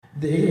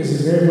The ignorance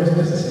is very much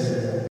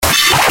necessary.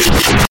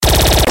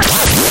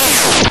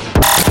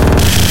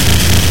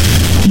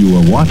 You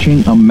are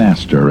watching a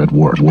master at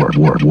work.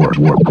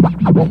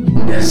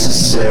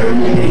 Necessary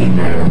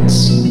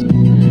ignorance.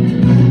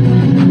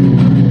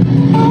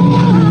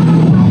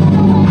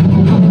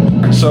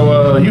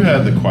 So you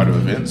had quite of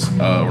events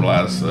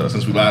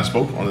since we last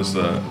spoke on this.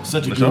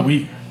 Such a the good show.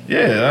 week.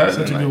 Yeah,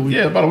 Such a good week.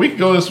 Yeah, about a week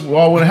ago this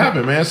all would have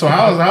happened, man. So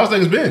how's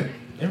things been?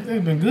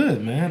 Everything's been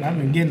good, man. I've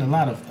been getting a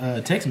lot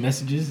of text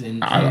messages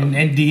and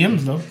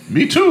DMs though.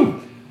 Me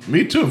too.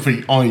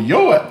 On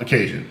your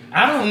occasion.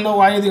 I don't know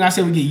why anything I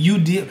say we get you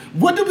DM.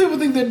 What do people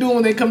think they're doing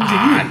when they come to you?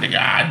 Nigga,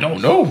 I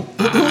don't know.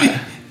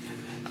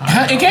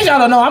 In case y'all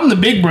don't know, I'm the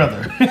big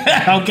brother.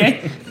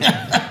 Okay.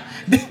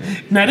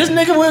 Now this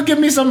nigga will give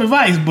me some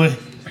advice, but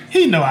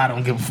he know I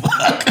don't give a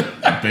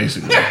fuck.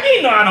 Basically.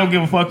 He know I don't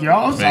give a fuck,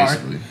 y'all. I'm sorry.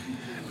 Basically.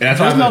 And that's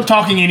There's why no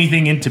talking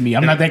anything into me.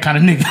 I'm not that kind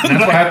of nigga.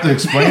 That's why I have to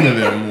explain to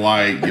them,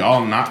 like,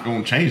 y'all not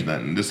gonna change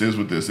nothing. This is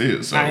what this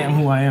is. So, I am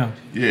who I am.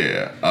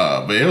 Yeah.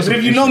 But it was. But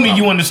if you know me,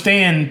 you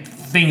understand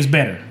things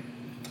better.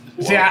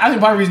 See, I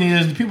think part of the reason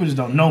is people just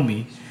don't know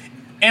me.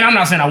 And I'm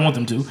not saying I want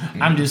them to.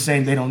 Mm-hmm. I'm just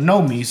saying they don't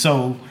know me.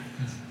 So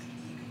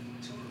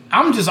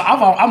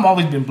I've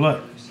always been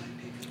blunt.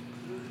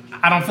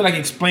 I don't feel like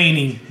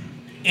explaining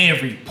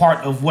every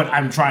part of what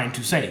I'm trying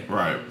to say.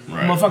 Right.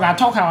 Motherfucker, I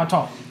talk how I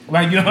talk.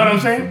 Like, you know what I'm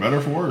saying? For better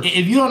or for worse.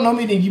 If you don't know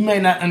me, then you may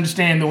not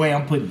understand the way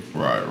I'm putting it.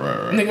 Right.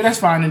 Nigga, that's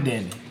fine and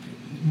dandy.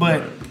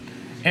 But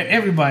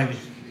everybody,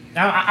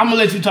 I'm going to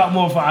let you talk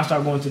more before I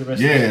start going to the rest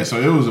of it. Yeah, so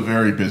it was a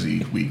very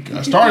busy week.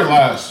 I started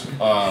last,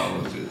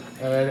 what was it?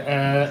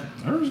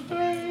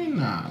 Thursday?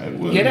 Nah, it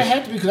was. Yeah, that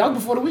had to be because that was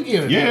before the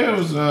weekend. Yeah, it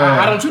was.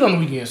 I don't shoot on the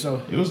weekend,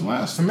 so. It was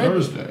last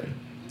Thursday.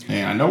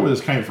 And I know where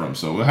this came from.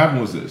 So what happened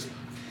was this.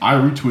 I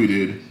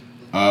retweeted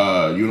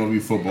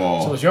UNLV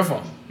football. So it's your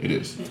fault. It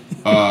is.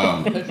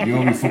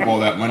 UNLV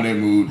football, that Monday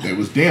mood, they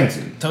was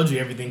dancing. Told you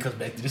everything comes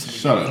back to this.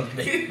 Shut up.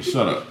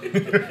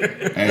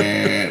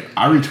 And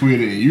I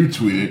retweeted and you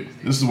tweeted,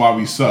 this is why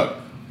we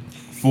suck.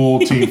 Full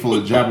team full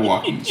of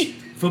Jabberwockies.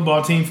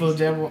 Football team full of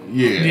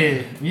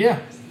Jabberwockies? Yeah.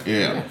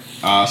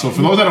 So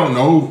for those that don't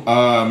know,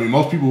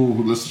 most people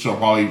who listen to the show are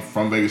probably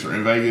from Vegas or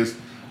in Vegas.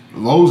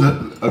 Those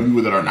of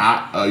you that are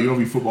not,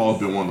 UNLV football has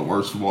been one of the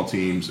worst football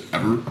teams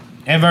ever.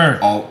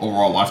 Over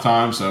our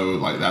lifetime. So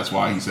that's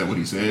why he said what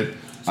he said.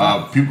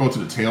 People go to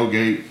the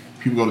tailgate.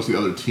 People go to see the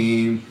other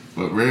team,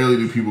 but rarely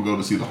do people go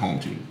to see the home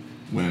team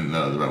when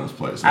the Rebels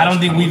play. So I don't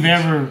think we've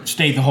ever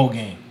stayed the whole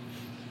game.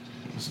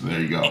 So there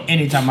you go.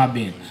 Anytime I've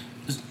been.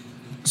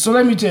 So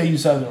let me tell you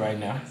something right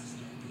now.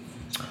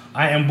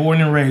 I am born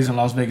and raised in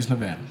Las Vegas,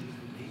 Nevada.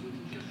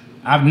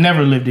 I've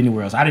never lived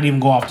anywhere else. I didn't even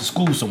go off to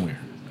school somewhere.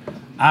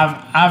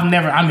 I've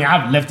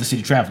left the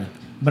city traveling,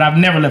 but I've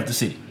never left the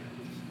city.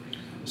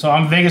 So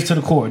I'm Vegas to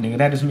the core, nigga.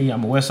 That is me.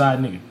 I'm a West Side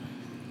nigga.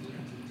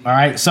 All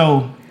right.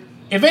 So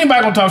if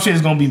anybody gonna talk shit,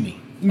 it's gonna be me.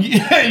 You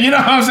know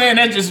what I'm saying?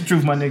 That's just the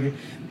truth, my nigga.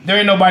 There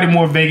ain't nobody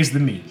more Vegas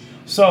than me.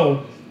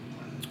 So,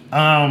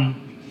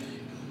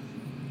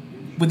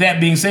 with that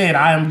being said,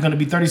 I am gonna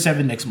be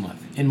 37 next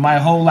month. In my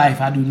whole life,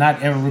 I do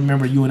not ever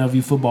remember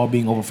UNLV football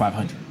being over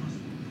 500.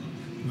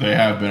 They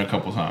have been a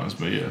couple times,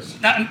 but yes.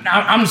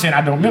 I'm just saying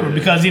I don't remember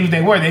because even if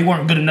they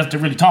weren't good enough to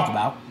really talk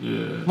about.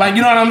 Yeah. Like,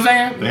 you know what I'm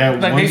saying? They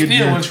had one good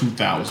year in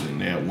 2000.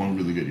 They had one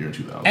really good year in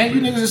 2000. And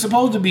you niggas are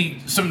supposed to be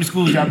some of the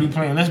schools y'all be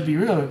playing. Let's be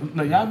real.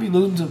 Like, y'all be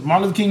losing to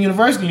Martin Luther King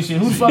University and shit.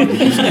 Who the fuck is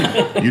these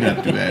niggas? You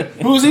didn't do that.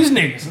 Who's these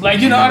niggas?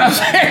 Like, you know what I'm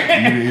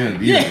saying?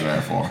 You didn't go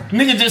that far.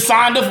 Niggas just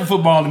signed up for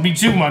football to beat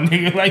you, my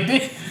nigga. Like,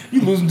 you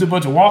losing to a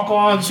bunch of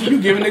walk-ons. Shit,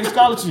 you giving niggas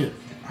scholarship.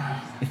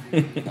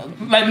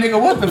 Like, nigga,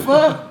 what the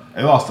fuck?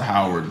 They lost to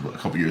Howard a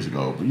couple years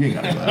ago, but you ain't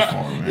got to go that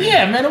far, man.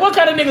 Yeah, man. What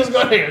kind of niggas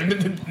go there?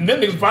 Them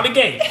niggas probably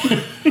gay.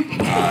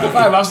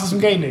 Probably lost to some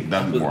gay niggas.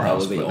 That was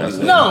Morehouse, but that's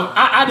it. No,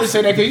 I just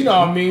say that because, you know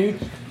what I mean?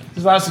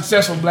 There's a lot of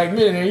successful black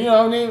men there, you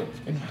know what I mean?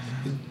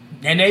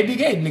 And they be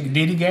gay. Nigga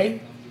Diddy gay.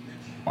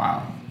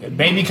 Wow.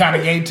 Baby kind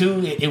of gay, too,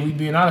 if we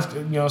being honest.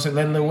 You know what I'm saying?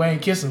 Letting Lil Wayne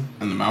kiss him.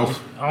 In the mouth?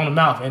 On the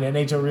mouth, and that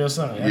ain't your real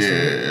son. That's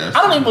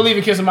I don't even believe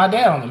in kissing my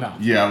dad on the mouth.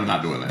 Yeah, I'm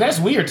not doing that. That's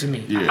weird to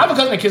me. Yeah. I have a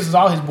cousin that kisses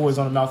all his boys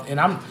on the mouth, and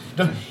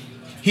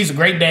he's a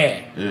great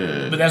dad.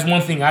 Yeah. But that's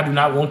one thing I do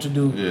not want to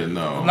do. Yeah,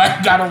 no.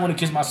 Like, I don't want to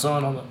kiss my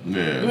son on the mouth.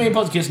 Yeah. You ain't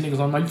supposed to kiss niggas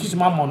on the mouth. You kiss your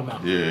mama on the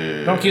mouth.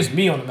 Yeah. Don't kiss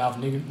me on the mouth,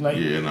 nigga. Like,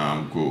 yeah, nah,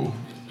 I'm cool.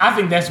 I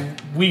think that's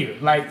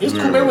weird. Like, it's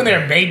cool maybe when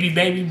they're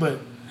baby, but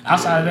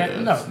outside of that,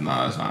 no.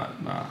 Nah, it's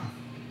not. Nah.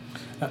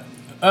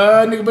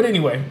 Nigga, but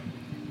anyway.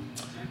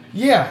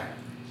 Yeah.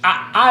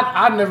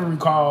 I never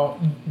recall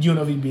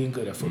UNLV being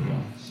good at football.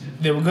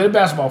 Mm-hmm. They were good at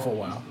basketball for a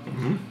while.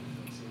 Mm-hmm.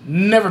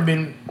 Never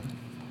been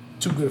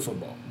too good at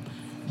football.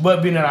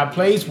 But being that I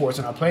played sports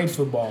and I played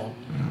football,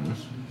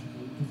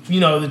 you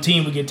know, the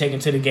team would get taken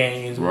to the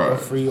games for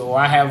free, or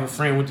I have a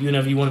friend with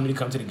UNLV wanted me to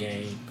come to the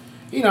game.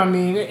 You know what I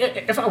mean?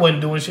 If I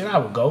wasn't doing shit, I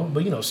would go.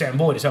 But, you know, Sam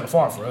Boyd is hella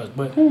far for us.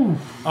 But, you know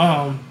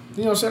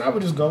what I'm saying? I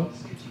would just go.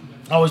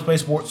 I always play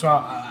sports, so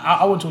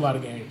I went to a lot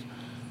of games.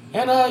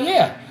 And,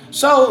 yeah.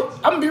 So,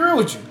 I'm going to be real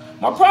with you.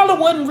 My problem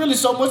wasn't really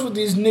so much with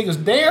these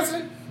niggas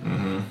dancing.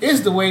 Mm-hmm.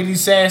 It's the way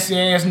these sassy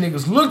ass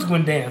niggas looked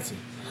when dancing.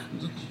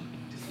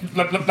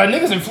 Like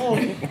niggas in full,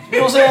 you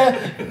know what I'm saying?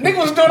 Niggas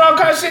was doing all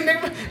kind of shit,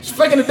 niggas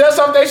flicking the dust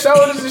off their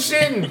shoulders and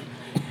shit. And,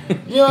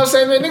 you know what I'm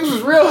saying, man?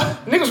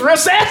 Niggas real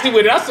sassy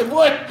with it. I said,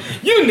 boy,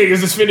 you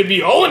niggas is finna be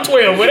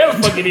 0-12, whatever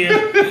the fuck it is.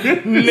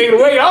 Nigga,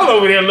 the way y'all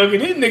over there looking,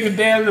 these niggas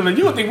dancing like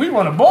you would think we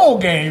run a bowl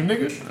game,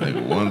 nigga. Like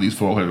one of these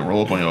folks had to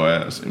roll up on your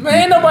ass. Man,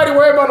 ain't nobody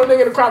worried about no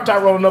nigga in the crop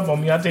top rolling up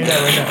on me. I'll tell you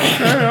that right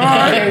now.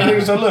 All right,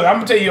 nigga, so look, I'm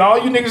gonna tell you, all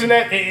you niggas in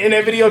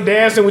that video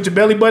dancing with your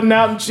belly button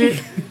out and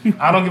shit,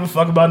 I don't give a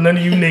fuck about none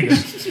of you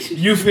niggas.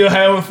 You feel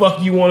however the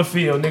fuck you want to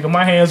feel, nigga.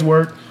 My hands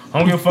work. I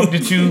don't give a fuck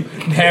that you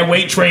had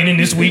weight training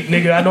this week,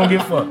 nigga. I don't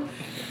give a fuck.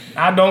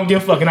 I don't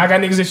give a fuck. And I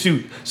got niggas that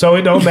shoot. So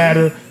it don't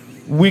matter.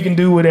 We can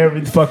do whatever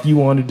the fuck you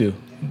want to do.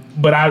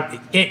 But I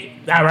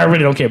really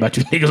don't care about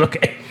you niggas,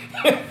 okay?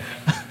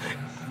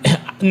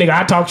 Nigga,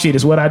 I talk shit.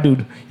 It's what I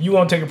do. You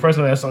won't take it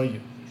personal, that's on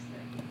you.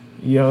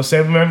 You know what I'm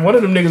saying? Remember, one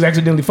of them niggas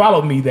accidentally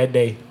followed me that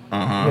day. You know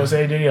what I'm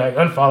saying? Then he like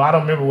unfollow. I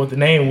don't remember what the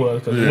name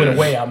was because it went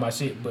away out my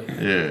shit. But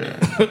yeah.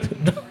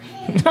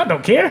 I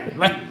don't care.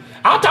 Like,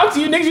 I'll talk to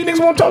you niggas. You niggas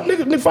won't talk,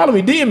 niggas follow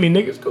me. DM me,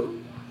 niggas. Cool.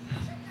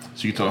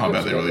 So you tell them how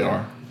bad they really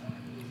are?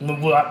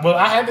 Well,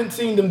 I haven't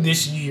seen them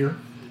this year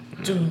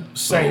to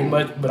say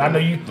much, but I know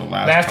you.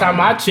 Last time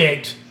I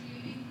checked,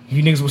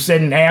 you niggas was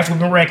setting ass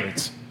whooping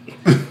records.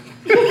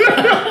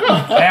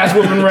 Ass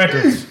whooping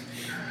records.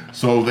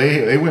 So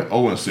they went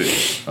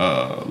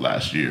 0-6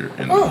 last year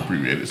in the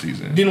abbreviated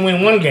season. Didn't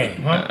win one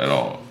game, huh? At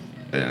all.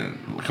 And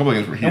a couple of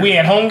games were here. And we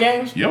had home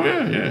games?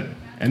 Yeah.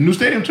 And new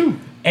stadium too.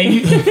 And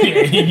you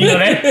know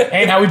that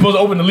ain't how we supposed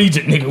to open the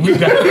Legion, nigga. We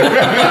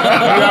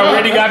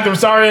already got them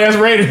sorry ass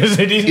Raiders.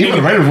 Even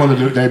the Raiders wanted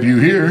to debut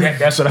here.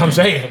 That's what I'm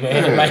saying,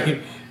 man. Yeah.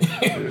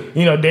 Like,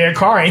 you know, Derek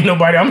Carr ain't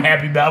nobody I'm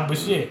happy about, but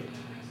shit,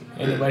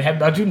 ain't nobody happy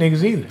about you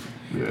niggas either.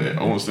 Yeah,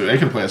 almost. They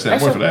could have played a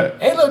set more for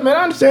that. Hey, look, man,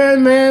 I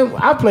understand, man.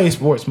 I play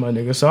sports, my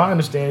nigga, so I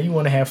understand you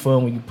want to have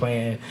fun when you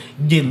playing,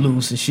 get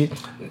loose and shit.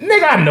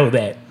 Nigga, I know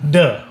that.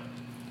 Duh.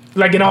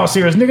 Like, in all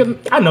seriousness,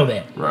 nigga, I know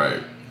that.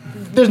 Right.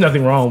 There's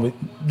nothing wrong with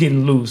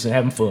getting loose and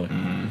having fun.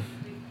 Mm-hmm.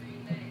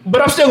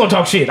 But I'm still gonna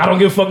talk shit. I don't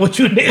give a fuck what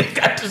you niggas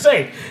got to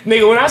say.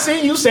 Nigga, when I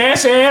see you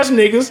sass ass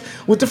niggas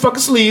with the fucking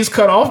sleeves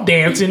cut off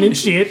dancing and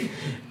shit,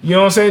 you know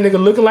what I'm saying? Nigga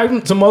looking like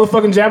some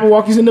motherfucking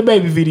Jabberwockies in the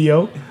baby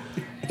video.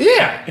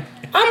 Yeah.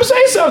 I'ma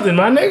say something,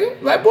 my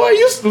nigga. Like, boy,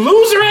 you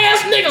loser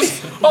ass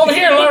niggas over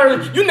here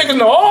learn. You niggas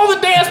know all the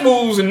dance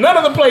moves and none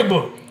of the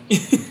playbook.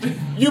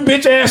 You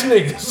bitch ass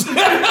niggas.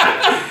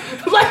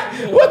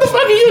 Like, what the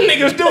fuck are you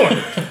niggas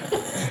doing?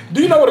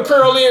 Do you know what a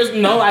curl is?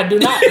 No, I do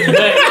not.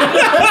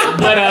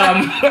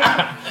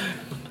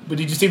 But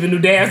did you see the new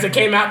dance that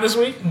came out this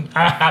week?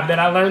 I bet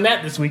I learned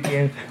that this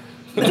weekend.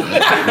 What the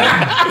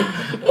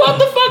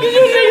fuck are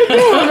you niggas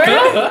doing,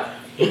 man?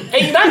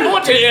 And you're not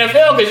going to the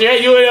NFL because you're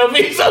at UNLV,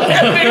 so you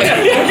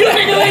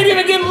niggas ain't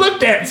even getting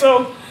looked at.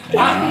 So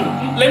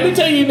let me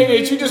tell you,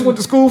 nigga, you just went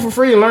to school for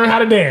free and learned how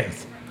to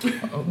dance.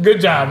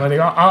 Good job, my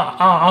nigga.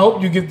 I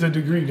hope you get the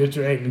degree that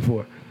you're aiming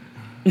for.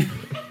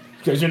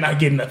 Because you're not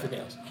getting nothing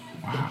else.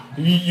 Wow.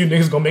 You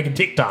niggas gonna make a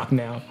TikTok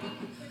now.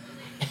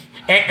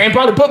 And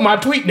probably put my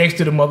tweet next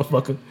to the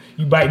motherfucker.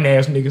 You biting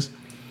ass niggas.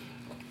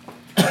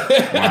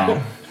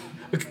 Wow.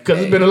 Because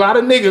there's been a lot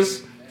of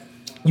niggas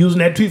using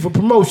that tweet for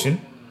promotion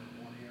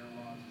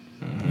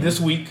this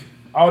week.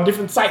 All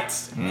different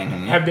sites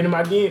have been in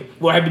my DM.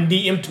 Well, have been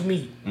DM'd to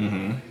me.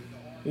 Mm-hmm.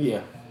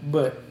 Yeah,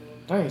 but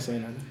I ain't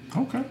saying nothing.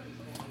 Okay.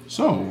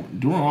 So,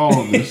 during all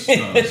of this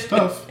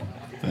stuff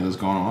that is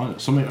going on,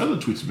 so many other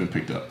tweets have been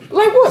picked up.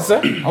 Like what,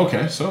 sir?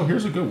 Okay, so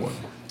here's a good one.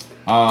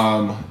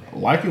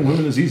 Liking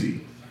women is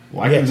easy.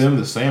 Liking them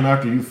the same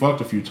after you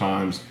fucked a few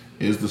times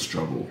is the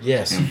struggle.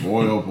 Yes. And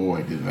boy, oh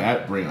boy, did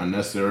that bring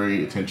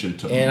unnecessary attention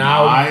to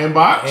my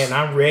inbox. And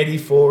I'm ready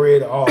for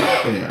it all.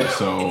 Yeah,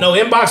 so. No,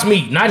 inbox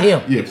me, not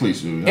him. Yeah,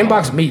 please do.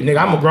 Inbox me, nigga.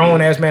 I'm a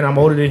grown ass man. I'm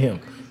older than him.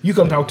 You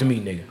come talk to me,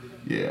 nigga.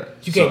 Yeah.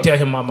 You can't tell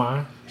him my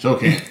mind. So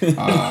can't.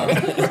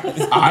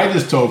 I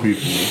just told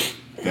people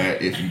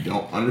that if you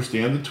don't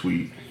understand the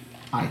tweet,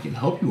 I can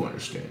help you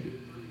understand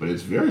it. But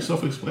it's very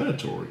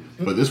self-explanatory.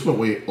 But this went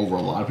way over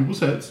a lot of people's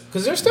heads.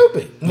 Because they're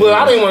stupid. Well,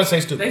 I don't even want to say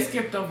stupid. They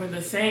skipped over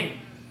the same.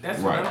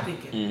 That's what I'm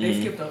thinking. Mm-hmm. They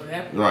skipped over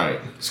that. Right.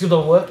 Skipped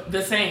over what?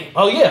 The same.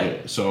 Oh,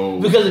 yeah. So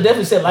because it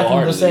definitely said liking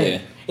them the same.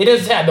 Yeah. It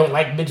doesn't say I don't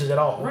like bitches at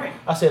all. Right.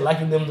 I said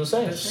liking them the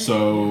same.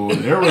 So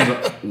there was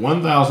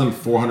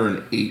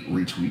 1,408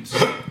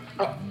 retweets.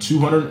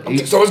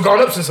 208. So it's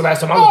gone up since the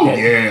last time I looked at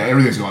it. Yeah,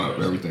 everything's gone up.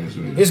 Everything's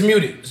muted. It's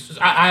muted.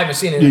 I haven't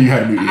seen it. Yeah, you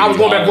had it muted. I was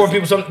going back and forth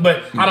with people,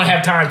 but I don't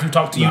have time to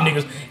talk to you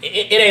niggas.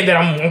 It ain't that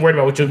I'm worried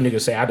about what you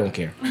niggas say. I don't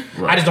care.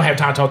 Right. I just don't have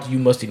time to talk to you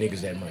musty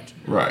niggas that much.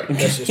 Right.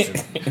 That's just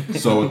true.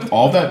 So with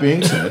all that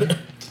being said,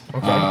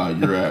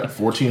 you're at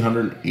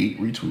 1,408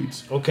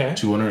 retweets. Okay.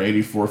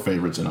 284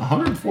 favorites and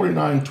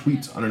 149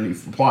 tweets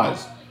underneath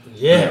replies.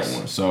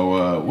 Yes.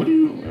 So what do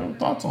you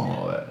thoughts on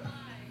all that?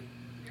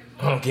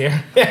 I don't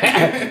care.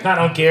 I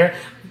don't care.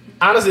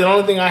 Honestly, the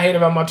only thing I hate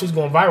about my tweets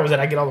going viral is that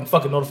I get all them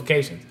fucking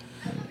notifications.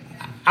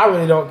 I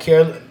really don't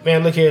care.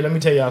 Man, look here. Let me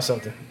tell y'all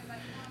something.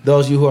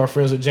 those of you who are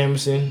friends with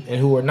Jameson and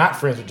who are not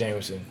friends with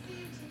Jameson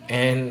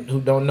and who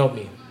don't know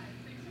me.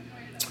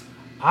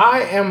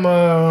 I am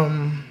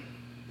a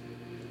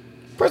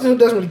person who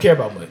doesn't really care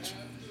about much.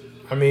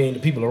 I mean, the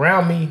people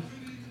around me,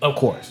 of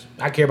course.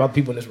 I care about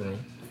the people in this room.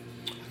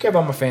 I care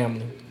about my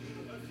family.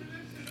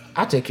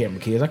 I take care of my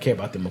kids. I care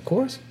about them, of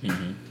course. Mm-hmm.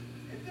 You know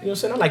what I'm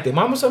saying? I like their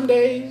mama some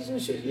days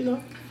and shit, you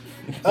know.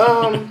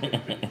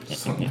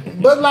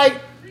 But like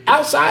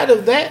outside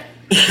of that,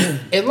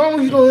 as long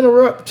as you don't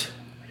interrupt,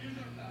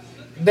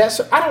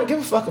 I don't give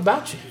a fuck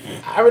about you.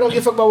 I really don't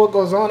give a fuck about what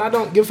goes on. I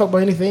don't give a fuck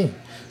about anything.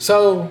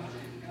 So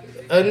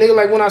a nigga,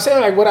 like when I say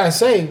like what I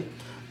say,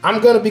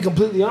 I'm gonna be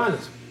completely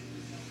honest.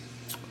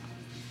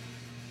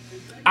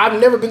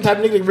 I've never been the type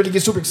of nigga that really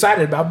get super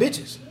excited about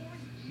bitches.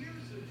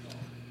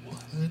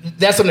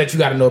 That's something that you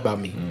gotta know about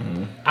me.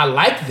 Mm-hmm. I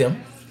like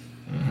them.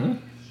 Mm-hmm.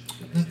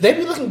 They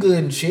be looking good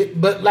and shit,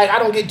 but like I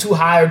don't get too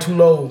high or too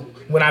low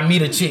when I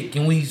meet a chick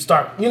and we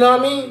start, you know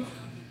what I mean?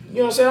 You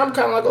know what I'm saying? I'm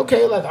kind of like,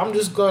 okay, like I'm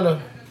just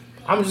gonna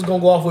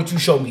go off what you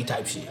show me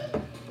type shit.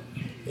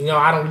 You know,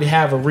 I don't really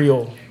have a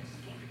real,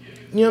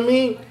 you know what I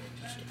mean?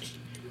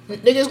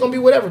 Niggas gonna be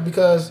whatever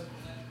because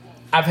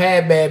I've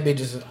had bad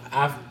bitches.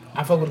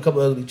 I fuck with a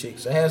couple ugly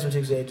chicks. I had some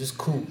chicks that are just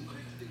cool.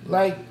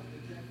 Like,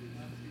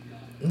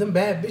 them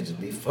bad bitches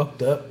be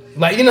fucked up.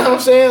 Like, you know what I'm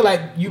saying?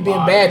 Like, you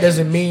being bad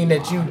doesn't mean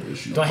that you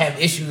don't have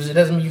issues. It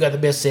doesn't mean you got the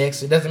best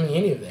sex. It doesn't mean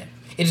any of that.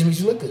 It just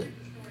means you look good.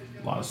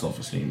 A lot of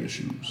self-esteem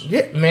issues.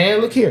 Yeah, man,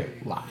 look here.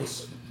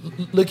 Lots.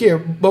 Look here.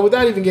 But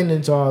without even getting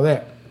into all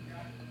that,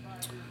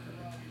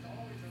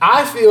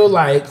 I feel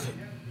like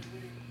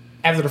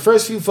after the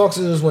first few fucks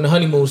is when the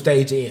honeymoon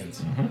stage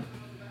ends. Mm-hmm.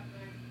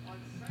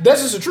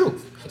 That's just the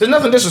truth. There's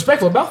nothing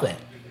disrespectful about that.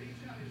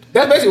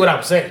 That's basically what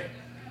I'm saying.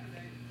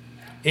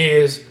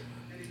 Is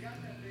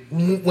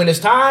when it's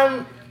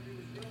time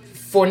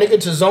for a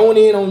nigga to zone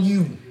in on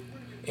you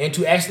and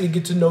to actually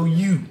get to know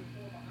you,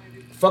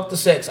 fuck the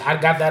sex. I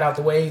got that out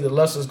the way. The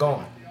lust is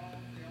gone.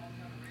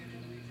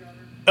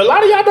 A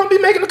lot of y'all don't be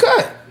making the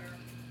cut.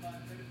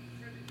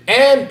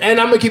 And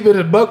I'm gonna keep it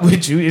a buck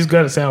with you. It's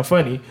gonna sound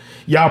funny.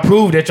 Y'all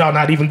prove that y'all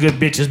not even good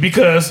bitches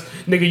because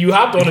nigga, you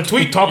hopped on a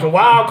tweet talking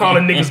wild,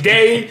 calling niggas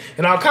gay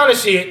and all kind of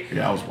shit. Yeah,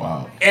 that was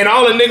wild. And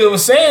all the nigga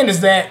was saying is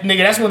that nigga,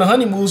 that's when the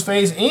honeymoon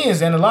phase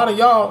ends, and a lot of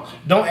y'all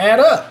don't add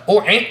up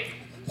or ain't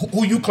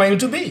who you claim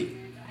to be.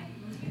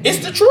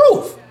 It's the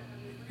truth.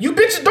 You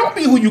bitches don't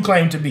be who you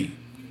claim to be.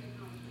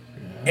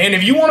 And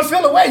if you want to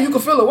feel away, you can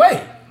feel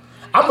away.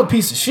 I'm a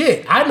piece of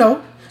shit. I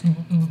know,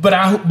 but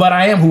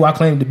I am who I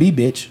claim to be,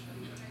 bitch.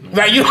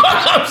 Like, you know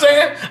what I'm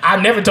saying?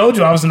 I never told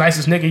you I was the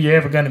nicest nigga you're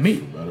ever gonna meet.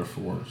 For better, for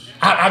worse.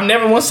 I've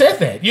never once said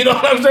that. You know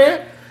what I'm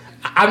saying?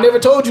 I've never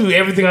told you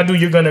everything I do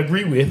you're gonna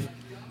agree with.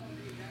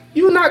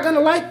 You're not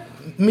gonna like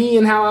me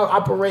and how I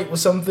operate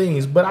with some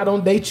things, but I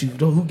don't date you.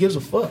 Who gives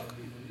a fuck?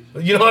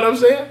 You know what I'm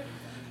saying?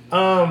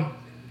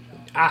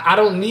 I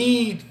don't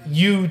need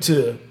you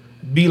to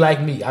be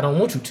like me. I don't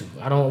want you to.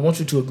 I don't want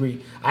you to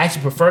agree. I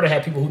actually prefer to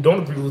have people who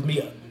don't agree with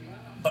me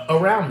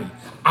around me.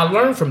 I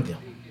learn from them.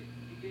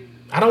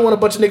 I don't want a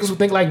bunch of niggas who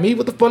think like me.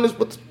 What the fuck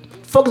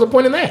is the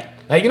point in that?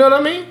 Like, you know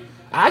what I mean?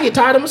 I get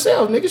tired of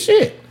myself, nigga.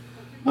 Shit.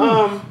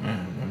 So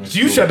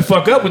you shut the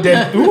fuck up with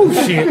that ooh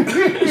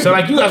shit. So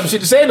like you got some shit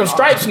to say in them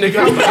stripes, nigga.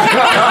 I'm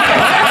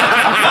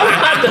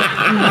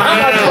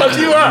about to fuck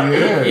you up.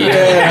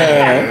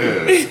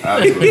 Yeah.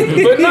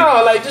 But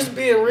no, like just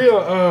being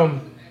real.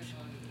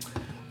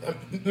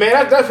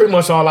 Man, that's pretty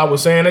much all I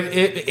was saying.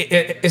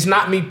 It's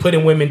not me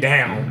putting women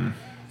down. Mm-hmm.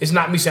 It's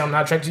not me saying I'm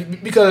not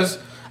attracted because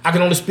I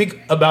can only speak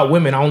about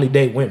women. I only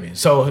date women.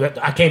 So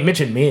I can't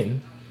mention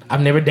men.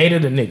 I've never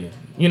dated a nigga.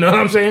 You know what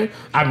I'm saying?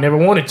 I've never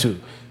wanted to.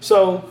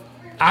 So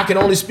I can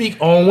only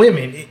speak on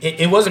women.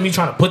 It wasn't me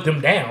trying to put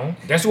them down.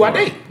 That's who I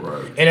date.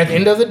 Right. And at the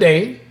end of the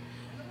day,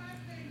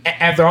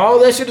 after all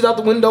that shit is out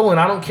the window and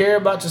I don't care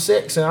about your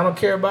sex and I don't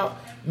care about,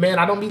 man,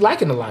 I don't be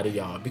liking a lot of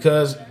y'all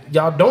because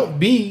y'all don't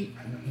be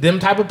them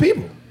type of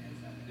people.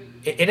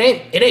 It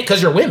ain't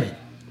because you're women.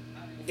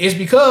 It's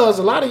because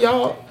a lot of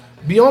y'all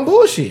be on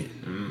bullshit.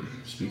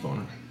 Speak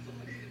on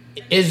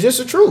it. It's just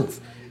the truth.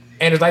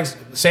 And it's like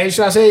same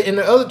shit I said in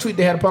the other tweet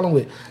they had a problem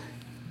with.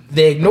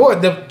 They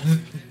ignored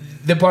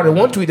the part of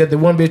one tweet that the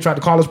one bitch tried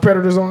to call us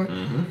predators on.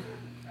 Mm-hmm.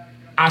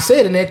 I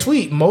said in that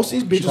tweet, most of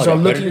these bitches are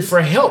looking predators?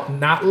 For help,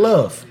 not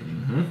love.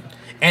 Mm-hmm.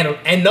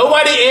 And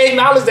nobody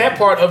acknowledged that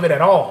part of it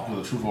at all.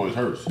 Well, the truth always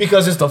hurts.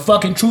 Because it's the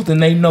fucking truth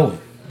and they know it.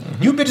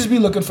 Mm-hmm. You bitches be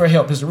looking for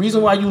help. It's the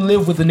reason why you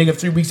live with a nigga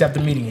 3 weeks after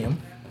meeting him.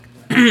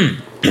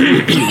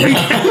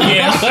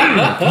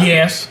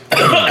 Yes.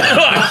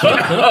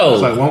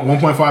 It's like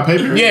 1.5 pay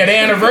period? Yeah, the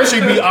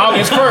anniversary be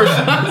August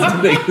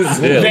 1st.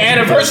 The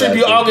anniversary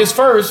be August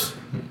 1st.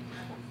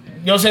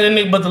 You know what I'm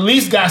saying? But the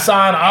lease got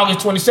signed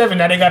August 27th.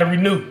 Now they got to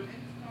renew.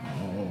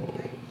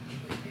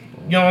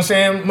 You know what I'm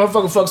saying?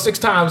 Motherfucker fucked 6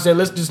 times and said,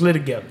 let's just live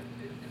together.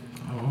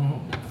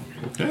 Oh,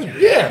 okay.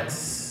 Yeah.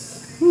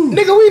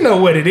 Nigga, we know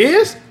what it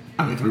is.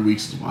 I mean, 3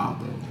 weeks is wild,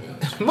 though.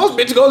 Most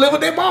bitches go live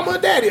with their mama or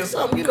daddy or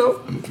something, you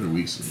know. I mean, 3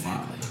 weeks is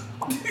wild.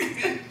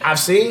 I've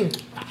seen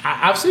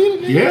I've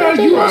seen it. Yeah,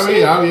 you know what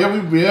I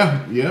mean?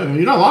 Yeah.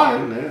 You're not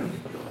lying. Yeah.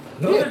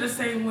 Those are the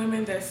same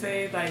women that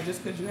say, like,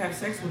 just because you have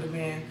sex with a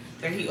man,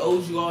 that he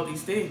owes you all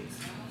these things.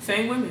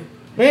 Same women.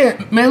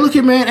 Man, look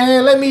at man.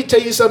 And let me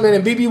tell you something,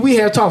 man. BB, we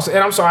had talks, and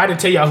I'm sorry I didn't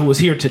tell y'all who was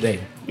here today.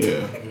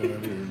 Yeah.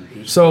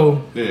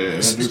 So,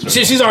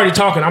 she's already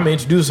talking. I'm gonna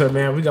introduce her,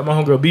 man. We got my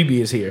homegirl BB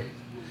is here,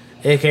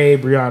 aka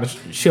Brianna.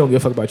 She don't give a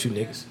fuck about you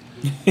niggas.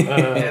 You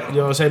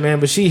know what I'm saying, man?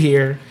 But she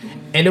here,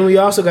 and then we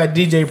also got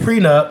DJ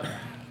Prenup,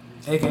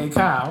 aka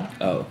Kyle.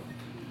 Oh,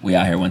 we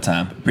out here one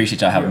time.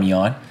 Appreciate y'all having me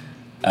on.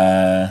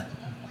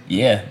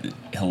 Yeah,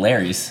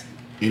 hilarious.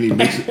 Any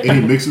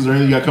mixes or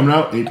anything you got coming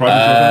out? Any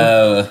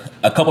projects?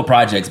 A couple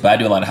projects, but I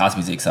do a lot of house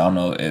music, so I don't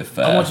know if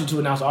I want you to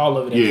announce all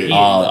of it. Yeah,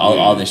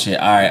 all this shit.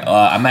 All right,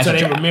 I'm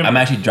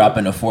actually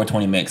dropping a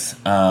 420 mix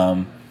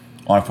on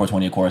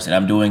 420, of course, and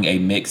I'm doing a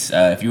mix.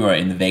 If you are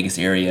in the Vegas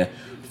area,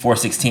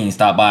 416,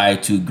 stop by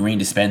to Green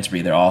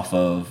Dispensary. They're off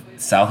of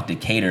South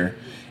Decatur,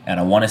 and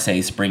I want to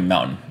say Spring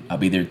Mountain. I'll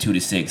be there 2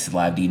 to 6,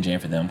 live DJing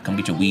for them. Come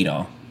get your weed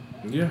on.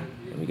 Yeah,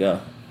 there we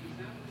go.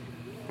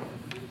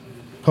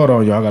 Hold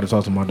on, y'all. I got to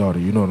talk to my daughter.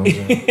 You know what I'm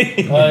saying?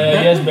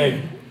 Yes,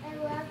 baby.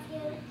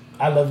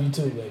 I love you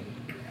too, baby.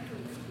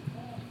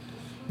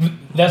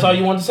 That's all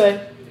you want to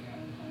say?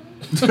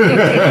 Nigga,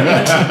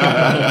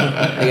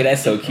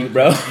 that's so cute,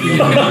 bro. She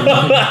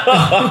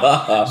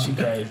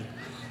crazy.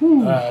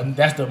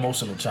 That's the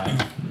emotional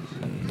child.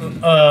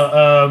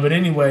 But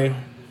anyway,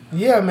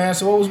 yeah, man.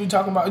 So what was we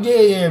talking about?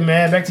 Yeah,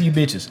 man. Back to you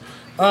bitches.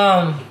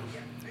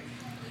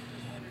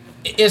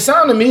 It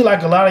sounded to me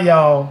like a lot of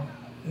y'all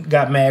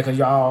got mad because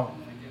y'all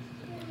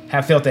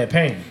have felt that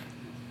pain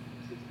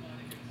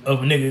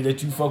of a nigga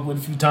that you fuck with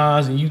a few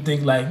times and you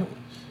think like,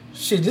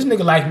 shit, this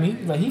nigga like me,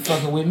 like he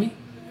fucking with me,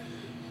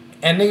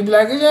 and nigga be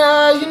like,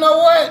 yeah, you know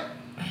what?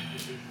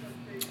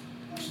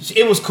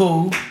 It was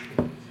cool,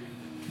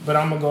 but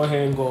I'm gonna go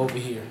ahead and go over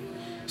here.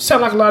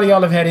 Sound like a lot of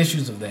y'all have had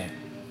issues of that,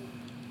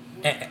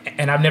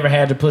 and I've never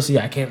had the pussy.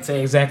 I can't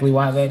say exactly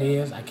why that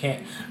is.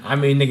 I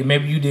mean, nigga,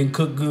 maybe you didn't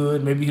cook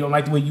good. Maybe you don't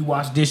like the way you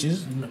wash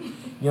dishes. You know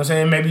what I'm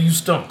saying? Maybe you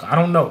stunk. I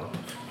don't know.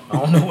 I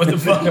don't know what the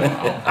fuck.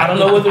 I don't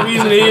know what the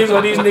reason is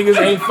why these niggas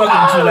ain't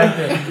fucking with you like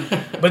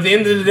that. But at the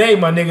end of the day,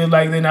 my niggas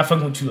like they not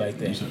fucking with you like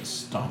that. You said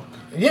stunk.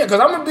 Yeah, cause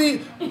I'm gonna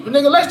be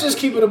nigga. Let's just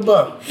keep it a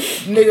buck,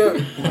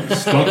 nigga.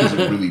 Stunk is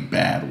a really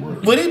bad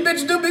word. But these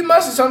bitches do be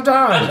musty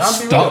sometimes.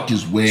 Stunk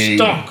is way.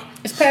 Stunk.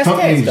 It's past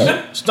tense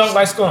though. Stunk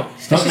like skunk.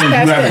 Stunk means you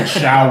haven't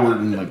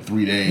showered in like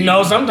 3 days.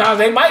 No, sometimes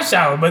they might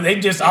shower, but they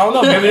just, I don't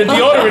know. Maybe the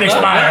deodorant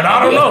expired.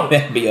 I don't know.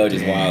 That BO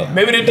just wild.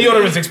 Maybe the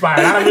deodorant's expired.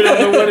 I really don't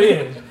know what it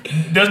is.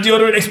 Does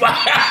deodorant expire?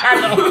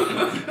 I know.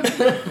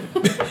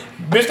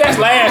 Bitch, that's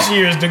last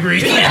year's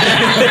degree.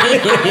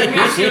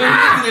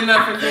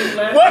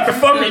 What the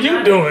fuck are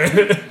you doing?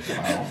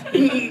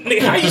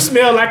 Wow. How you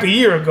smell like a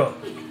year ago?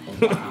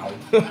 Wow.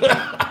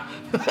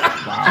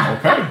 Wow,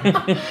 okay.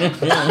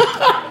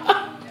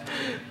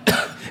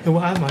 And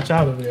why is my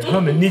child over there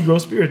humming Negro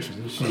spirituals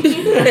and shit?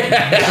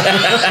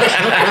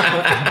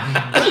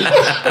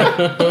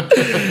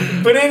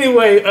 But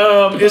anyway,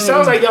 it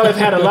sounds like y'all have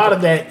had a lot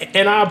of that,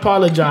 and I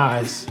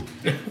apologize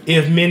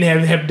if men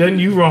have done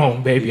you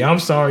wrong, baby. I'm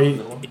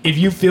sorry if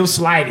you feel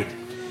slighted.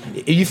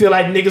 If you feel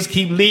like niggas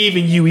keep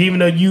leaving you, even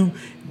though you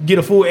get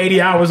a full 80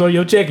 hours on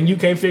your check and you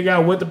can't figure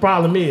out what the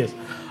problem is.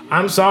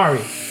 I'm sorry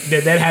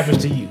that happens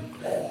to you,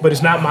 but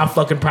it's not my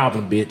fucking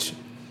problem, bitch.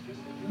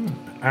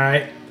 All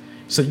right?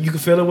 So you can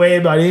feel a way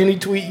about any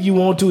tweet you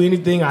want to,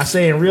 anything I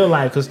say in real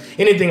life, because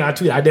anything I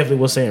tweet, I definitely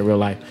will say in real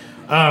life.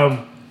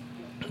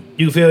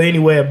 You can feel any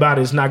way about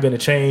it. It's not going to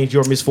change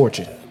your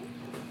misfortune.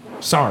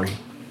 Sorry.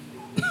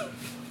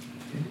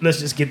 Let's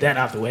just get that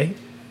out the way.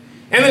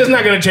 And it's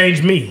not going to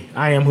change me.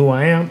 I am who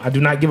I am. I do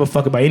not give a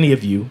fuck about any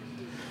of you.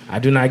 I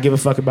do not give a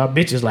fuck about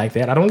bitches like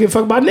that. I don't give a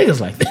fuck about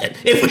niggas like that,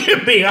 if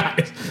we're being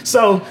honest.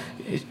 So,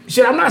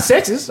 shit, I'm not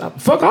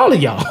sexist. Fuck all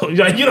of y'all.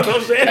 Like, you know what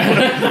I'm saying?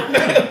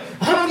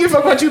 I don't give a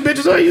fuck about you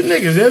bitches or you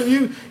niggas.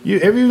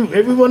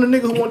 Every one of the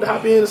niggas who want to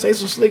hop in and say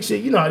some slick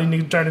shit, you know how these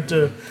niggas turn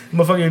into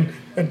motherfucking,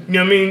 you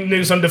know what I mean,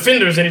 niggas, some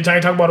defenders anytime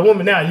you talk about a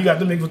woman now. You got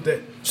them niggas with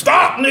that,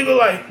 stop, nigga,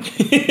 like,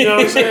 you know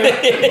what I'm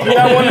saying? You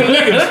got one of them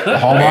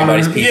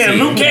niggas. Yeah,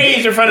 Luke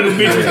Cage in front of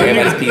the bitches.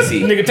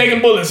 Nigga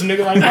taking bullets and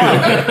nigga like,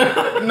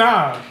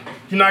 nah,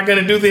 you're not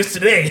gonna do this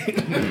today.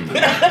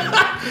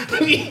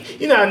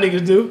 You know how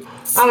niggas do.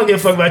 I don't give a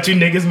fuck about you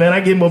niggas, man. I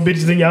get more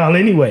bitches than y'all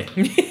anyway.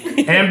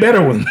 And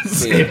better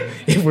ones,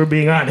 if we're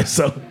being honest.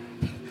 So,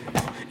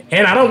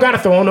 and I don't gotta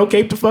throw on no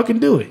cape to fucking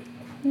do it.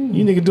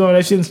 You niggas do all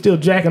that shit and still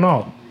jacking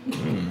off.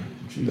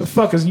 The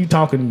fuck is you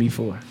talking to me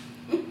for?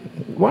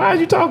 Why are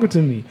you talking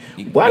to me?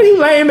 Why do you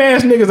lame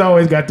ass niggas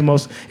always got the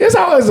most? It's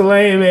always a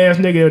lame ass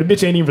nigga the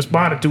bitch ain't even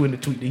responded to in the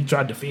tweet that he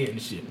tried to defend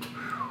and shit.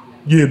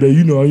 Yeah, babe,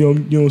 you know what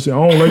I'm saying?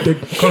 I don't like that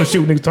kind of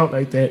shit when niggas talk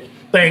like that.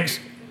 Thanks.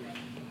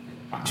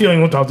 She don't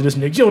even want to talk to this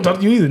nigga. She don't talk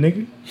to you either,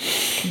 nigga.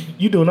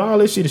 You doing all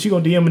this shit and she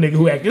gonna DM a nigga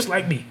who act just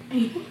like me.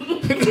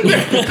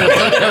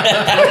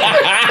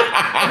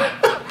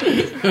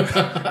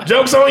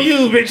 Joke's on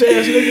you, bitch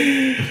ass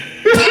nigga.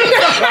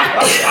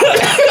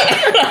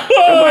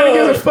 Nobody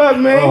gives a fuck,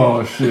 man.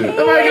 Oh shit.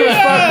 Nobody gives a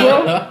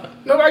fuck, bro.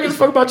 Nobody gives a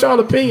fuck about y'all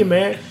opinion,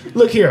 man.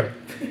 Look here.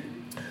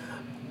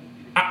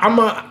 I'm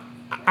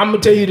gonna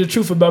tell you the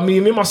truth about me.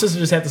 Me and my sister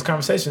just had this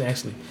conversation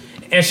actually.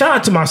 And shout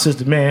out to my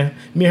sister, man.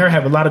 Me and her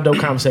have a lot of dope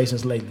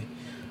conversations lately.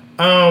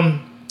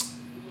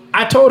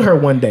 I told her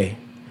one day,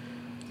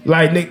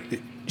 like,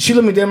 Nick, she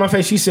looked me dead in my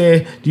face. She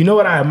said, "Do you know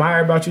what I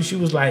admire about you?" She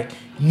was like,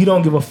 "You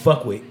don't give a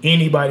fuck what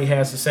anybody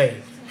has to say,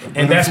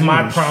 and that's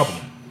my problem."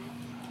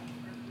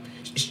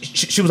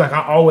 She was like,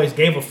 "I always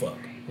gave a fuck.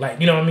 Like,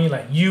 you know what I mean?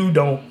 Like, you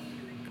don't.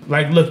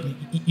 Like, look,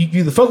 you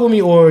either fuck with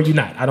me or you're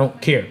not. I don't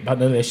care about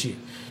none of that shit."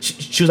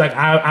 She was like,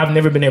 I've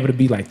never been able to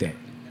be like that.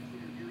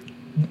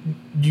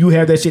 You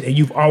have that shit, and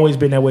you've always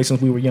been that way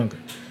since we were younger.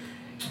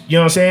 You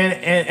know what I'm saying?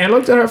 And I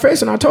looked at her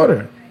face, and I told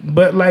her,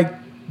 but, like,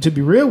 to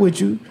be real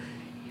with you,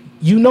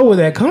 you know where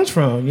that comes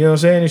from. You know what I'm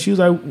saying? And she was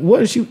like,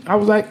 what is she? I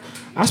was like,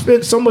 I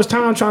spent so much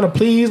time trying to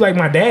please, like,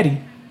 my daddy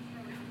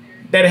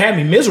that it had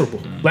me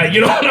miserable. Like,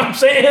 you know what I'm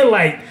saying?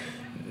 Like,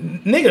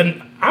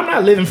 nigga, I'm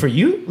not living for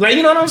you. Like,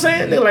 you know what I'm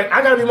saying? Nigga, like,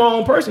 I gotta be my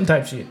own person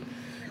type shit.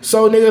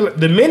 So, nigga,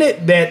 the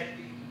minute that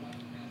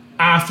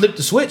I flipped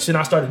the switch and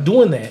I started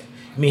doing that,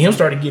 me and him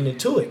started getting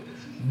into it.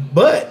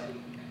 But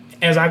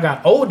as I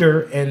got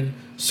older and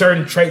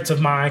certain traits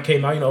of mine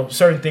came out, you know,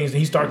 certain things that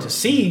he started to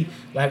see,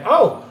 like,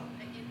 oh,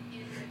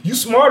 you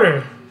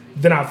smarter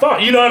than I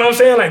thought. You know what I'm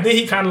saying? Like, then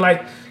he kind of,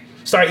 like,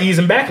 started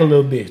easing back a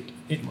little bit.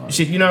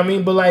 Shit, you know what I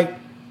mean? But, like,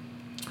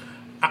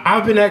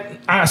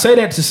 I say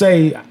that to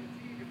say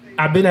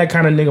I've been that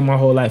kind of nigga my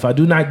whole life. I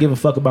do not give a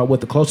fuck about what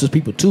the closest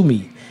people to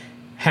me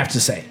have to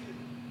say.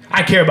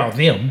 I care about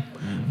them,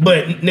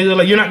 but nigga,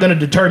 like, you're not gonna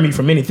deter me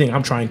from anything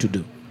I'm trying to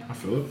do. I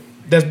feel it.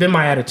 That's been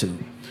my attitude.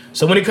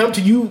 So when it comes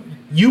to you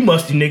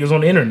musty niggas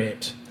on the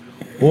internet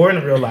or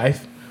in real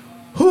life,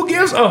 who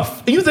gives a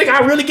you think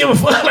I really give a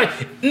fuck? Like,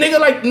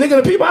 nigga,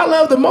 the people I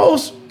love the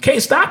most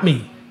can't stop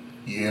me.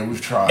 Yeah,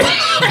 we've tried.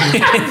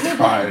 We've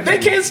tried. They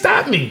can't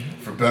stop me.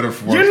 For better,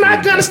 for worse. You're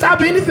not gonna stop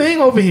anything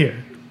over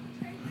here.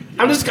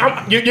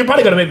 You're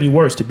probably gonna make me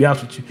worse, to be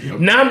honest with you. Yep.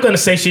 Now I'm gonna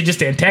say shit just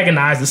to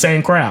antagonize the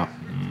same crowd.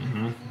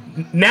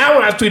 Now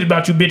when I tweet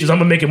about you bitches, I'm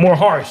gonna make it more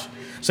harsh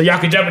so y'all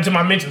can jump into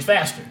my mentions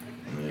faster.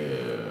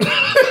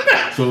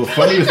 Yeah. So the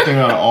funniest thing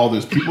out of all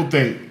this, people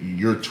think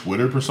your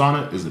Twitter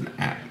persona is an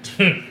act.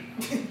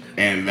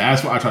 And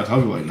that's why I try to tell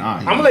people, like, nah.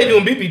 I'm gonna let you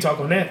and BP talk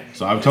on that.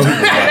 So I tell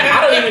people, like,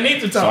 I don't even need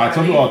to talk. So I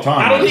tell people all the time,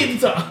 I don't need to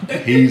talk.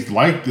 He's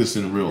like this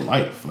in real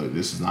life. Like,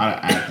 this is not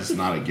an act. This is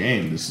not a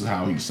game. This is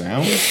how he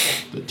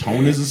sounds. The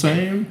tone is the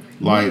same.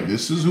 Like,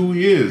 this is who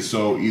he is.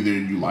 So either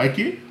you like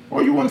it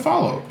or you wouldn't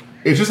follow.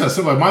 It's just that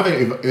simple. Like, my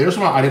thing, if there's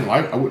someone I didn't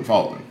like, I wouldn't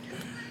follow them.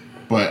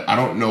 But I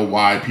don't know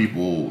why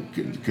people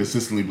can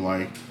consistently be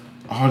like,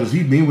 oh, does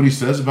he mean what he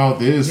says about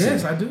this?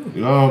 Yes, and, I do.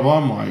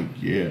 I'm like,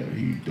 yeah,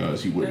 he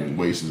does. He wouldn't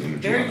waste his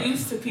energy. They're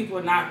used to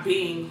people not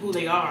being who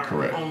they are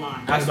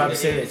online. I was about to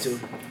say that too.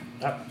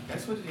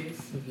 That's what it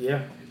is.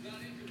 Yeah.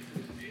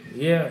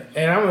 Yeah,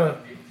 and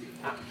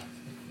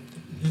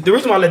the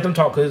reason why I let them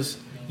talk because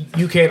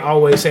you can't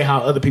always say how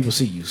other people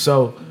see you.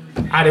 So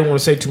I didn't want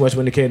to say too much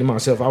when it came to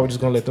myself. I was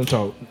just gonna let them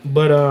talk.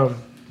 But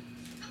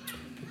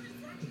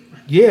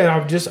yeah, I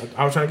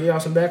was trying to give y'all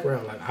some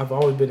background. Like, I've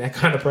always been that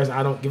kind of person.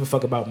 I don't give a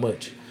fuck about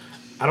much.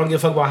 I don't give a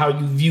fuck about how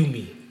you view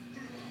me.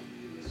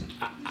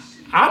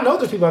 I know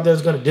there's people out there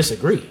that's gonna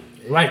disagree.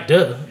 Like,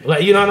 duh.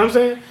 Like, you know what I'm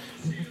saying?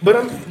 But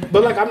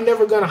I'm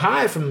never gonna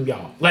hide from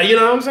y'all. Like, you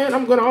know what I'm saying?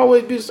 I'm gonna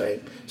always be the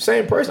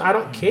same person. I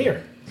don't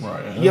care.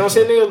 Right. You know what I'm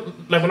saying, nigga?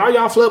 Like, when all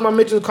y'all flood my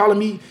mentions calling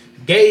me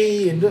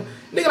gay and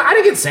nigga, I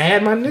didn't get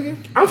sad, my nigga.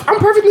 I'm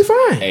perfectly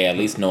fine. Hey, at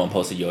least no one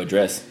posted your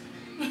address.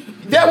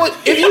 That would,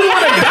 if you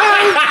want to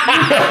die,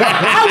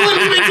 I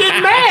wouldn't even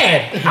get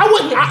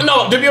mad.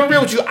 No, to be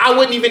real with you, I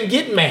wouldn't even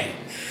get mad.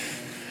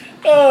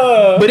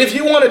 But if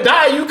you want to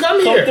die, you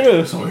come here.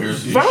 Through. So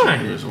here's the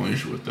Fine. issue. Here's one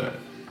issue with that.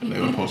 They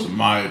would post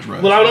my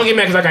address. Well, I don't get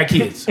mad because I got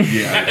kids.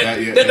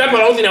 That's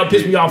my only thing that would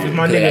piss me off is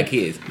my nigga.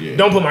 Kids. Yeah.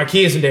 Don't put my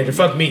kids in there to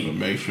fuck me. But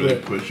make sure they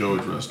put your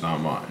address,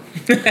 not mine.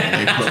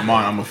 And they put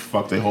mine, I'm gonna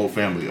fuck their whole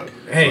family up.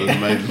 Hey, so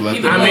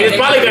it's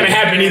probably gonna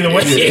happen either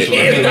way. Either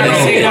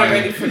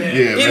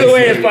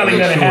way, it's probably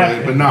gonna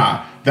happen. But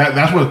nah,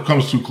 that's what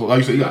comes to close. Like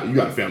you said, you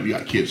got a family, you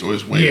got kids, so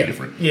it's way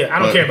different. Yeah, I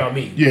don't care about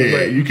me.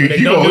 Yeah, you can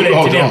keep on doing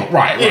it to them.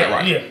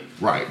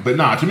 Right. But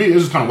nah, to me,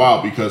 this is kind of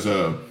wild because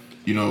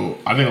you know,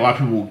 I think a lot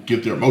of people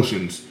get their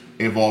emotions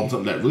involved in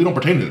something that really don't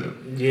pertain to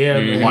them. Yeah,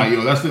 man. Like, you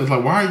know, that's the thing. It's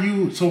like, why are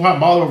you so hot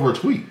bothered over a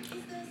tweet?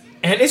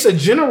 And it's a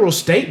general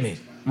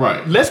statement.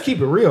 Right. Let's keep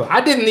it real.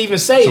 I didn't even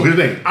say so here's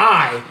the thing.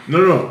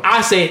 No.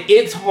 I said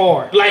it's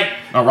hard. Like,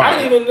 all right. I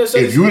didn't even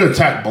say if you would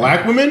attack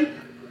black women,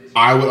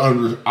 I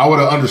would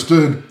have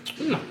understood.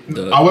 I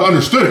would have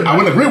understood it. I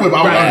wouldn't agree with it, but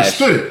I would have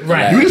understood it.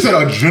 Right. You just said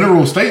a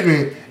general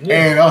statement,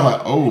 and I was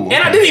like, oh. Okay.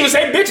 And I didn't even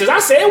say bitches. I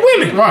said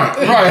women. Right.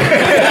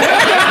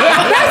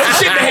 That's the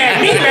shit that had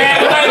me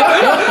mad. Like,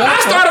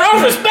 I started off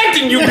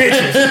respecting you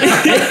bitches.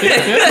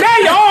 Now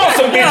you're all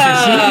some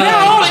bitches.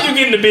 Now all of you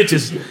getting the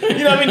bitches. You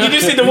know what I mean? Did you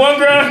see the one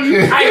girl? I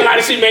ain't gonna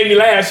lie, she made me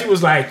laugh. She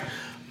was like,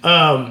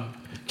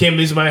 Can't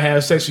believe somebody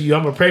has sex with you.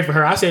 I'm gonna pray for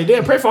her. I said,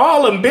 damn, pray for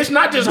all of them, bitch,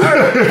 not just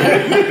her.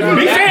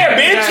 Be fair,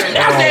 bitch.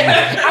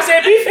 I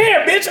said, be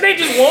fair, bitch. It ain't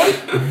just one.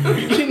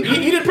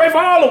 You didn't pray for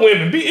all the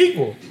women. Be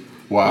equal.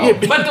 Wow. Yeah,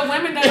 but the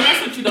women that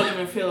mess with you don't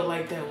even feel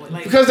like that.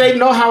 Like, because they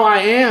know how I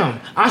am.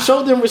 I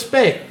show them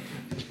respect.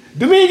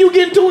 Do me and you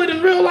get into it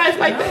in real life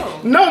like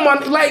that? No,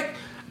 man. Like,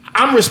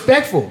 I'm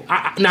respectful.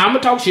 Now, I'm going to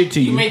talk shit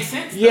to you. You make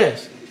sense, though.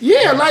 Yes.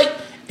 Yeah, like,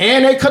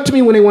 and they come to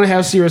me when they want to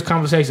have serious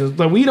conversations.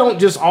 Like, we don't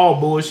just all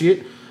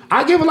bullshit.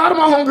 I give a lot of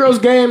my homegirls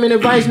game and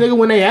advice, nigga,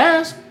 when they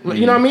ask.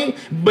 You know what I mean?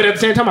 But at the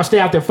same time, I stay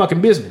out their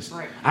fucking business.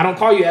 Right. I don't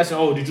call you asking,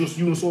 oh, did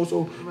you and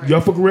so-so? Right.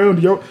 Y'all fuck around?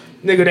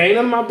 Nigga, that ain't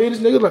none of my business,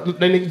 nigga. Like, that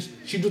nigga,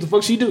 she do the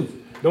fuck she do.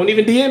 Don't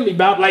even DM me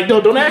about, like,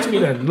 don't ask me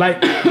nothing. Like,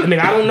 nigga,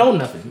 I don't know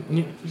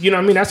nothing. You know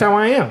what I mean? That's how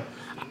I am.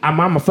 I'm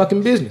my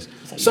fucking business.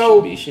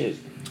 So,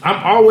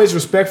 I'm always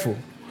respectful.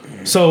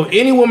 So,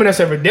 any woman that's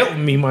ever dealt with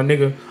me, my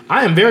nigga,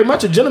 I am very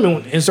much a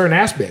gentleman in certain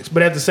aspects.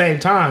 But at the same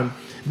time,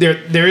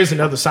 there is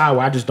another side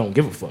where I just don't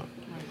give a fuck.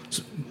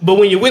 So, but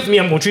when you're with me,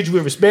 I'm going to treat you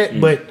with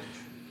respect. But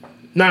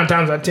 9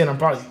 times out of 10, I'm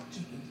probably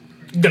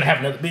gonna have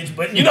another bitch,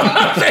 but you know what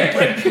I'm saying?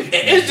 But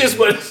it's just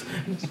what it's,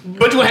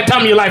 but you gonna have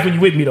time in your life when you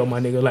with me though, my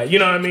nigga. Like, you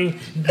know what I mean?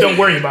 Don't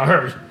worry about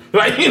her.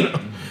 Like, you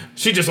know,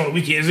 she just on the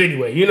weekends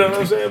anyway, you know what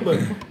I'm saying? But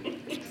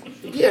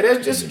yeah,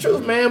 that's just the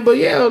truth, man. But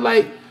yeah,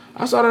 like,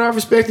 I saw that I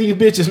respected you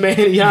bitches,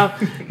 man. Y'all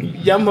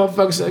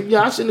motherfuckers,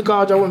 yeah, I shouldn't have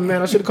called y'all women,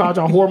 man. I should have called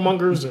y'all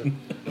whoremongers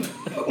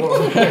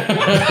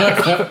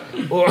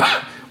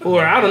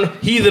or I don't know,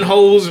 heathen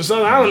hoes or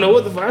something. I don't know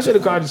what the fuck. I should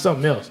have called you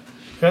something else.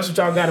 That's what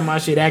y'all got in my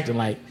shit acting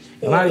like.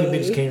 A lot of you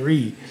bitches can't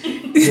read.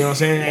 You know what I'm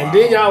saying? Wow. And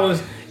then y'all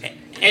was,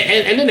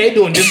 and then they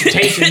doing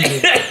dissertations.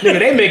 Nigga,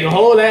 they making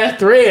whole ass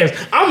threads.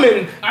 I'm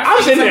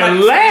sitting there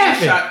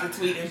laughing.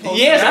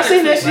 Yes, I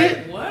seen that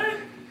shit. What?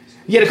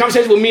 Yeah, the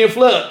conversation with me and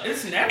Flood.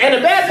 And the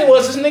bad thing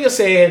was, this nigga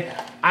said,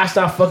 I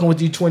stopped fucking with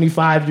you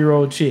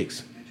 25-year-old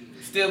chicks.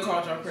 Still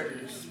called y'all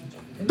predators.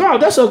 Dog,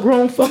 that's a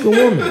grown fucking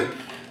woman.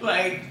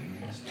 Like,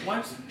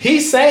 what?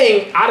 He's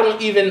saying, I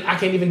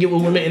can't even get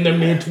with women in their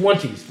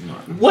mid-20s.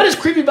 What is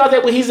creepy about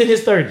that when he's in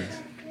his 30s?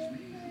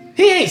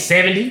 He ain't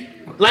 70.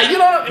 Like, you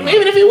know,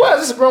 even if he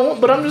was, it's a grown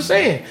woman, but I'm just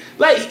saying.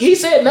 Like, he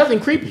said nothing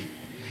creepy.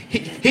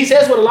 He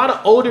says what a lot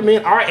of older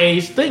men our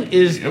age think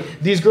is,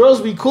 these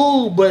girls be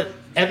cool, but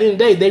at the end of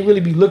the day, they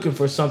really be looking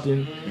for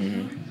something.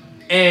 Mm-hmm.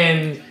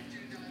 And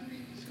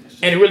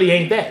it really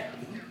ain't that.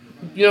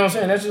 You know what I'm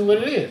saying? That's just what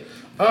it is.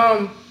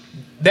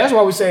 That's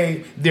why we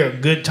say they're a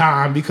good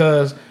time,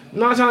 because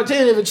 9 times out of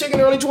 10, if a chick in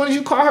the early 20s,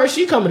 you call her,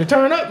 she coming to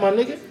turn up, my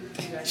nigga.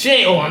 She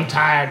ain't, I'm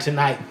tired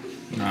tonight.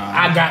 Nah.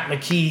 I got my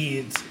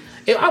kids.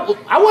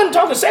 I wasn't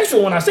talking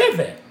sexual when I said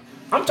that.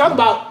 I'm talking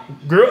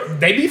about, girl,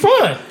 they be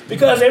fun.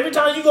 Because every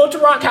time you go to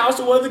Rock House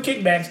or one of the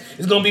kickbacks,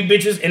 it's going to be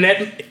bitches in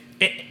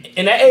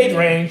that age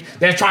range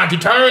that's trying to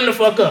turn the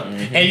fuck up.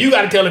 Mm-hmm. And you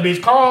got to tell the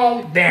bitch,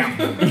 calm down.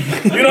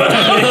 You know what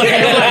I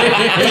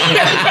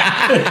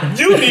mean?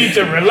 You need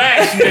to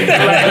relax, nigga.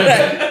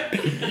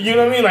 Like, you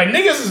know what I mean? Like,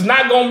 niggas is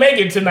not going to make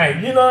it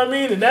tonight. You know what I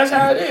mean? And that's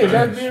how it is.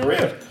 That's being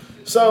real.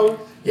 So,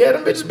 yeah,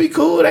 them bitches be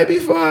cool. They be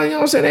fun. You know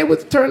what I'm saying? They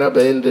would turn up at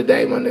the end of the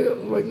day, my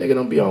nigga. Like, nigga,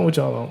 don't be on with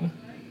y'all on.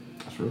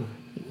 That's true.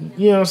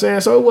 You know what I'm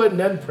saying? So it wasn't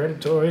nothing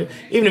predatory.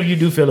 Even if you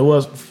do feel it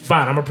was,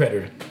 fine, I'm a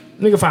predator.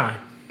 Nigga, fine.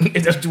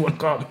 If that's what you want to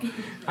call me.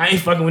 I ain't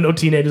fucking with no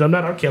teenagers. I'm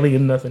not R. Kelly or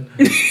nothing.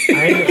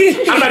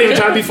 I'm not even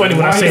trying to be funny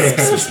when I say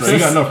that. You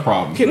got enough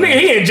problems. Nigga,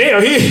 he in jail.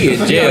 He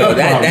in jail.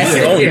 That's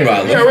the only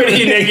problem. He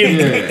already in there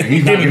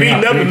getting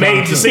beaten up and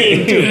made to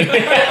sing, too.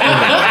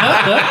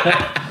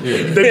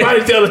 They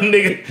probably tell the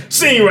nigga,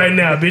 sing right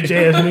now, bitch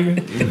ass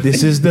nigga.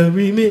 This is the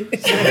remix.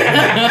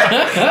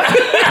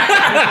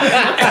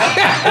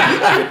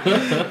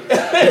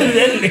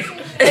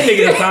 That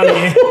nigga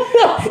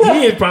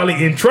is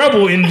probably in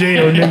trouble in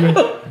jail,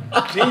 nigga.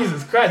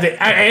 Jesus Christ.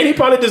 And he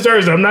probably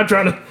deserves it. I'm not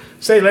trying to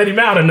say let him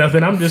out or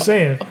nothing. I'm just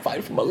saying. I'm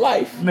fighting for my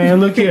life. Man,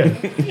 look here.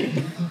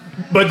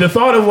 But the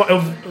thought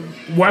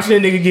of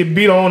watching that nigga get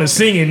beat on and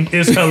singing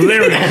is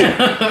hilarious.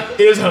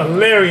 It's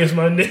hilarious,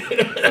 my nigga.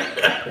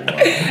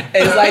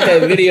 It's like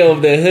that video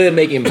of the hood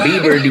making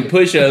Bieber do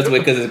push-ups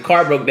because his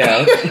car broke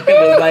down. It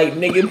was like,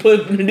 nigga,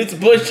 do some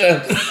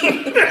push-ups.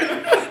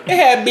 They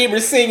had Bieber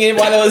singing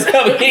while it was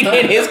helping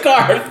get his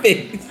car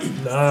fixed.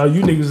 Nah,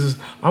 you niggas is.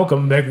 I'm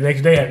coming back the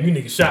next day having you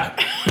niggas shot.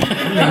 You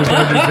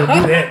niggas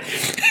gonna do that.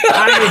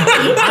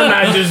 I'm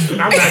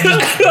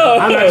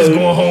not just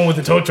going home with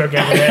the tow truck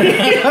after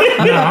that.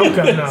 Nah, I'm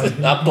coming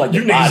out.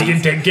 You niggas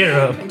getting taken care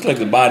of. I'm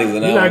collecting bodies.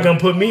 You're not gonna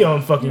put me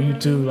on fucking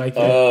YouTube like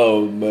that.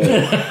 Oh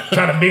man,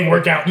 trying to big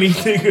workout me,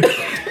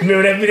 nigga.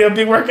 Remember that video,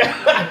 big workout?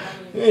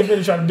 You ain't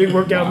finna try to big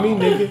workout me,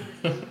 nigga.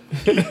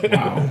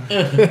 Wow.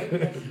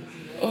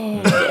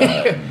 Oh,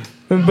 God.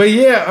 But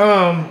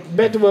yeah,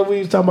 back to what we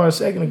was talking about a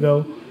second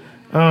ago.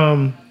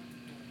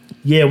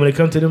 Yeah, when it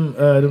comes to them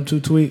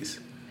 2 tweets,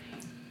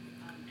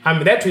 I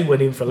mean that tweet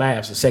wasn't even for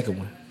laughs. The second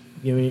one,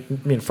 you know,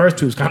 I mean the first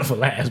tweet was kind of for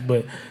laughs,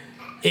 but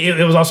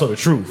it was also the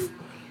truth.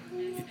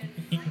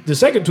 The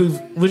second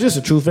tweet was just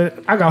the truth. I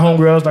got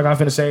homegirls, like I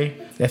finna say,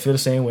 that feel the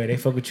same way. They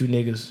fuck with you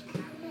niggas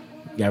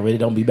y'all really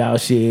don't be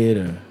about shit,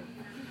 or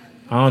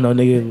I don't know,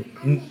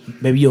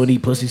 nigga. Maybe you don't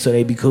need pussy, so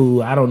they be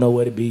cool. I don't know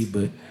what it be,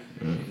 but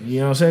you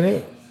know what I'm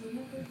saying?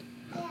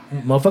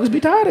 Motherfuckers be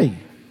tired of you.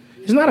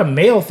 It's not a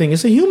male thing;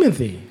 it's a human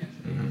thing.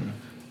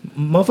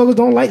 Motherfuckers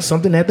don't like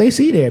something that they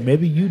see there.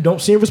 Maybe you don't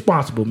seem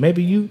responsible.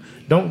 Maybe you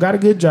don't got a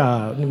good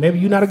job. Maybe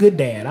you're not a good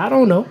dad. I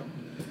don't know.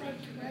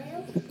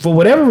 For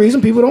whatever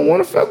reason, people don't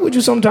want to fuck with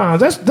you sometimes.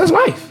 That's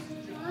life.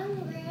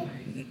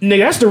 Nigga,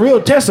 that's the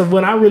real test of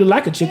when I really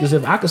like a chick is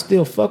if I could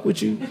still fuck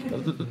with you.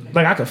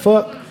 Like I could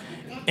fuck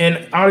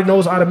and I already know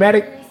it's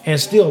automatic and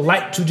still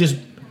like to just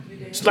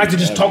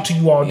talk to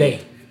you all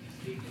day.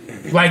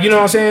 Like, you know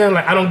what I'm saying?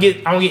 Like I don't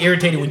get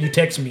irritated when you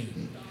text me.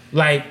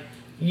 Like,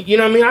 you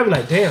know what I mean? I be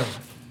like, damn,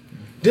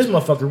 this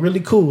motherfucker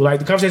really cool. Like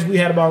the conversation we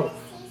had about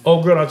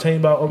old girl, I'll tell you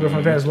about old girl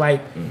from the past,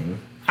 like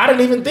I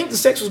didn't even think the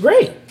sex was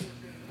great.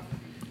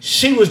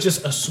 She was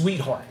just a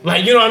sweetheart.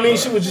 Like, you know what I mean?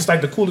 She was just like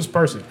the coolest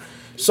person.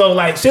 So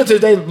like since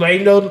this day, like,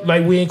 you know,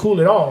 like we ain't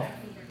cool at all.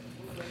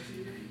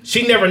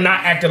 She never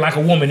not acted like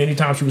a woman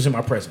anytime she was in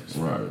my presence.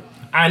 Right.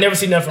 I never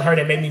seen nothing for her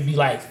that made me be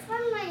like,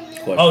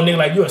 oh nigga,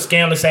 like you a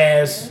scandalous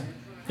ass.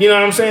 You know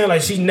what I'm saying?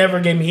 Like she never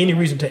gave me any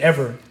reason to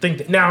ever think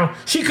that. Now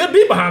she could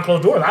be behind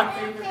closed doors.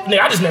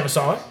 I just never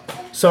saw it.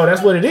 So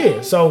that's what it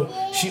is. So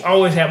she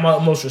always had my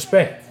utmost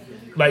respect.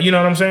 Like, you know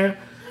what I'm saying?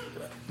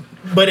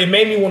 But it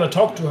made me want to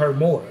talk to her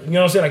more. You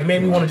know what I'm saying? Like it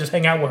made me want to just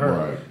hang out with her.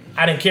 Right.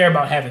 I didn't care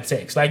about having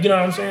sex. Like, you know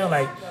what I'm saying?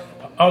 Like,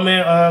 oh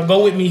man,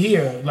 go with me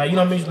here. Like, you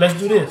know what I mean? Let's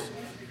do this.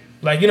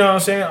 Like, you know what I'm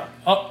saying?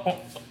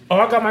 Oh,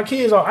 I got my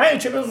kids. Oh, I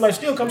ain't tripping. Like,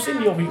 still come see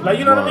me over here. Like,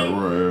 you know what I mean?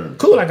 Right.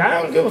 Cool. Like,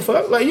 I don't give a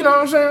fuck. Like, you know what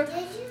I'm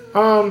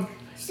saying?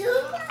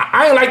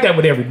 I ain't like that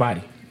with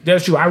everybody.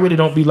 That's true. I really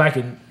don't be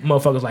liking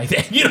motherfuckers like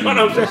that. You know what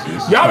I'm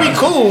saying? Y'all be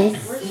cool,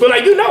 but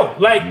like, you know,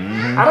 like,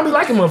 I don't be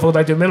liking motherfuckers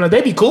like that, man. Like,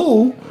 they be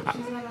cool.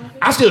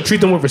 I still treat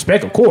them with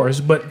respect, of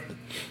course, but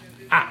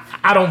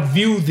I don't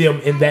view them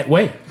in that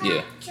way. Yeah. You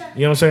know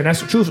what I'm saying?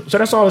 That's the truth. So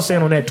that's all I'm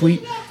saying on that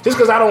tweet. Just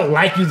because I don't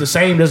like you the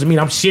same doesn't mean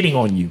I'm shitting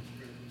on you.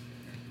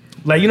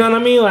 Like, you know what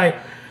I mean? Like,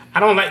 I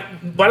don't like,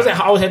 why does that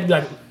always have to be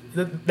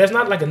like, that's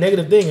not like a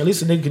negative thing. At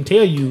least a nigga can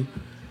tell you,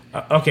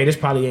 okay, this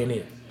probably ain't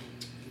it.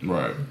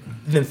 Right.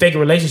 Then fake a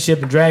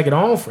relationship and drag it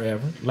on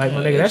forever. Like,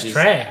 my nigga, that's just,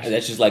 trash.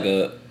 That's just like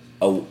a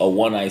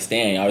one night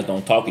stand. I just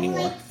don't talk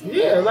anymore.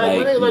 Yeah,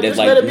 like there's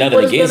like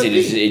nothing against it.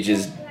 It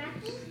just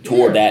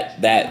toward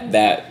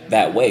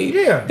that way.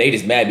 Yeah. They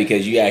just mad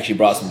because you actually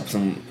brought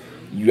some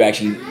you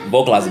actually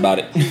vocalized about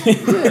it.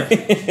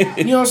 Yeah.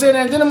 You know what I'm saying?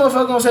 And then the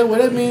motherfucker gonna say,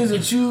 well, that means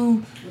that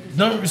you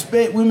don't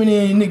respect women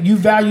and you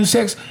value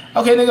sex.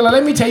 Okay, nigga,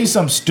 let me tell you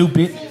something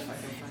stupid.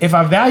 If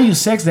I value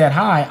sex that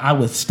high, I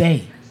would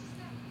stay.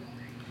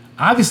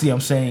 Obviously, I'm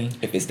saying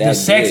if it's that the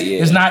sex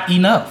is not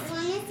enough.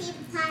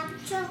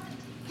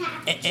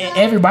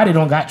 Everybody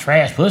don't got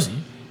trash pussy,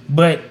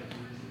 but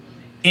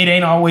it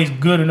ain't always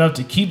good enough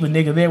to keep a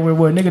nigga there where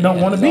a nigga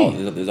don't want to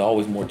be. There's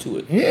always more to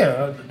it.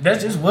 Yeah,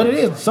 that's just what it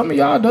is. Some of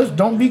y'all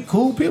don't be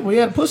cool people.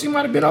 Yeah, the pussy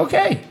might have been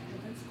okay.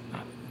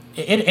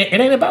 It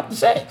ain't about the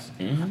sex.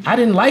 Mm-hmm. I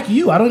didn't like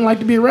you. I don't like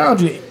to be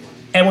around you.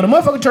 And when a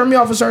motherfucker turn me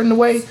off a certain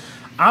way,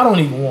 I don't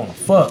even want to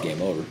fuck.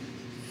 Game over.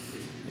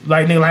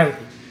 Like, nigga, like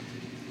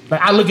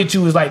I look at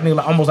you as like, nigga,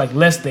 like, almost like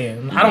less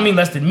than. I don't mean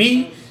less than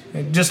me.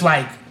 Just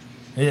like,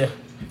 yeah,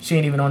 she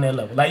ain't even on that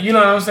level. Like, you know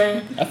what I'm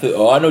saying? I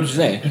know what you're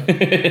saying.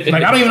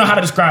 Like, I don't even know how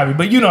to describe it,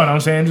 but you know what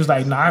I'm saying? Just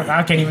like, nah,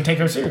 I can't even take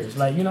her serious.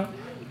 Like, you know,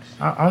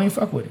 I don't even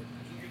fuck with it.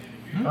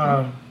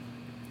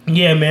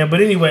 Yeah, man.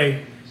 But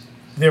anyway,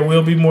 there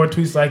will be more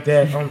tweets like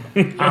that.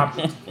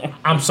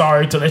 I'm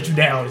sorry to let you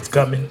down. It's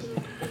coming.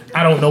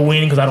 I don't know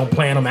when because I don't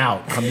plan them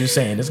out. I'm just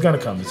saying it's gonna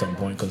come at some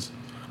point because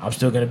I'm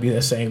still gonna be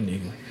that same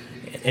nigga.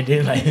 And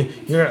then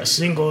like you're a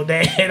single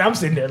dad. I'm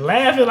sitting there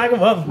laughing like a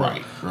motherfucker.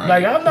 Right.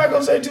 Like I'm not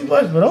gonna say too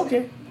much, but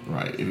okay.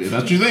 Right. If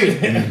that's what you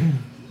think.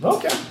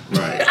 Okay.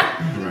 Right.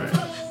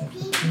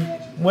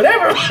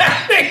 Whatever.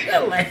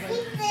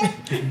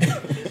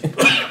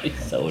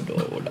 So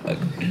adorable, dog.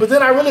 But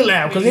then I really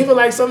laugh because even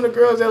like some of the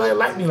girls that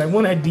like me, like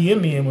one that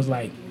DM me and was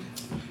like,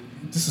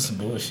 "This is some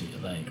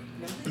bullshit." Like,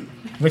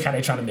 look how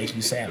they trying to make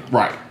you sound.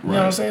 Right. You know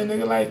what I'm saying,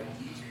 nigga? Like,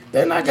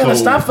 they're not gonna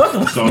stop fucking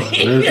with me.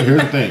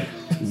 Here's the thing: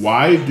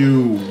 why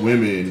do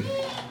women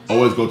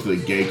always go to the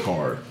gay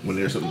card when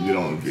there's something they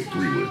don't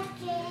agree with?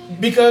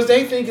 Because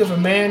they think if a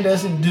man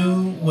doesn't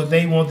do what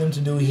they want them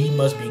to do, he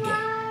must be gay.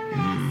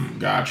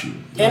 Got you.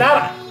 And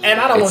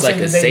I don't want to say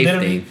that they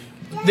literally.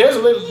 There's a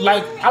little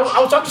like I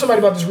was talking to somebody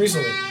about this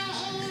recently.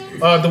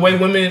 The way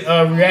women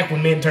react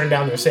when men turn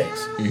down their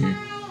sex.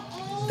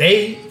 Mm-hmm.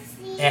 They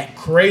act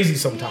crazy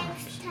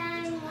sometimes.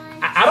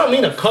 I don't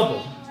mean a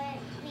couple.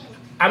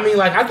 I mean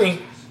like I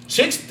think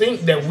chicks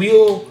think that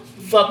we'll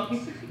fuck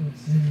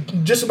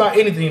just about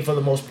anything for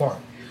the most part.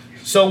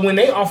 So when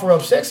they offer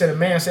up sex and a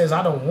man says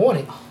I don't want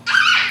it,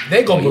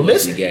 they go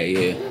ballistic.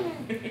 Yeah.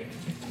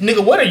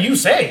 Nigga, what are you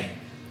saying?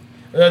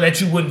 That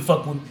you wouldn't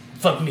fuck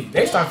me.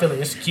 They start feeling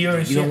insecure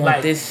and shit. You don't like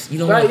want this. You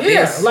don't like, want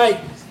this. Yeah, like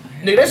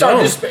nigga, they start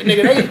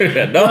nigga,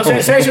 they you know what I'm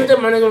saying? Say shit with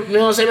them, my nigga. You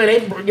know what I'm saying?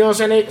 Man, you know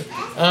what I'm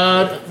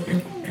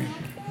saying?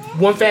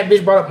 one fat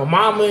bitch brought up my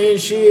mama and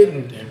shit,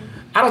 and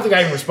I don't think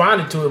I even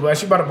responded to it, but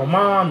she brought up my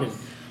mom and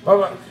blah,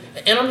 blah.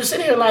 And I'm just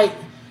sitting here like,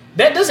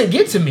 that doesn't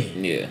get to me.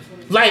 Yeah.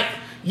 Like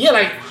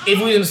if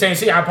we was in the same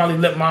city, I'd probably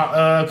let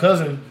my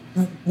cousin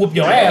whoop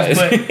your ass,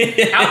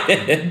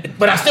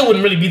 but I still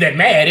wouldn't really be that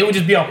mad. It would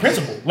just be on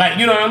principle. Like,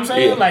 you know what I'm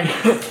saying? Yeah. Like,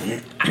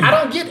 I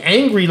don't get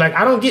angry. Like,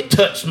 I don't get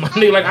touched, my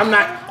nigga. Like, I'm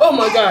not, oh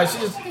my God,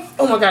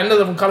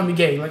 another one calling me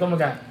gay. Like, oh my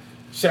God.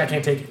 Shit, I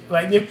can't take it.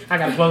 Like, I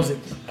gotta close it.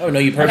 I don't know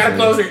you personally. I gotta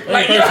close it.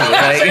 Like,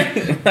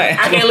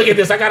 I can't look at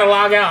this. I gotta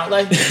log out.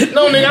 Like,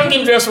 no, nigga, I'm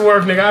getting dressed for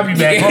work, nigga. I'll be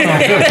back. Hold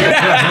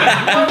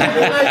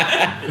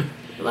on.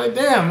 Like,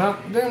 damn,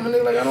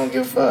 nigga, like, I don't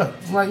give a fuck.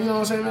 Like, you know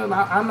what I'm saying? Man?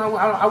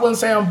 I wouldn't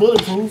say I'm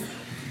bulletproof. You know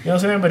what I'm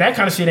saying? But that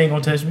kind of shit ain't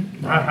gonna touch me.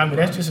 I mean,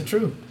 that's just the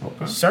truth.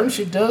 Okay. Certain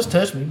shit does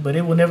touch me, but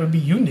it will never be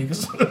you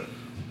niggas.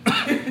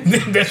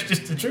 That's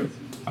just the truth.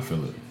 I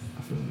feel it.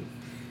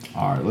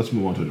 All right, let's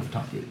move on to a different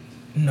topic.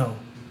 No.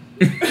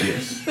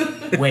 Yes.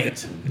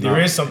 Wait, there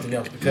is something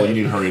else. Well, you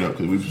need to hurry it up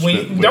because we've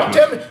spent don't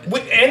tell me.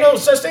 Ain't no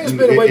such thing as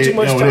spending way too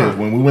much time. It is.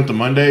 When we went to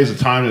Mondays,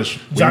 the time is.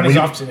 Johnny's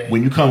off today.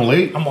 When you come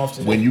late, I'm off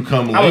today. When you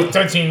come late, I was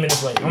 13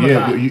 minutes late. Oh my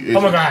God. Oh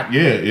my God.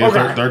 Yeah. Oh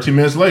God. 13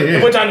 minutes late. Yeah.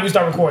 And what time did we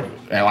start recording?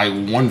 At like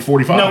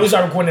 1:45. No, we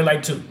started recording at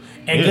like 2.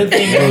 And good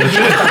thing it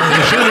should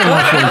have been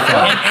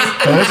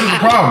 1:45. So this is the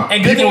problem.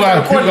 And good thing we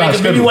started recording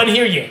because baby wasn't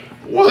here yet.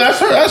 Well, that's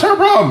her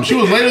problem. She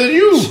was later than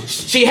you.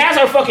 She has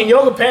her fucking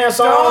yoga pants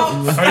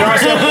on. With a deep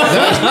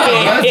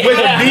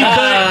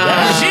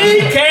cut.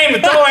 She came to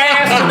throw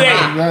ass today.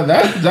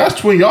 That's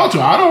between y'all two.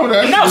 I don't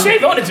know. No, she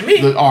ain't doing it to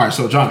me. All right,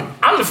 so Johnny.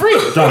 I'm the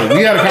freak. Johnny,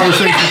 we had a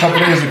conversation a couple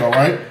days ago,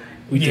 right?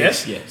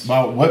 Yes.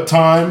 About what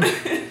time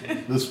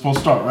this is supposed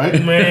to start, right?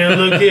 Man,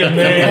 look here,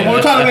 man.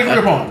 What time did we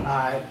agree upon?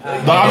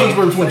 The options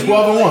were between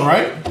 12 and 1,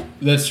 right?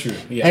 That's true.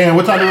 Yeah. And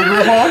what time did we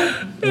agree upon?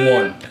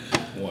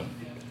 1.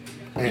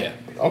 Yeah.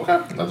 Okay,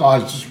 that's all.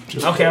 Just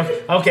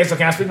Okay. So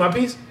can I speak my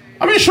piece?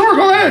 I mean, sure.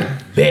 Go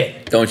ahead.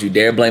 Bet. Don't you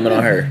dare blame it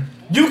on her.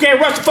 You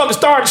can't rush the fucking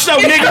start of the show,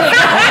 nigga.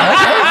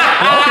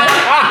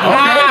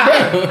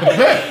 Okay.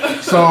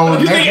 Bet. So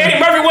you think Eddie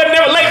Murphy wasn't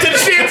never late to the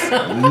shits?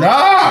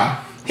 Nah.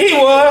 He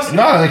was.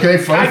 Nah, I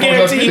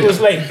guarantee he was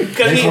late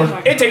because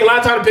it take a lot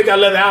of time to pick out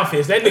leather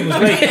outfits. That nigga was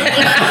late.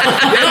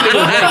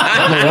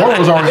 Warren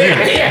was already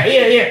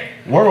there. Yeah.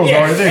 Warren was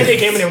already there. That nigga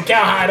came in there with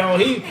cowhide on.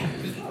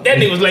 That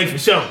nigga was late for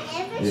sure.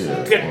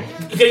 Yeah.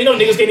 Because you know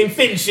niggas can't even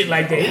fit in shit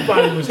like that. He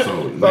probably was.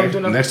 So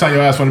next time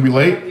your ass want to be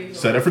late,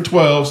 set it for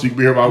 12 so you can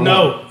be here by 1.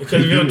 No,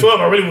 because if you're 12,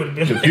 I really would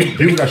have been late.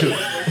 People got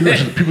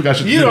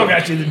shit. You don't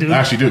got shit to do. I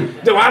actually do.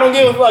 So I don't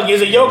give a fuck.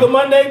 Is it Yoga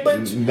Monday,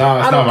 bitch?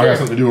 Nah, it's not. I got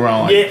something to do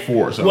around like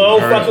 4. So well,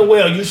 fucking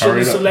well. You should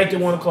have selected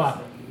 1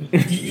 o'clock.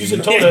 You should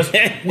have told us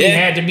we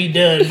had to be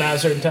done by a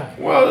certain time.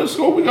 Well, let's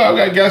go. We got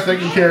guys that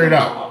can carry it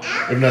out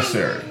if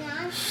necessary.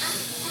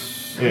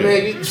 Yeah.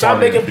 Man, stop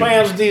making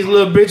plans with these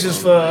little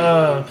bitches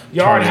for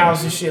yard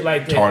house and shit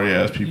like that. Tardy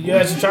ass people. You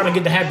guys are trying to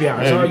get the happy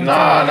hour.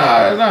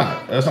 Nah, it's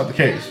not. That's not the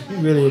case. You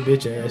really a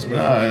bitch ass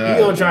man.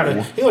 He gonna try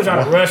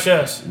to rush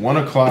us. 1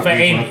 o'clock. For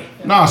Amy.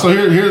 Nah, so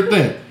here's the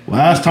thing.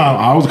 Last time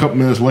I was a couple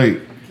minutes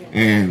late,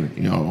 and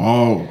you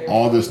know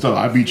all this stuff.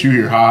 I beat you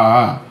here,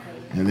 ha.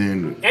 And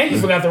you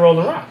forgot the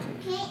Rolling Rock.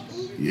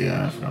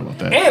 Yeah, I forgot about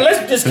that. And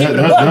let's just keep it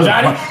up,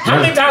 Johnny.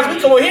 How many times we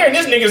come over here and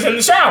this nigga's in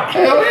the shower?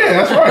 Hell yeah,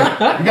 that's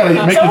right. You gotta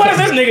make so what is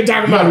this nigga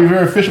talking about? You gotta be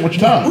very efficient with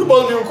your time. We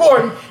supposed to be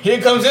recording. Here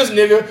comes this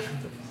nigga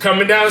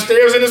coming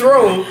downstairs in his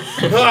robe.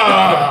 Y'all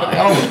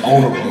was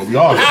on the robe.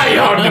 Y'all. How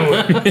y'all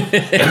doing?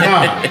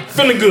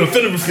 Feeling good,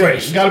 feeling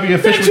refreshed. You gotta be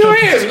efficient.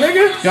 That you is,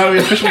 nigga. You gotta be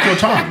efficient with your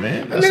time,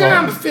 man. That's nigga,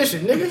 all. I'm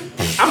efficient, nigga.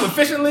 I'm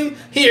efficiently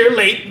here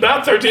late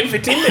about 13,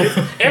 15 minutes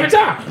every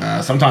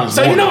time. Sometimes.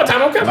 So you know what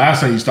time I'm coming.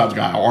 Last time you stopped the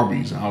guy at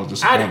Arby's, and I was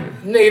disappointed.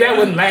 Nigga, that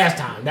wasn't last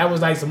time. That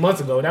was like some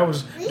months ago. That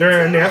was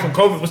during there. That's when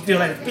COVID was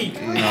still at its peak.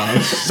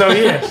 So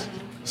yes.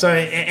 So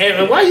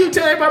and why you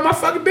tell everybody my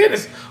fucking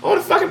business on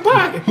the fucking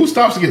pocket? Who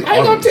stops to get? I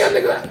ain't gonna tell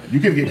nigga. You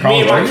can get.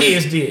 Me and my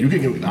kids did. You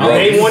can get.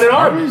 They wanted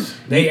Arby's.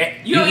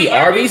 You eat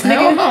Arby's, nigga?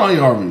 Hell no, I eat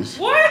Arby's.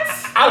 What?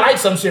 I like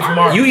some shit from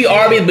Arby's. You eat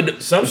Arby's,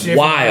 but some shit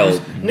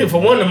wild. Nigga,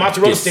 for one, the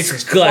mozzarella sticks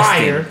is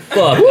fire.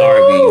 Fuck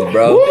Arby's,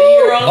 bro.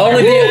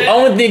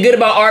 Only thing good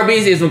about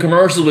Arby's is when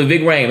commercials with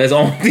Big Rain. That's the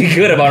only thing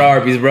good about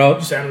Arby's, bro.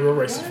 You sound real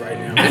racist right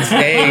now.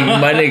 Hey,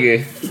 my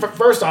nigga.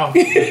 First off,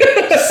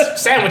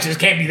 sandwiches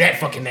can't be that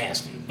fucking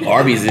nasty.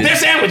 Arby's is. They're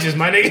sandwiches,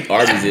 my nigga.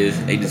 Arby's is.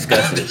 They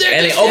disgusting. and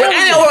they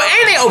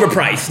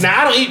overpriced.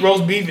 Now I don't eat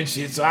roast beef and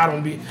shit, so I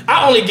only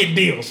get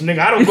deals, nigga.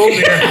 I don't go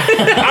there.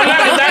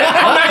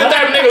 I'm not the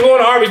type of nigga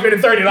going to Arby's spending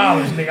 $30,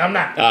 nigga. I'm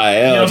not. You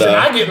know what I'm saying?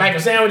 I get like a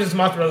sandwich and some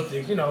mozzarella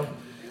sticks, you know.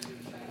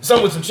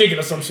 Some with some chicken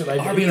or some shit like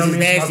that. Arby's is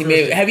nasty,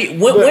 man.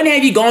 When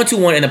have you gone to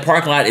one and the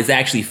parking lot is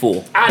actually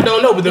full? I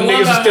don't know, but them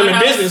niggas are still in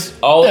business.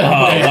 Oh,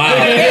 wow.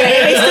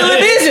 They still in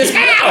business.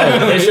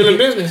 How? They still in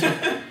business.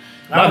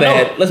 My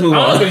bad. Let's move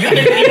on.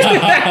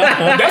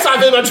 That's how I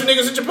feel about you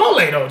niggas at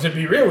Chipotle, though. To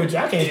be real with you,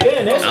 I can't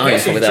stand that.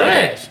 That shit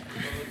trash.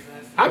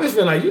 I just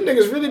feel like you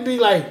niggas really be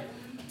like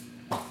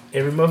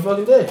every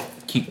motherfucking day.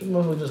 This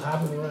motherfucker just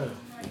hopping around.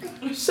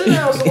 Sit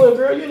down somewhere,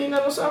 girl. You ain't even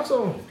got no socks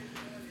on.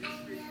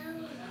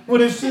 What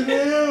is she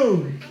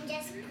do?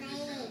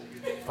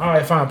 All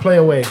right, fine. Play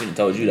away. I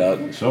told you,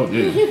 dog. So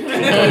did.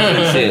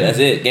 Shit, that's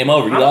it. Game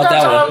over. You lost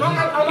that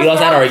one. You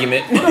lost that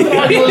argument.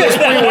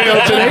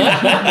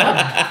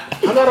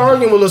 I'm not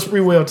arguing with Lil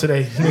Spreewell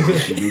today.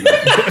 She do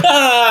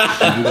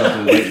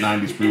got the late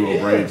 90s Spreewell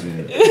braids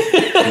in. She do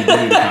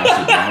need to kind of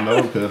sit down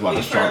though, because it's like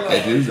a sharp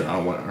edges, and I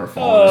don't want her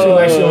falling. She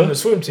like she on the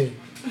swim team.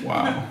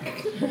 Wow.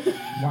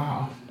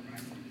 Wow.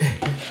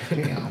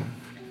 Damn.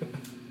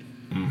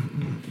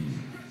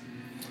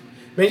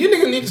 Man, you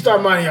niggas need to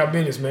start minding y'all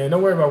business, man.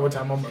 Don't worry about what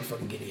time I'm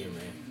motherfucking get here,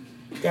 man.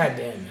 God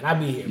damn, man. I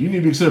be here. You need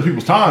to consider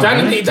people's time.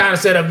 Johnny man. need time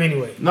to set up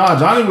anyway. Nah,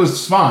 Johnny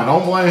was fine.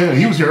 Don't blame him.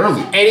 He was here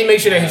early. And he make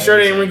sure that his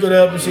shirt ain't wrinkled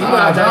up and shit.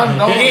 Nah, Johnny,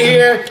 he get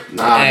here,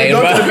 Hey,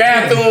 go bro. to the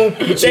bathroom,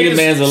 check Chicken his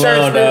man's shirt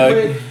alone,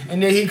 dog.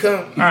 and then he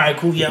come. All right,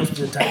 cool. Yeah, I'm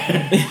still tight. You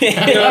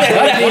know what I'm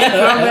saying? Then he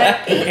come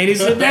back and he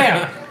sit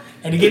down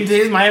and he get into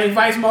his Miami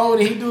Vice mode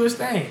and he do his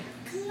thing.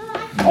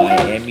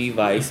 Miami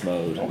Vice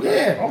mode.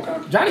 Yeah,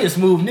 okay. Johnny a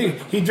smooth nigga.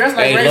 He dressed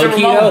like Hey, Razor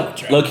Ramon.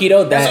 low key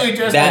though, That's what he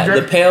dressed like,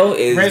 the pale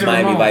is Razor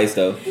Miami Ramon. Vice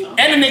though. And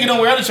the nigga don't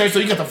wear other shirts, so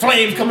you got the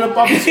flames coming up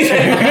off his shirt.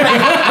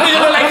 Nigga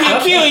look like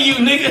he'll kill you,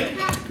 nigga.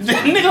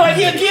 Nigga like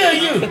he'll kill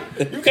you.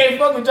 You can't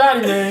fuck with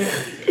Johnny, man.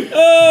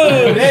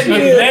 Oh, that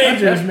nigga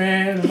dangerous,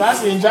 man. If I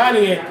seen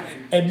Johnny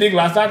at Big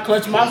Lots, I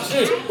clutch my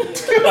shit.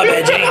 My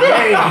bad,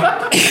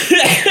 James.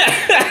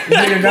 This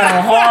nigga got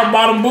on hard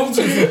bottom boots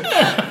and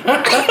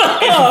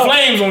some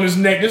flames on his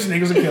neck. This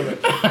nigga's a killer.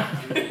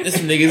 This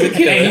nigga's a And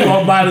he killer.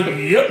 walk by the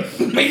yep.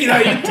 You know,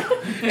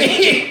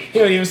 he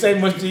don't even say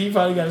much to you. He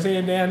probably got his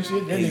head down and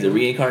shit. That He's nigga- the he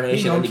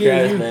reincarnation gonna of the kill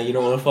grass, you. man. You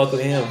don't want to fuck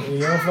with him. You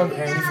don't fuck,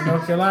 and he's from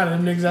North Carolina.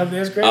 Them niggas out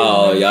there is crazy.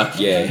 Oh,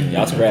 man.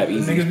 y'all scrap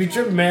easy. Niggas be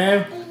tripping,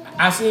 man.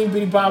 I seen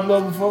Petey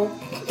Pablo before.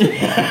 These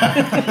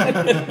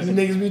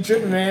niggas be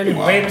tripping, man. They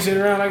waving shit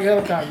around like a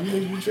helicopter. You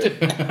niggas be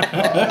tripping.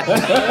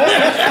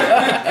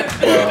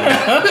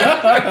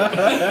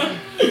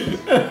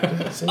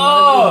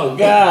 Oh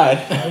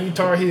God. You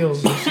Tar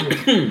Heels and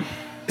shit.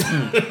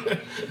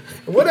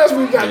 What else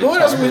we got?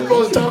 What else we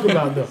supposed to talk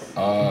about though?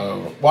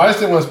 Well, I just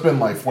didn't want to spend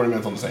like 40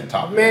 minutes on the same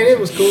topic. Man, it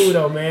was cool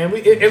though, man.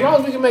 As long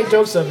as we can make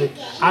jokes of it,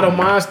 I don't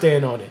mind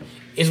staying on it.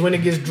 It's when it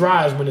gets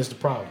dry is when it's the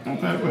problem.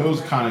 Okay, well, it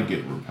was kind of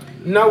getting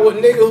repetitive. No, what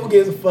nigga? Who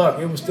gives a fuck?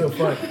 It was still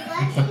funny.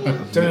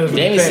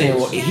 Jameson,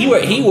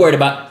 he worried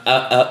about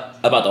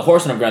the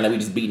horse on the ground that we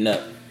just beating up.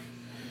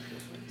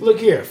 Look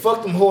here,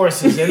 fuck them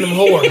horses and them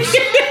whores.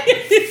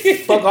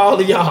 Fuck all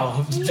of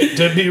y'all.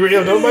 To be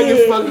real, nobody give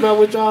a fuck about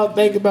what y'all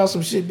think about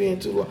some shit being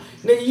too long.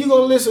 Nigga, you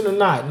gonna listen or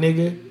not,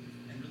 nigga?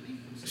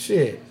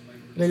 Shit,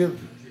 nigga.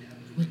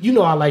 You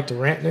know I like to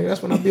rant, nigga.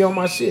 That's when I be on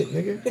my shit,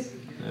 nigga.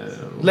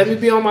 Let me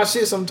be on my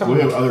shit sometime. We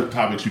have other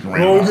topics you can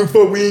rant I don't about. give a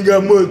fuck. We ain't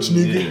got much,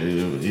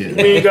 nigga. Yeah.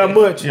 We ain't got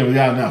much. Yeah, we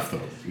got enough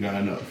though. We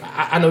got enough.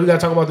 I know we gotta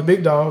talk about the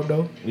big dog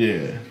though.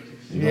 Yeah.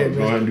 Yeah,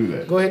 Go ahead and do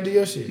that. Go ahead and do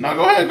your shit. No,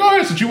 go ahead.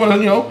 Since you want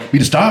to, be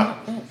the star.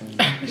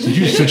 Since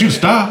you the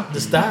star.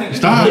 The style.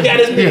 Star. Look at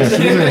this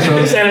nigga.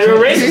 Yeah, He sounded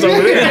real racist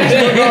over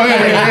there. Go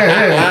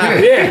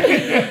ahead.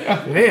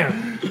 Yeah.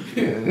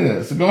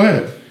 Yeah. So go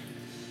ahead.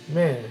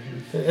 Man,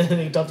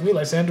 he talked to me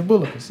like Sandra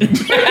Bullock.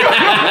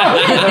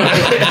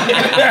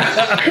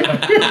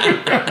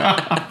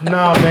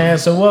 No, man.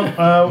 So what?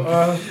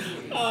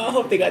 I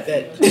hope they got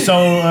that.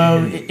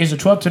 So it's the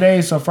 12th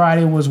today. So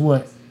Friday was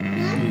what?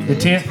 The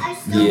 10th.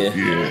 Yeah.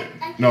 Yeah.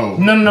 No.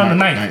 No, the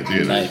 9th.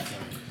 Yeah. Like,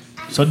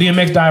 So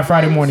DMX died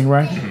Friday morning,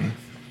 right?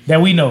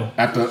 That we know.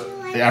 After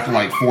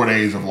like 4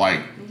 days of like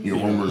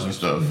rumors and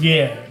stuff.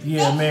 Yeah,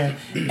 man.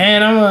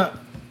 And I'm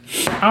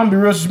gonna be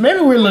real. Maybe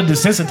we're a little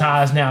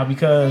desensitized now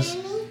because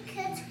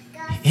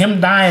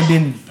him dying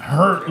didn't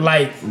hurt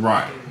like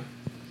Right.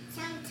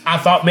 I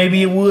thought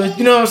maybe it would.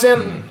 You know what I'm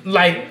saying?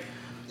 Like,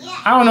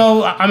 I don't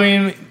know. I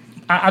mean,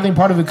 I think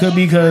part of it could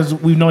be because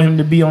we've known him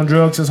to be on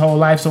drugs his whole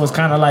life, so it's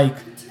kind of like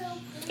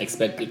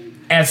expected.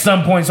 at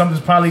some point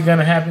something's probably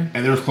gonna happen.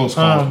 And there was close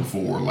calls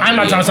before. Like, I'm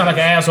not trying to sound like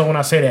an asshole when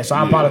I say that, so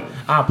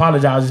I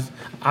apologize.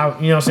 You know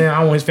what I'm saying? I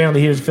want his family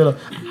here to feel.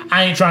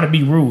 I ain't trying to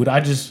be rude.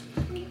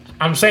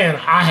 I'm saying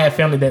I had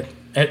family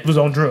that was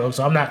on drugs,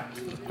 so I'm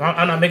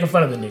not making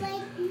fun of the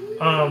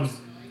nigga.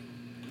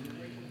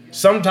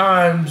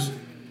 Sometimes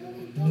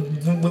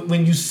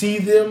when you see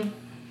them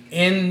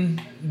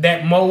in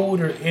that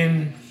mode or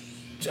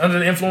under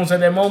the influence at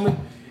that moment,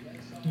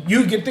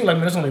 you can think like,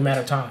 man, it's only a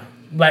matter of time.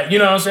 Like, you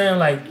know what I'm saying?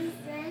 Like,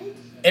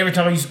 every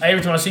time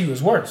I see you,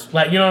 it's worse.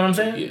 Like, you know what I'm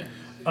saying?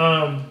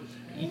 Yeah.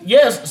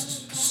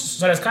 Yes.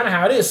 So that's kind of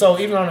how it is. So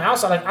even on the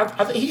outside, like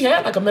I think he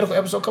had like a medical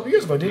episode a couple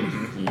years ago, didn't he?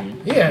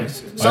 Mm-hmm. Yeah.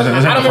 So I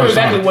don't remember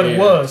exactly what it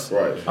was.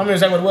 Right. I don't remember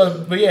exactly what it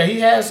was, but yeah, he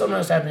had something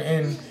else happen,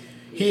 and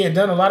he had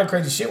done a lot of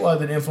crazy shit while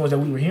under the influence that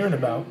we were hearing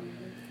about,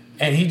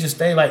 and he just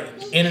stayed like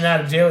in and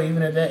out of jail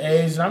even at that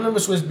age. And I remember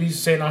Swiss Beats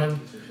saying on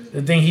him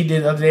the thing he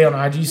did the other day on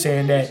IG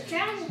saying that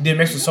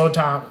DMX was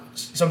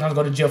sometimes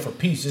go to jail for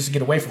peace just to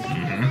get away from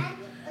people.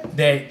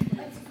 That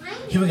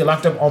he would get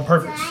locked up on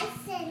purpose.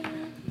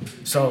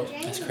 So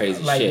That's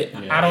crazy like shit.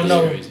 I don't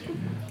know. You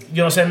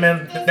know what I'm saying,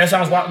 man? That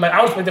sounds wild. Like I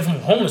would expect that from a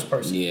homeless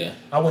person. Yeah.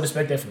 I wouldn't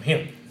expect that from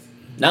him.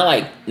 Not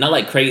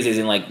like crazy as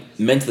in like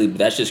mentally, but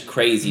that's just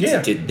crazy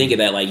to think of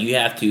that. Like you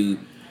have to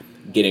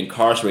get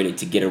incarcerated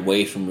to get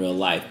away from real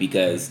life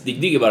because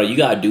think about it. You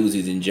got dudes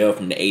who's in jail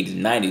from the 80s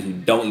and 90s who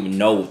don't even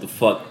know what the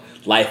fuck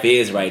life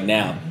is right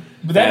now.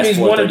 But that means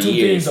one or two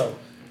things though.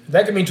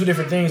 That could mean two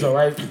different things though,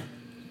 right?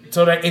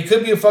 So that it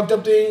could be a fucked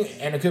up thing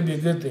and it could be a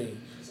good thing.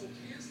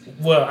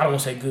 Well, I don't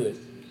want to say good.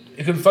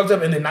 It could be fucked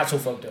up and then not so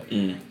fucked up.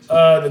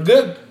 The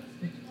good,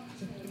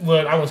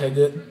 well, I won't say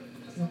good.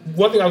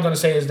 One thing I was gonna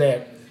say is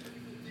that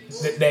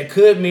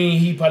could mean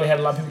he probably had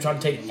a lot of people trying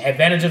to take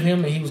advantage of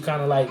him and he was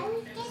kind of like,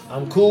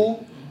 I'm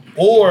cool.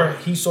 Or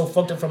he's so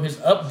fucked up from his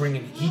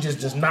upbringing, he just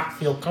does not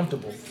feel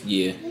comfortable.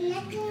 Yeah.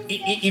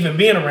 Even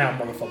being around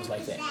motherfuckers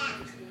like that.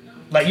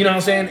 Like, you know what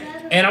I'm saying?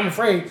 And I'm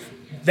afraid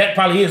that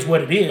probably is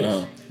what it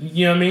is.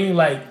 You know what I mean?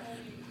 Like,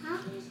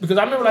 because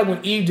I remember like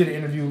when Eve did an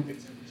interview,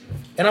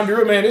 and I'm be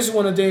real, man, this is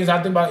one of the things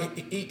I think about,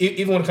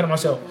 even when it comes to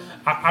myself.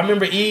 I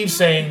remember Eve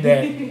saying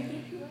that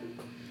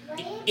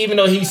even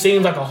though he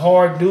seems like a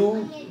hard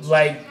dude,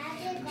 like,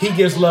 he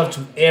gives love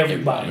to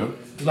everybody.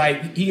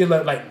 Like, he gives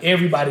love, like,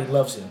 everybody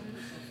loves him.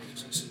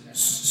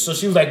 So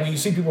she was like, when you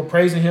see people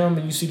praising him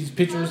and you see these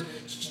pictures,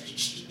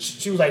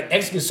 she was like,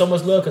 X gets so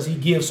much love because he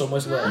gives so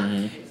much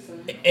love.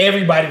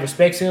 Everybody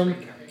respects him.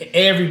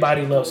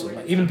 Everybody loves him.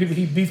 Like, even people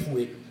he beef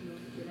with,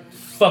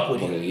 fuck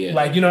with him. Yeah.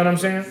 Like, you know what I'm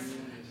saying?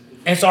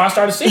 And so I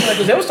started seeing, like,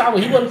 because there was times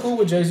when he wasn't cool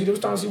with Jay-Z. There was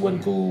times he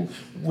wasn't cool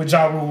with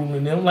Ja Rule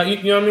and them.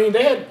 Like, you know what I mean?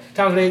 They had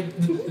times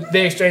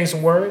they exchanged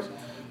some words.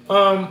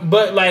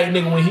 But, like,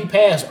 nigga, when he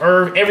passed,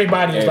 Irv,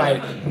 everybody's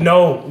like,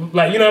 no.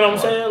 Like, you know what I'm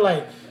saying?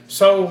 Like,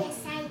 so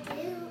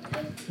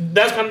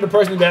that's kind of the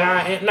person that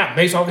I am. Not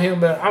based off of him,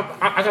 but I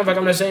kind of feel like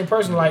I'm that same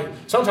person. Like,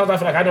 sometimes I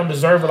feel like I don't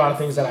deserve a lot of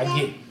things that I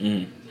get.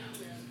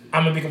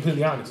 I'm going to be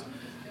completely honest.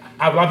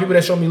 I have a lot of people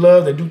that show me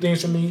love, that do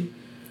things for me.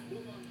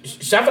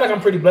 So I feel like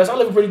I'm pretty blessed. I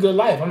live a pretty good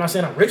life. I'm not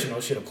saying I'm rich or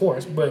no shit, of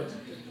course, but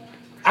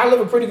I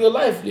live a pretty good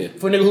life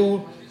for a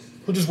nigga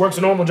who just works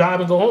a normal job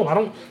and go home. I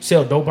don't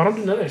sell dope. I don't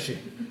do none of that shit.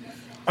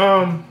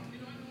 And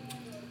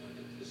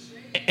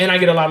I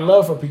get a lot of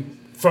love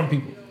from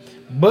people.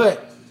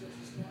 But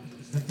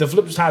the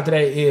flip side to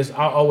that is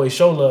I always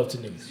show love to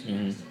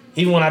niggas.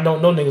 Even when I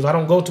don't know niggas, I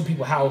don't go to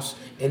people's house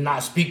and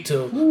not speak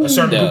to a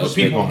certain group of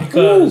people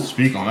because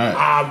speak on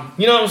that.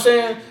 You know what I'm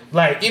saying?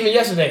 Like, even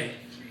yesterday,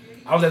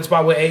 I was at the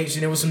spot with H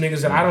and there was some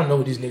niggas that I don't know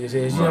who these niggas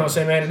is. You know what I'm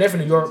saying, man? And they're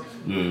from New York.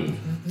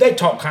 They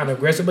talk kind of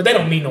aggressive, but they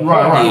don't mean no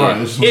harm.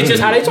 Right. It's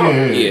just how they talk.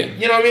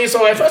 You know what I mean?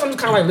 So at first I'm just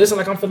kind of like, listen,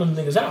 like I'm feeling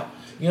the niggas out.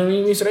 You know what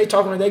I mean? So they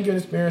talking like they giving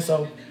experience.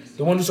 So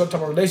the one who started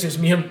talking about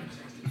relationships, me and him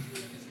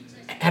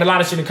had a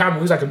lot of shit in common.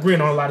 We was like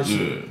agreeing on a lot of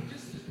shit.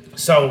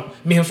 So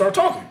me and him started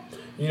talking.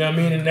 You know what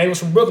I mean? And they was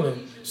from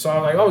Brooklyn. So I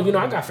was like, oh, you know,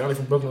 I got family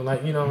from Brooklyn.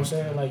 Like, you know what I'm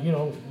saying? Like, you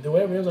know,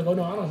 whatever. He was like, oh,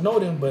 no, I don't know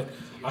them. But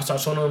I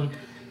started showing them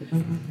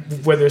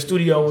where their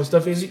studio and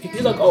stuff is.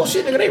 He's like, oh,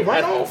 shit, nigga, they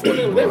right on for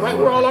nigga. They right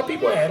where all our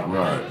people at. I'm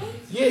like,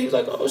 yeah. He's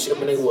like, oh, shit,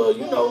 my nigga, well,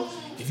 you know,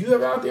 if you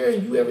ever out there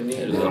and you ever need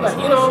it, like,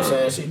 you know what I'm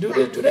saying? Shit, do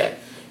this, do that.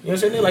 You know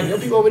what I'm saying? Like, your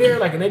people over there,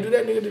 like, and they do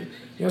that, nigga, you know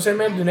what I'm saying,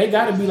 man? Then they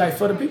gotta be, like,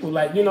 for the people,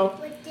 like, you know.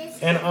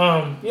 And, you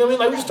know what I mean?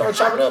 Like, we just started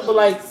chopping up, but,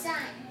 like,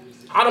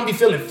 I don't be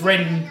feeling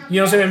threatened, you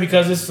know what I'm saying?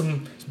 Because there's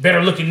some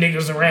better looking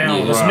niggas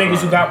around, or some niggas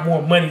who got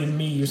more money than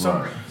me or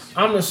something.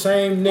 I'm the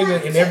same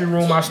nigga in every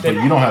room I step in.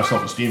 But you don't have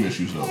self-esteem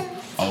issues, though.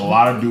 A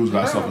lot of dudes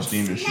got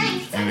self-esteem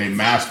issues, and they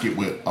mask it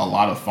with a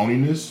lot of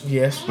phoniness.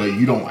 Yes. But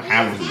you don't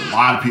have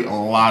it. A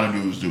lot of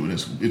dudes do, and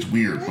it's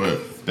weird,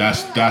 but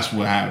that's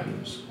what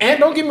happens. And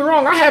don't get me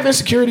wrong, I have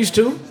insecurities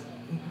too,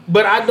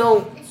 but I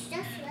don't.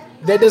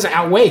 That doesn't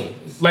outweigh.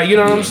 Like, you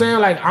know what I'm saying?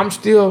 Like, I'm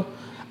still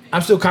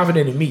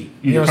confident in me.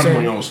 You know what I'm saying?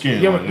 On your own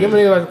skin.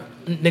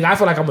 Nigga, I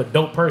feel like I'm a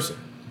dope person.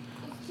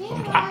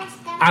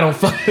 I don't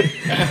fuck.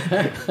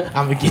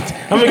 I'm gonna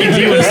get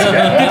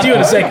you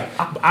in a second.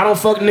 I don't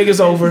fuck niggas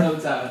over.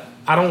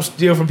 I don't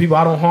steal from people.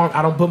 I don't harm.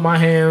 I don't put my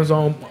hands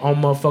on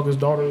motherfuckers'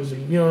 daughters.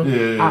 And, you know,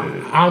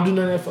 I don't do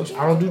none of that fuck shit.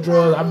 I don't do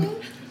drugs. You know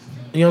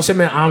what I'm saying,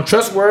 man? I'm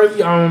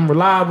trustworthy. I'm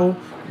reliable.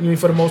 You know,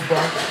 for the most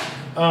part.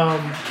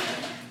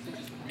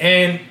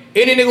 And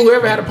any nigga who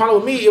ever had a problem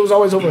with me, it was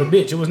always over a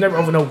bitch. It was never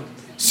over no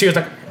serious,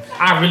 like,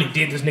 I really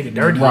did this nigga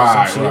dirty or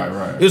some shit.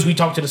 Right. It was we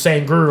talked to the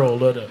same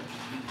girl or the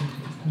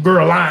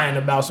girl lying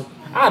about some,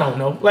 I don't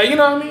know. Like, you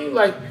know what I mean?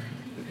 Like,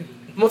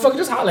 motherfucker,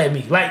 just holler at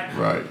me. Like,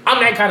 I'm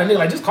that kind of nigga.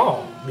 Like, just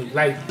call me.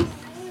 Like,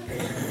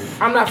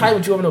 I'm not fighting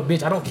with you over no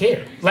bitch. I don't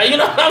care. Like, you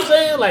know what I'm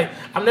saying? Like,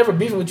 I'm never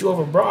beefing with you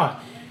over broad.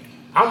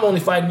 I'm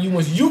only fighting you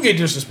once you get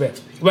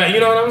disrespectful. Like,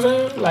 you know what I'm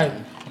saying? Like,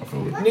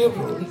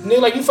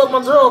 nigga, like, you fuck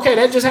my girl, okay,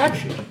 that just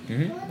happened.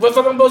 What the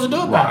fuck I'm supposed to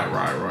do about it?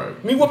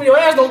 Right. Me whooping your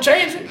ass don't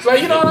change it.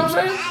 Like, you know what I'm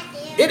saying?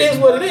 It is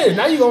what it is.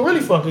 Now you gonna really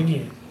fuck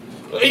again.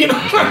 You know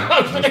what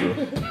I'm saying?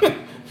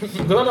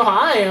 Because I know how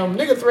I am.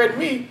 Nigga threaten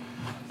me,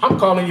 I'm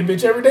calling you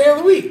bitch every day of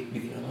the week.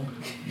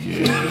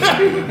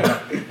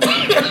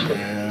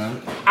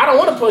 I don't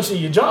want to punch you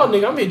in your jaw,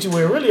 nigga. I'm hit you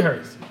where it really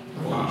hurts.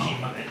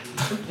 Wow.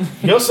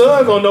 Your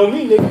son gonna know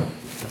me, nigga.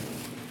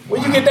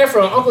 Where you get that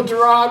from? Uncle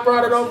Gerard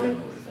brought it over?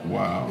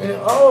 Wow. And,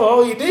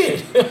 oh, he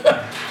did.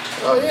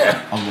 Oh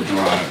yeah. Uncle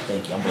Gerard.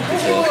 Thank you. I'm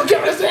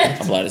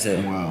blind as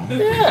hell. Wow.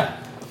 Yeah.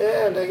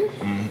 Yeah, nigga.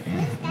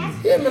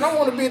 Yeah, man, I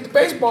want to be at the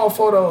baseball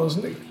photos,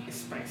 nigga. It's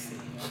spicy.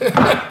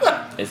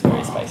 It's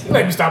very spicy.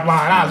 Let me stop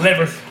lying.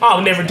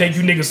 I'll never take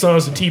you niggas'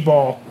 sons to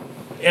T-ball.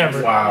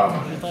 Ever.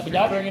 Wow.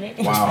 Y'all drinking it?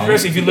 Wow.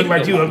 Especially if you look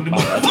like you.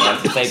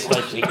 That's the same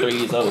question. 3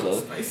 years old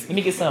though. Let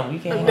me get some. You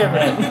can't.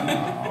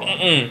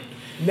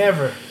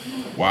 Never.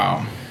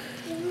 Wow.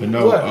 But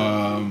no, What?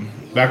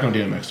 back on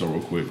DMX though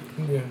real quick.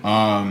 Yeah.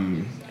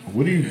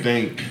 What do you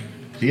think?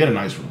 He had a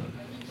nice run.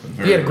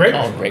 He had a great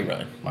run. Great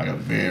run. Like a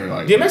very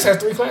like DMX has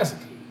 3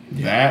 classics.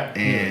 that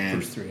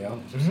and First 3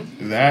 albums.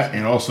 that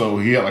and also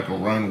he had like a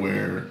run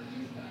where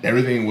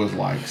everything was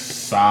like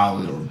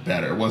solid or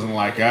better. It wasn't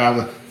like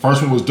the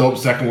first one was dope,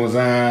 second was you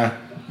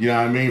know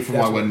what I mean? From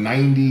like what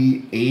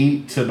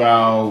 98 to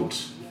about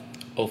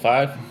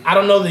 05? I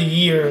don't know the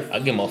year.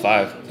 I'll give him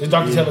 05. It's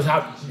Dr. Taylor's how.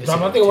 I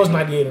think it was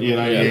 98. yeah,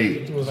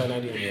 98. It was like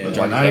 98. Yeah.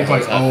 Like 98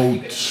 like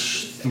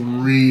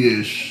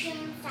 03-ish.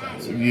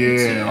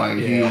 Yeah, like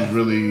he was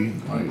really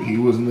like he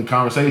was in the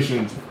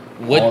conversations.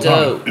 What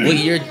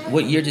year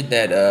did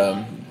that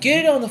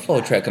Get It On The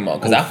Floor track come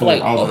out? Because I feel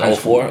like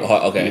 04.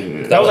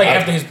 Okay. Yeah. That was like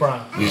after his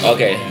prime.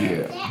 Okay.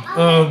 Yeah.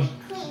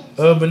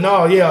 But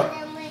no,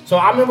 yeah. So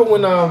I remember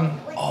when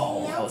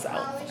Oh, I was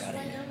out. Fuck out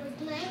of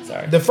here.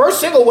 Sorry. the first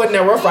single wasn't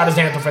that Rough Riders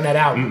anthem from that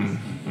album.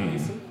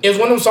 It was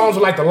one of them songs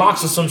with like the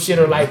Locks or some shit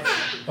or like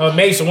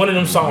Mason, one of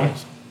them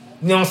songs.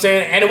 You know what I'm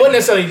saying? And it wasn't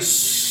necessarily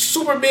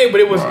super big,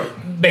 but it was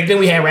back then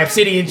we had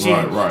Rhapsody and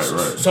shit. Right.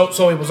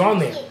 So it was on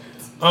there.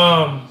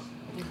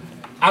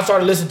 I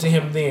started listening to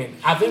him then.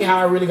 I think how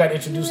I really got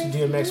introduced to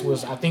DMX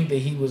was I think that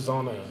he was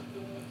on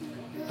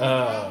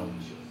a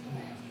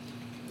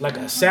like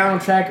a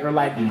soundtrack or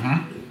like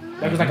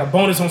that was like a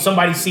bonus on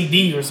somebody's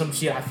CD or some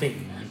shit. I think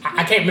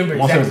I can't remember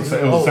exactly.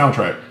 It was a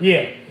soundtrack.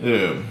 Yeah.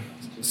 Yeah.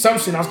 Some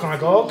shit. I was kind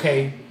of like, oh,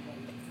 okay.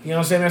 You know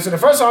what I'm saying? So the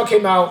first song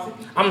came out.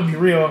 I'm gonna be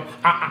real.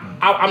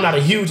 I'm not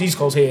a huge East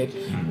Coast head.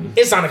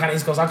 It sounded kind of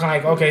East Coast. I'm kind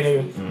of like, okay,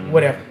 nigga,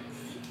 whatever.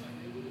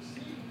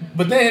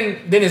 But then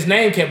his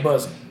name kept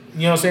buzzing.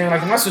 You know what I'm saying?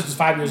 Like my sister's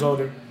 5 years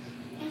older.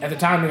 At the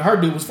time, her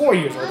dude was 4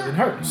 years older than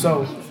her.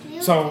 So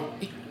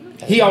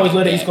he always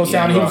loved the East Coast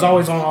sound. He was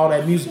always on all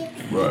that music.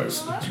 Right.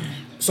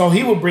 So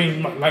he would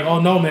bring like, oh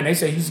no, man, they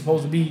say he's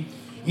supposed to be,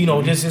 you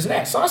know, this and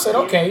that. So I said,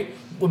 okay.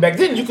 Well, back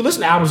then you could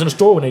listen to albums in the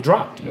store when they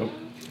dropped. Yep.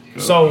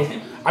 So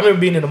I remember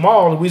being in the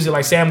mall and we was at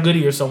like Sam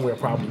Goody or somewhere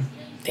probably.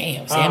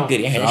 Damn, Sam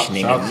Goody. I had that shit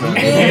named.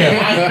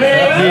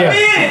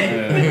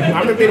 Yeah. I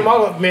remember being in the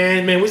mall,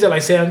 man, we was at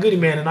like Sam Goody,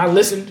 man, and I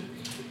listened.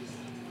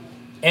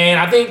 And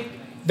I think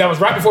that was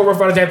right before Rough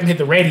Riders Anthem hit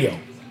the radio.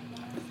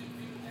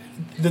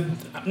 The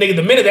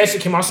minute that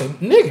shit came out, I said,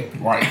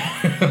 nigga. Right.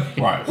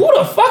 Who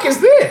the fuck is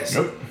this?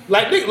 Yep.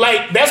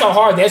 Like that's how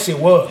hard that shit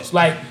was.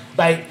 Like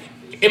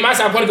it might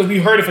sound funny because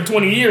we've heard it for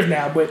 20 years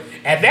now, but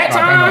at that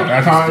time,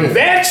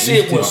 that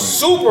shit was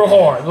super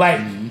hard. Like,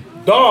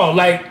 dog,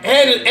 like,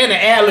 and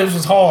the ad-libs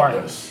was hard.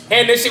 Yes.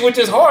 And this shit was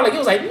just hard. Like, it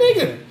was like,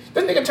 nigga,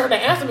 this nigga turned the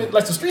anthem,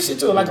 like the street shit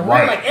to like a real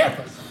like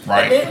anthem.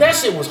 Right. Like, that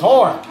shit was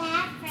hard.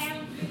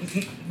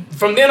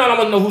 From then on, I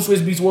didn't know who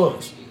Swiss Beats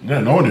was. Yeah,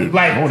 no one did.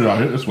 Like, no one did out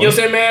here. You know what I'm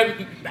saying,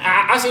 man?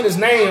 I seen his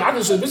name. I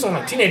just Swiss Beats on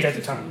like teenager at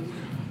the time.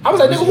 I was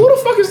like, nigga, who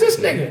the fuck is this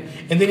nigga?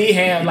 And then he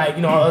had like,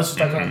 you know, all this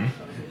stuff.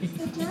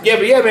 Yeah,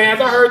 but yeah, man,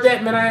 after I heard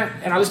that, man,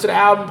 I listened to the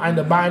album, I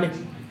ended up buying it.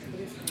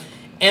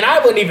 And I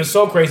wasn't even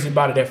so crazy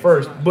about it at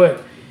first,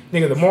 but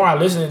nigga, the more I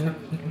listened,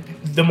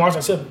 the more I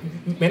said,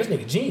 man, this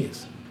nigga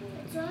genius.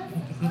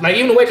 Like,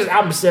 even the way this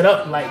album is set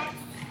up, like,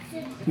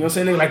 you know what I'm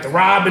saying, nigga, like the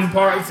robbing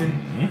parts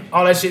and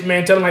all that shit,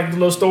 man, telling like the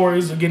little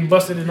stories of getting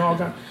busted and all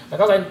that. Like,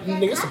 I was like,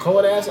 nigga, it's a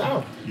cold ass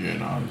album. Yeah,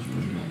 no, it was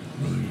really good.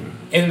 Really good.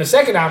 And then the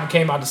second album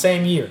came out the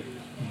same year.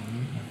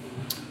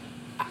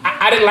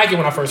 I didn't like it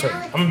when I first heard it.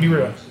 I'm gonna be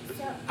real.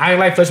 I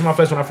didn't like Flesh on My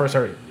Flesh when I first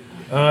heard it.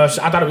 I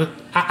thought it was.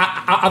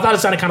 I thought it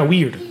sounded kind of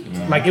weird.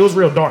 Like it was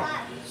real dark.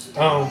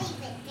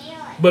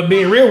 But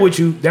being real with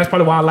you, that's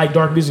probably why I like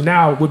dark music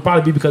now. Would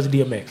probably be because of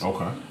DMX.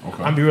 Okay. I'm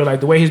gonna be real. Like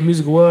the way his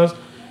music was.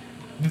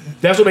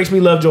 That's what makes me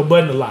love Joe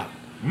Budden a lot.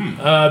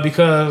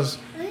 Because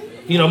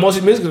you know most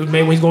of his music was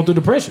made when he's going through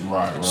depression.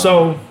 Right.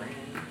 So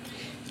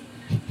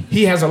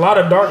he has a lot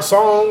of dark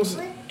songs,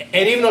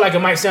 and even though like it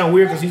might sound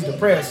weird because he's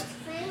depressed.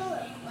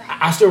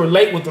 I still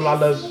relate with a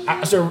lot of.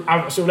 I still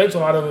relate to a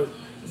lot of it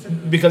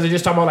because it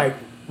just talk about like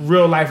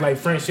real life, like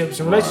friendships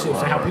and relationships,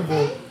 and how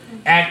people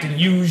act and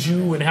use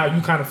you, and how you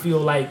kind of feel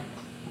like.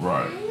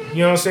 Right.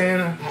 You know what I'm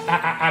saying?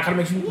 I kind of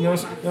makes you, you know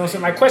what I'm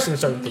saying, like question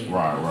certain things.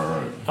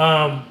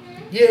 Right.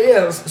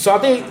 Yeah. So I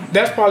think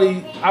that's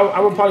probably.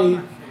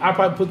 I'd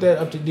probably put that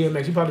up to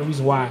DMX. He's probably the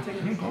reason why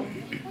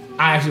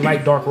I actually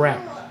like dark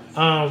rap.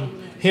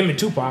 Him and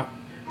Tupac,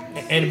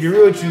 and to be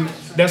real with you,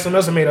 that's something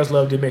else that made us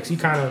love DMX.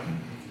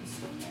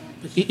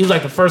 He was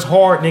like the first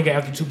hard nigga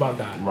after Tupac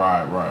died.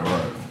 Right.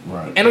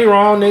 And don't get me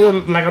wrong,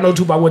 nigga. Like I know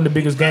Tupac wasn't the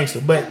biggest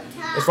gangster, but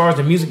as far as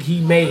the music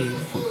he made,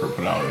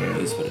 Put out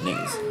It's for the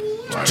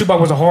niggas. Right. Tupac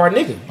was a hard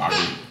nigga.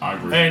 I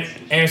agree.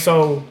 And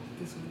so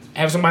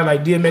have somebody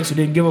like DMX who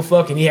didn't give a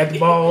fuck, and he had the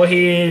bald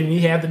head, and he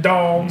had the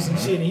dogs and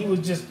shit, and he was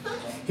just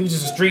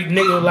a street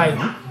nigga, like, you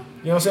know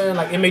what I'm saying?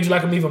 Like, it made you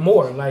like him even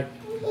more, like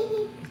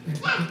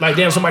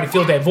damn, somebody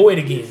filled that void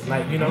again,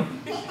 like, you know.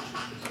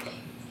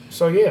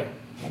 So yeah.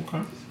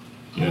 Okay.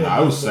 Yeah, I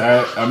was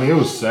sad. I mean, it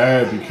was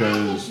sad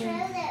because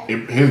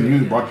his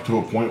music brought you to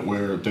a point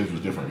where things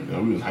was different. You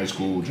know, we was in high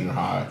school, junior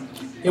high.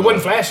 It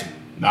wasn't flashy.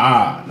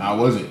 Nah, it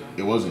wasn't.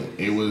 It wasn't.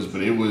 It was,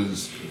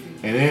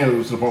 and then it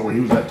was to the point where he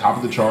was at top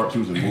of the charts. He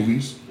was in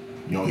movies.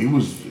 You know, he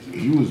was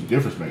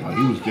different, man. Like,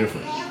 he was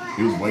different.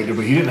 He was way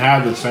different. He didn't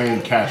have the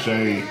same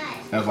cachet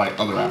as like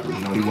other rappers.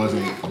 You know, he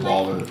wasn't a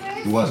baller.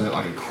 He wasn't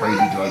like a crazy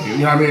drug dealer. You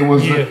know what I mean? It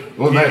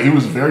wasn't that. He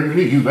was very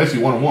unique. He was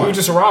basically one-on-one. He was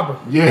just a robber.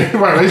 Yeah,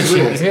 right.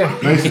 Basically,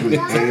 basically.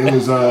 And it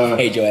was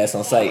paid your ass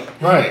on sight.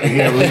 Right. And he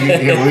had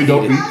really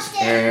dope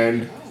beats,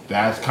 and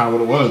that's kind of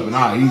what it was. But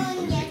nah,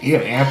 he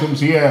had anthems.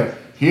 He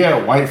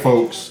had white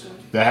folks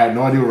that had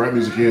no idea what rap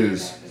music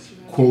is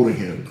quoting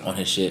him on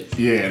his shit.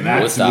 Yeah, and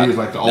that to me is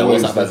like the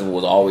always. Woodstock Festival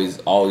will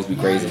always be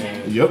crazy.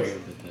 Yep.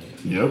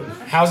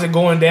 How's It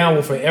Going Down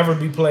will forever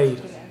be played.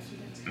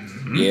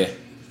 Yeah.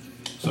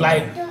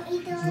 Like,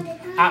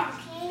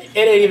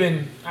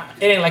 it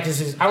ain't like this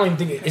is. I don't even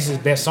think it's his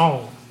best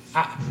song.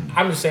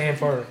 I'm just saying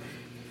for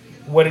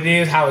what it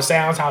is, how it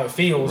sounds, how it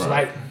feels.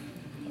 Right. Like,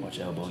 watch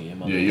your elbow,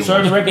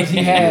 certain records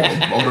he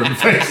has. Motor in the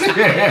face.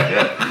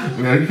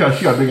 Yeah,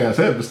 she got a big ass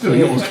head, but still,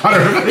 you almost cut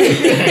her.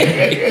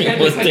 You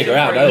almost stick her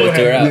out. That was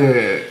tear out.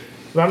 Yeah.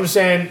 But I'm just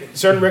saying,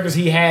 certain records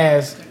he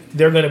has,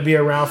 they're gonna be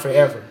around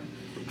forever.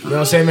 You know what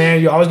I'm saying,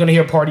 man? You're always gonna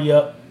hear "Party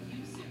Up."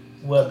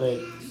 Well,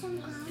 babe.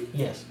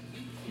 Yes.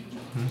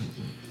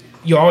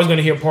 You're always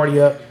gonna hear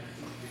 "Party Up."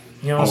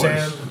 You know what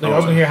I'm saying? You're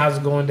always gonna hear "How's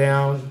It Going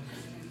Down."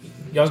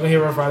 You're always gonna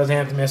hear "Rough Riders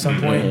Anthem" at some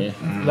point.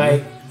 Mm-hmm.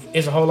 Like,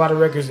 it's a whole lot of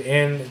records,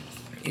 and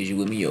is you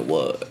with me or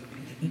what?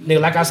 Nigga,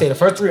 like I said, the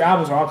first 3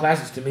 albums are all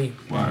classics to me.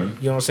 Right. You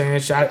know what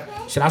I'm saying?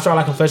 Should I start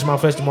like Confession My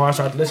Flesh tomorrow? I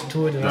started to listen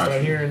to it, and I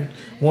started hearing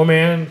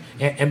Woman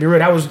and Be Real.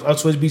 That was a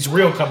Swizz Beatz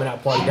Real coming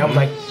out party. That was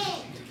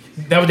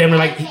damn near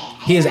like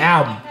his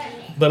album.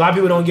 But a lot of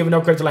people don't give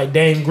enough credit to like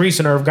Dame Grease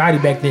and Irv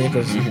Gotti back then,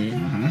 because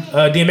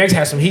DMX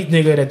had some heat,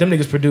 nigga, that them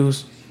niggas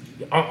produced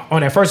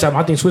on that first album.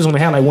 I think Swizz only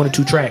had like 1 or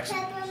 2 tracks.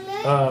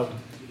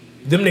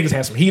 Them niggas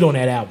had some heat on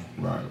that album.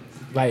 Right.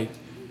 Like,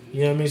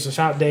 you know what I mean? So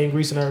shout out Dame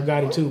Grease and Irv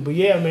Gotti too. But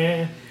yeah,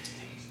 man,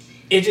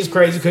 it's just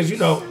crazy because, you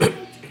know,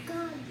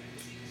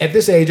 at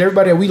this age,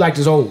 everybody that we liked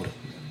is old.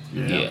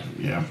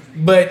 Yeah.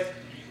 But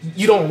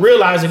you don't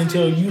realize it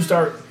until you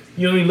start,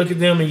 you know, you look at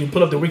them and you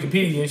pull up the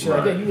Wikipedia and shit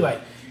like that. You be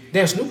like,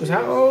 damn, Snoop is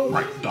how old?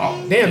 Right,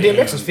 dog. Damn,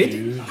 DMX is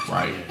 50.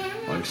 Right.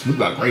 Like, Snoop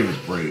got Gravis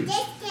braids.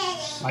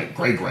 Like,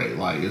 gray.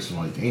 Like, it's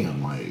like,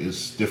 damn, like,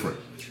 it's different.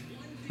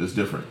 It's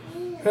different.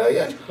 Hell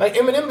yeah. Like,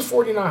 Eminem is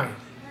 49.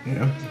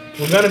 Yeah.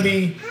 We're gonna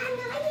be...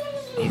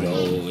 We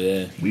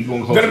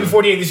gonna be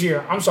 48 this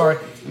year. I'm sorry.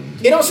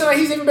 It don't seem like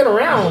he's even been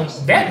around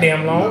that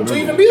damn long to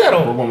even be that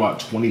old. We're going about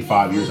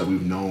 25 years that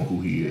we've known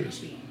who he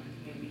is.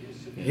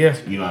 Yeah.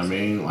 You know what I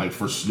mean? Like,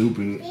 for Snoop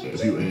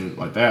and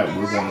like that,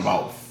 we're going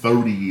about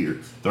 30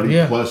 years.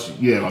 30 plus,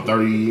 about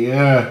 30,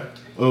 a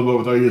little bit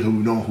over 30 years we've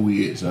known who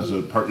he is. That's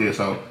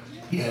so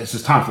it's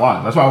just time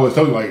flies. That's why I always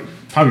tell you, like,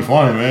 time be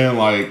flying, man.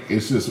 Like,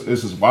 it's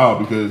just wild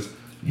because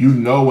you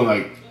know when,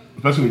 like,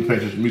 especially when you pay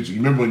attention to music,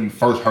 you remember when you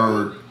first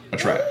heard a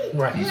track.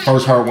 Right. You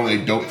first heard one of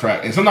a dope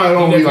track. And sometimes it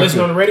don't be like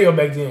listen on the radio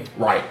back then.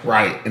 Right.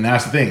 And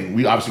that's the thing.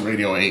 We obviously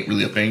radio ain't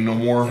really a thing no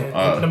more.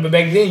 But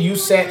back then you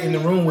sat in the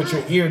room with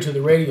your ear to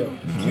the radio.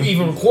 Mm-hmm. You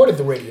even recorded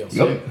the radio.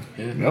 Yep.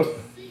 You know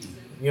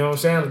what I'm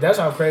saying? That's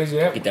how crazy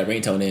that was. Get that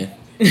ringtone in.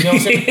 You know what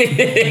I'm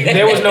saying?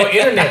 There was no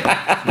internet.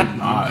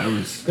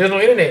 There's no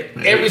internet.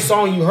 Man. Every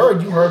song you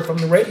heard from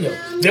the radio.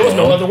 There was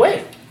no other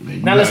way.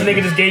 Man, not unless a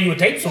nigga just gave you a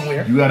tape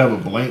somewhere. You gotta have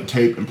a blank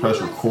tape and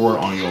press record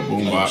on your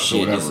boombox or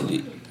whatever.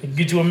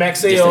 Get you a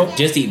Maxell.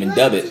 Just to even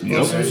dub it.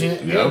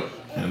 Yep.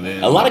 And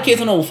then a lot of kids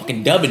don't know what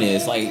fucking dubbing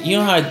is. Like, you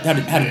know how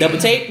to dub a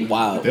tape?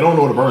 Wow. They don't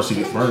know what a burn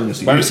CD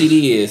is. Burn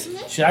CD is.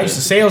 Shit, I used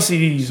to sell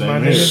CDs, my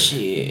nigga.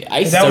 Shit.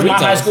 That was my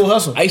high school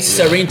hustle. I used to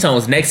sell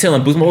ringtones. Next Hill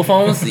and Boost Mobile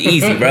phones.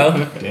 Easy, bro.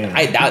 Damn.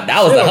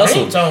 That was the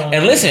hustle. Ringtone.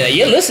 And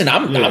listen,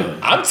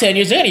 I'm 10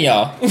 years in,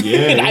 y'all.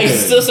 Yeah. I used to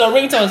still sell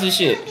ringtones and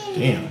shit.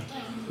 Damn.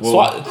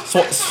 Well,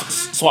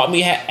 swap me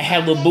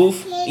had a little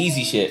booth.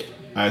 Easy shit.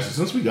 Alright, so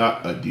since we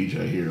got a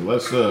DJ here,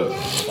 let's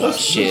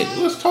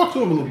talk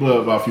to him a little bit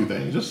about a few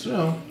things. Just, you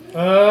know.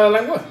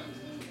 Like what?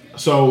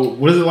 So,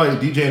 what is it like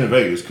DJing in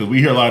Vegas? Because we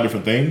hear a lot of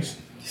different things.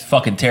 It's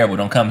fucking terrible.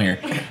 Don't come here.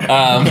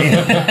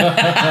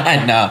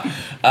 No.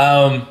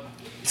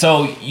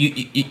 So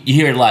you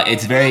hear it a lot.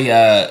 It's very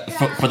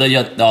for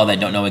all that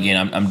don't know.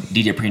 Again, I'm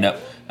DJ Prenup.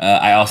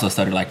 I also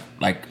stutter like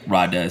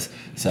Rod does.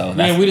 So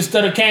that's, we the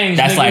stutter kings.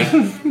 That's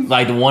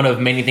like one of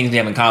many things we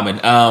have in common.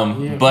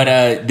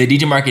 But the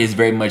DJ market is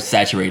very much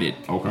saturated.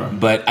 Okay.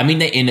 But I mean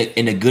that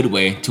in a good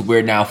way, to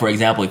where now, for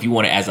example, if you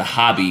want it as a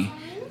hobby,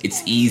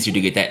 it's easier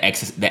to get that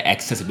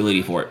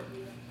accessibility for it,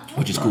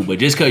 which is cool. But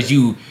just because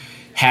you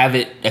have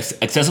it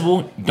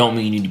accessible, don't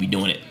mean you need to be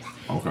doing it.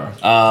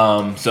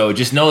 Okay. So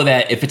just know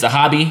that if it's a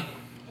hobby,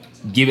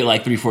 give it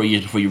like 3-4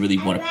 years before you really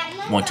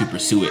want to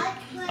pursue it.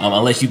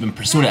 Unless you've been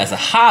pursuing it as a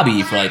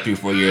hobby for like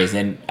 3-4 years,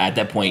 then at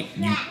that point,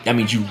 that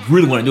means you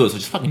really want to do it. So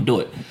just fucking do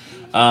it.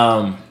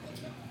 But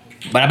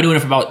I've been doing it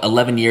for about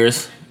 11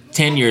 years,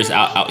 10 years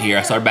out here.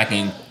 I started back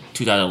in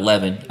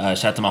 2011.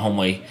 Shout out to my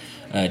homeboy,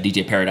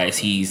 DJ Paradise.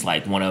 He's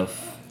like one of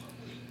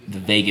the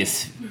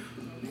Vegas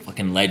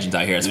fucking legends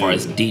out here as far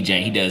as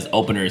DJing. He does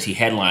openers, he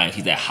headlines.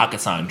 He's at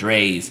Hakkasan,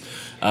 Dre's,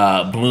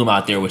 Bloom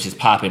out there, which is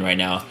popping right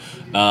now.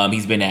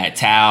 He's been at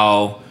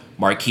Tao,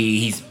 Marquee.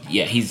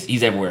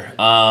 He's everywhere.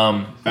 So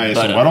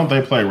why don't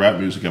they play rap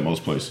music at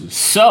most places?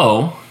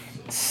 So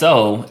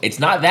it's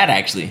not that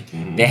actually.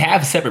 Mm-hmm. They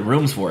have separate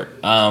rooms for it.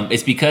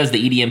 It's because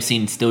the EDM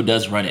scene still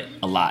does run it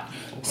a lot.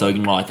 So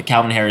like the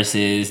Calvin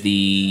Harris's,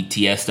 the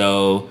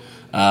Tiesto.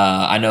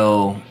 I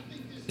know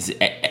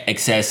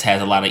Excess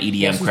has a lot of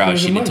EDM crowd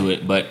shit into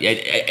it, but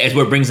it's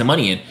what brings the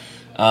money in.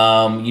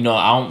 I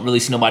don't really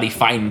see nobody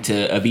fighting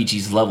to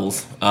Avicii's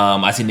levels.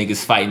 I see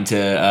niggas fighting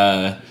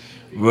to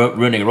Real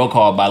Nigga Roll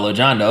Call by Lil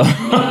Jon though.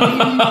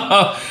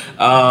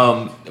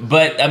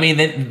 But I mean,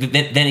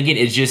 then again,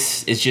 it's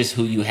just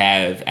who you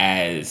have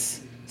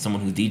as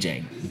someone who's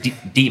DJing.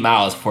 Deep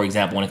Miles, for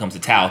example, when it comes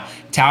to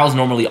Tao's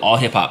normally all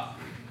hip hop.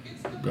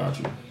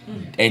 Gotcha.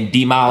 And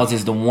D Miles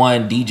is the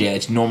one DJ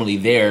that's normally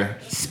there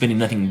spinning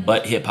nothing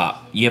but hip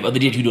hop. You have other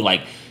DJs who do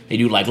like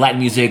Latin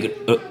music,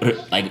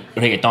 like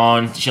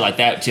reggaeton, shit like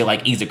that, to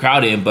like ease the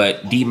crowd in.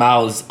 But D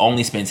Miles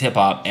only spins hip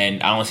hop,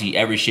 and I don't see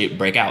every shit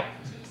break out.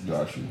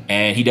 Gotcha.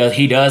 And he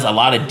does a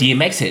lot of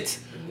DMX hits,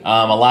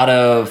 a lot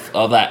of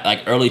that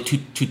like early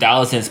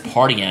 2000s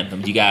party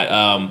anthems. You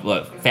got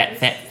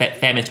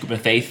Fat Man Scoop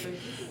and Faith,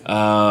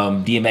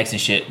 DMX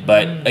and shit.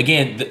 But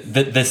again,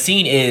 the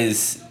scene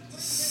is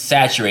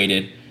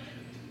saturated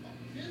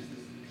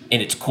in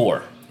its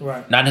core.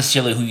 Right. Not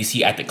necessarily who you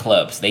see at the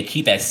clubs. They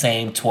keep that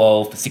same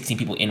 12 to 16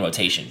 people in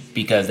rotation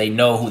because they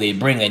know who they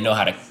bring. They know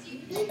how to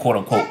quote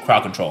unquote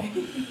crowd control.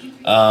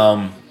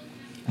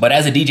 But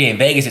as a DJ in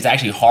Vegas, it's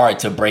actually hard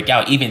to break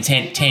out. Even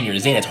 10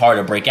 years in, it's hard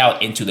to break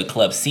out into the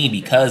club scene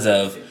because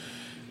of,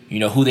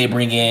 who they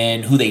bring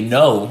in, who they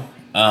know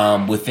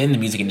within the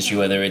music industry,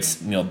 whether it's,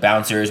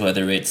 bouncers,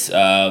 whether it's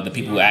the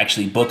people who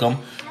actually book them,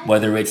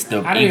 whether it's the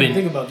I didn't even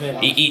think about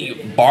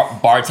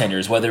that.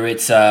 Bartenders, whether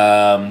it's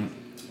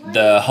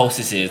the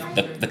hostesses,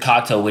 the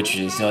cocktail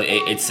waitresses.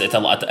 It's a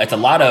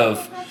lot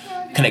of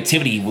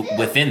connectivity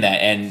within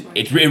that, and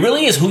it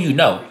really is who you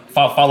know,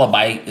 followed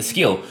by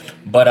skill.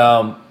 But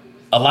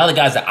a lot of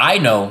the guys that I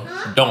know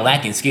don't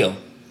lack in skill.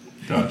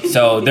 Gotcha.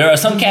 So there are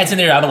some cats in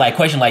there I would like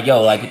question like,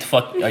 yo, like what the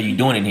fuck are you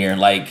doing in here?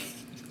 Like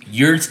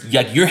you're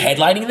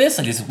headlining this?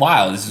 Like, this is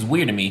wild. This is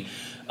weird to me.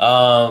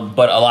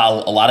 But a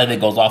lot of it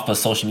goes off of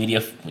social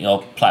media,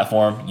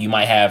 platform. You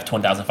might have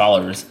 20,000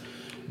 followers,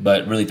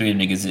 but really 3 of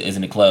them niggas is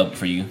in the club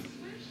for you.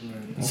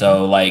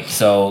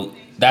 So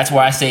that's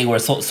where I say where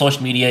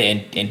social media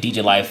and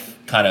DJ life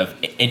kind of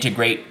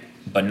integrate,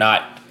 but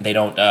they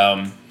don't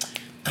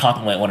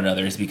complement one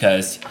another. Is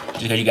because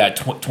just because you got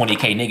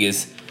 20K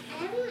niggas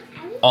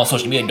on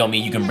social media don't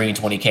mean you can bring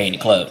 20K in the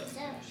club.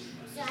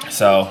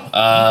 So,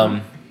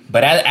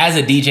 but as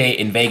a DJ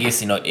in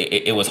Vegas,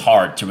 it was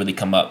hard to really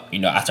come up.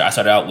 I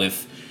started out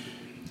with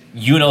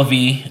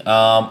UNLV.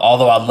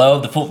 Although I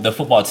love the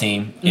football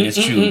team, it is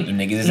true. Them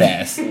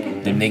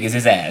niggas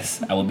is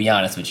ass. I will be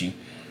honest with you.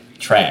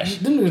 Trash.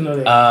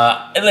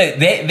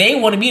 They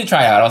wanted me to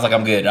try out. I was like,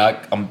 I'm good.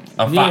 I'm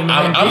 5'10".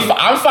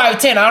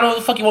 I don't know what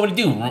the fuck you want me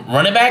to do.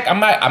 Running back? I'm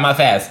not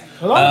fast.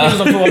 A lot of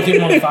niggas on football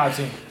team only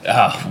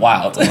 5'10".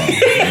 Wild.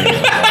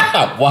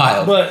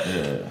 Wild. But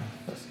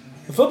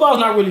football's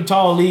not really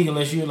tall league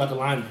unless you're like a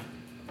lineman.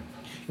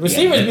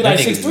 Receivers be like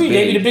 6'3".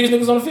 They be the biggest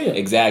niggas on the field.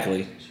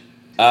 Exactly.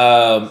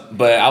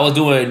 But I was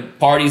doing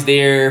parties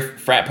there,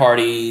 frat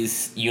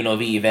parties,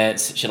 UNLV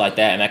events, shit like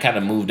that, and I kind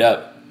of moved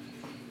up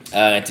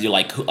to do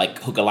like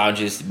hookah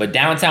lounges. But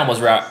downtown was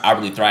where I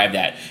really thrived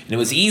at, and it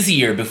was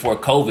easier before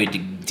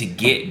COVID to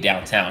get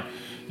downtown.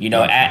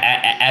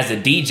 As a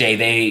DJ,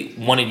 they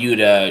wanted you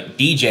to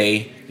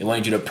DJ, they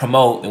wanted you to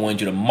promote, they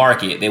wanted you to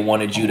market, they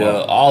wanted you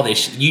to all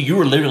this. You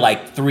were literally like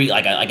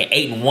an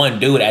 8-in-1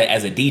 dude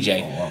as a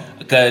DJ,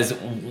 because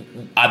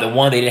either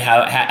one, they didn't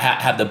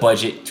have the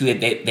budget, two,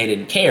 they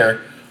didn't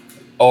care,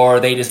 or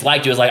they just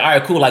liked you. It was like, all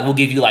right, cool, like we'll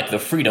give you like the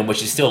freedom,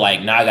 which is still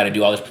like, now I got to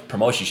do all this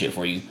promotion shit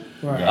for you.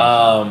 Right.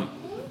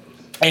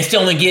 And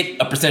still only get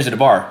a percentage of the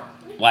bar.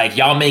 Like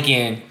y'all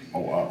making,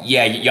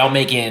 y'all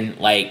making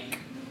like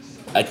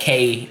a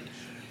K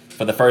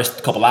for the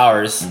first couple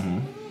hours. Mm-hmm.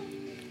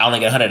 I only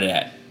get 100 of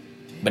that.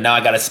 But now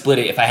I gotta split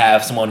it if I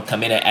have someone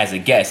come in as a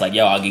guest. Like,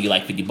 yo, I'll give you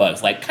like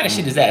 $50. Like, kind of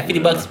shit is that?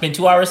 $50 to spend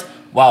 2 hours?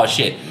 Wild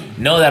shit.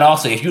 Know that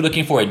also, if you're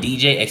looking for a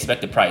DJ,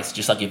 expect the price.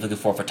 Just like if you're looking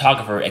for a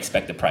photographer,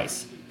 expect the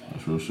price.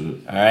 That's real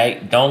shit. All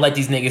right? Don't let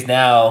these niggas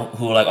now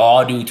who are like, oh,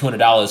 I'll do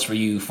 $200 for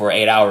you for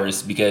 8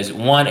 hours, because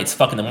one, it's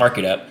fucking the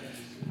market up.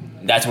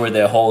 That's where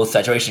the whole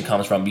saturation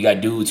comes from. You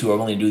got dudes who are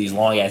willing to do these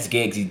long ass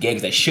gigs, these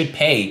gigs that should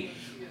pay,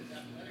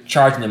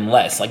 charging them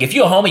less. Like, if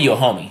you're a homie, you're a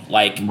homie.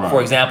 Like, right.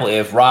 For example,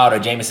 if Rod or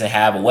Jameson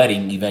have a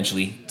wedding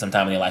eventually,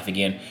 sometime in their life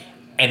again,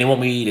 and they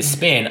want me to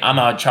spin, I'm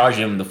not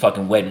charging them the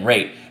fucking wedding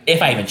rate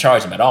if I even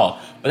charge them at all.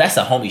 But that's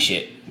the homie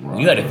shit. Right.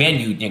 You got a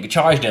venue, you can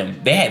charge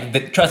them.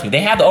 Trust me,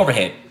 they have the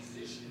overhead.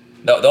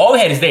 The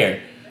overhead is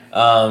there.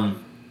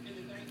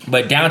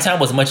 But downtown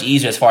was much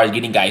easier as far as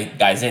getting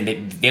guys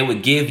in. They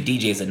would give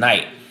DJs a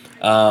night.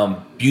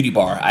 Beauty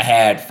Bar, I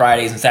had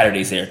Fridays and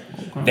Saturdays there.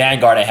 Okay.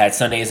 Vanguard, I had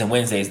Sundays and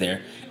Wednesdays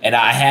there. And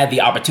I had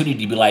the opportunity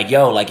to be like,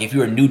 yo, like if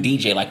you're a new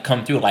DJ, like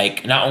come through.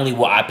 Like not only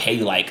will I pay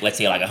you like, let's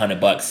say like $100,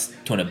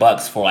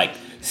 $200 for like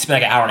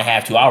spend like an hour and a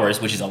half, 2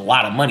 hours, which is a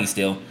lot of money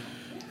still.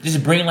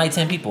 Just bring like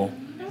 10 people.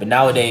 But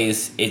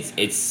nowadays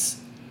it's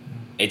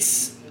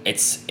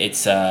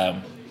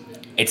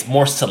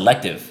more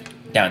selective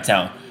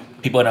downtown.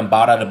 People done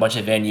bought out a bunch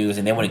of venues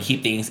and they want to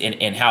keep things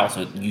in-house.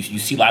 So you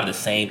see a lot of the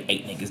same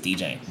 8 niggas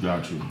DJing.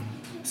 Got you.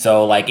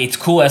 So like it's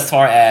cool as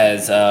far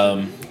as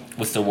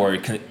what's the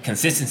word,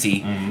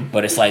 consistency,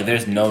 but it's like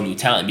there's no new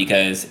talent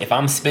because if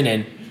I'm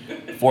spinning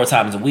 4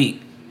 times a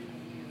week,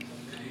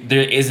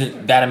 there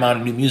isn't that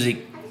amount of new music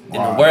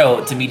in the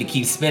world to me to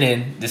keep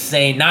spinning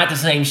not the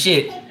same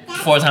shit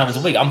 4 times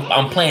a week.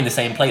 I'm playing the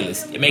same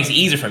playlist. It makes it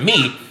easier for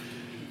me.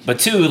 But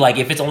 2, like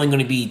if it's only going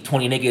to be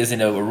 20 niggas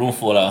in a room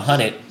full of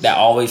 100 that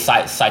always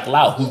cycle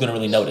out, who's going to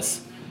really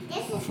notice?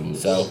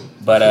 So,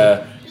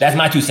 but that's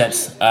my 2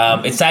 cents.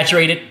 It's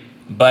saturated,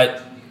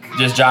 but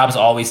there's jobs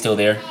always still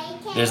there.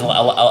 There's a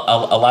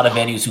lot of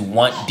venues who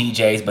want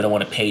DJs but don't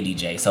want to pay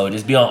DJs. So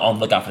just be on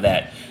the lookout for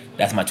that.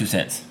 That's my 2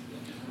 cents.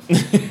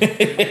 Hold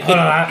on,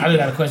 I just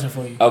got a question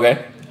for you.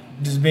 Okay.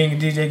 Does being a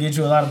DJ get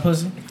you a lot of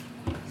pussy?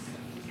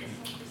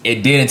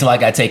 It did until I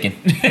got taken.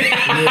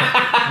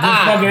 Yeah. Good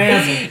fucking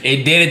answer.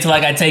 It did until I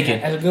got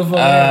taken. That's a good fucking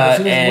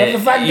answer. What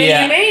the fuck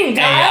did you mean,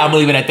 guys? I'm gonna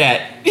leave it at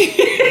that.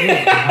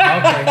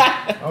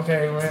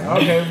 Okay, man.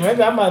 Okay,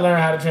 maybe I might learn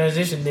how to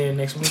transition then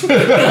next week.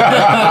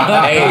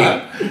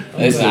 Hey,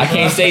 listen, I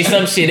can't say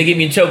some shit to get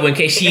me in trouble in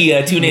case she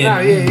tune in. Nah,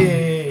 yeah.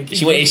 If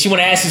she want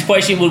to ask this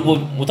question,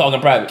 we'll talk in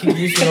private. Keep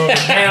this shit on the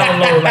down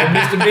low, like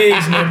Mr.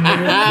 Biggs,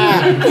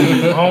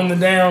 nigga. On the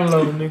down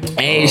low, nigga.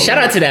 Hey, shout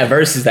out to that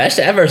versus. That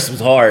verse was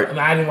hard.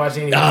 I didn't watch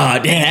any. Oh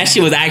damn, that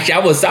shit was actually. I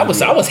was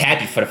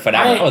happy for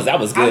that. That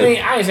was good. I mean,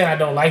 I ain't saying I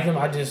don't like him.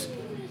 I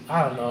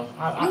don't know.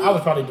 I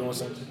was probably doing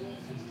something.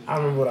 I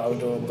don't remember what I was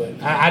doing,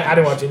 but I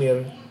didn't watch any of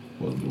it.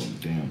 Wasn't doing the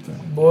damn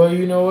thing. Boy,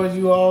 you know what?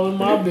 You all in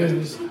my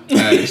business.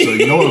 Hey, so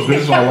you know what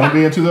business I want to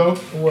be into though?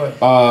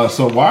 What?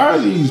 So why are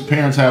these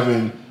parents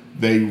having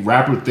they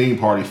rapper theme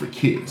parties for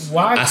kids?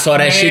 Why? I saw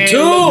that shit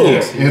too.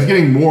 It's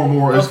getting more and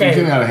more. It's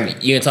getting out of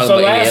hand. You ain't talking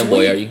about AM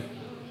Boy, are you?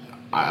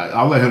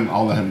 I'll let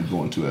him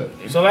go into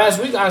it. So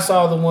last week I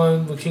saw the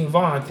one with King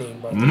Von theme,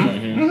 bro.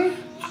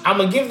 I'm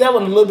gonna give that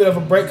one a little bit of a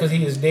break because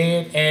he is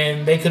dead,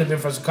 and they could have been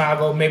from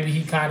Chicago. Maybe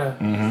he kind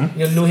of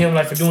knew him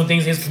like for doing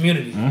things in his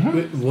community.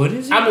 What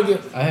is it? I'm gonna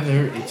give. I haven't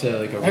heard. It's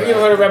like a. Have you ever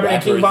heard of rapper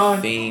named King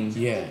Von? Themed,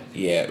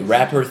 yeah.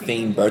 Rapper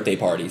themed birthday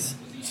parties.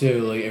 So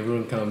like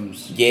everyone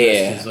comes.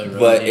 Yeah, as, like,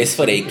 but it's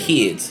for their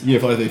kids. Yeah,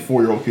 for like a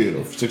 4-year-old kid or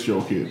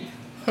 6-year-old kid.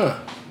 Huh.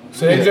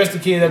 So they dress the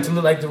kid up to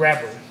look like the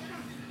rapper,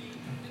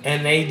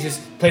 and they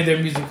just play their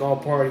music all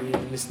party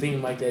and this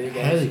theme like that.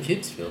 How do the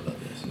kids feel about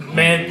this?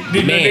 Man,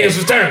 these little niggas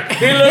was turning.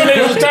 These little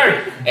niggas was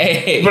turning.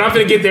 Hey. But I'm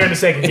finna get there in a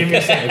second. Give me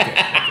a second.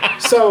 Okay.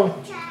 So,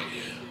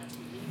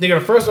 nigga,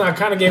 the first one I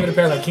kind of gave it a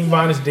pass. Like King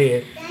Von is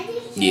dead.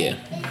 Yeah.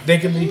 They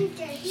could be.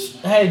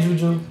 Hey,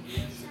 Juju.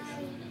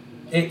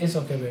 It's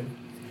okay, baby.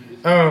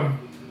 I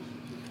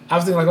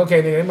was thinking like,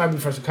 okay, nigga, they might be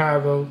from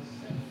Chicago,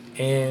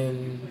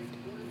 and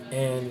you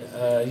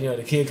know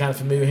the kid kind of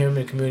familiar with him in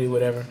the community,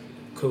 whatever.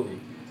 Cool.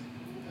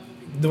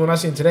 The one I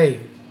seen today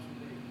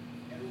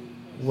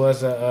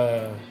was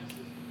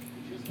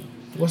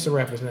what's the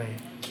rapper's name?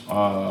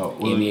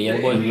 NBA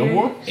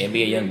Youngboy.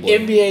 NBA Youngboy.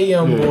 NBA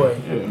Youngboy.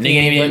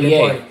 Nigga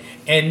NBA.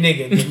 And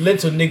nigga, the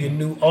little nigga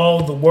knew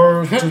all the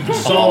words to the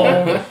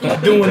song,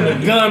 doing the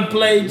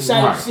gunplay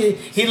type shit.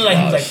 He looked like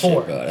he was like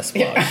 4. Bro, that's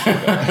wild.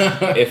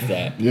 If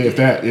that. Yeah, if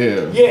that,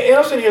 yeah. Yeah, and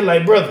I'm sitting here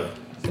like, brother.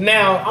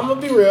 Now, I'm gonna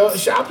be real.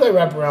 Sure, I play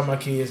rap around my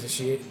kids and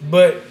shit,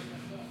 but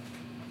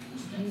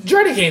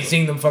Jordy can't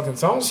sing them fucking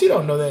songs. She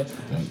don't know that.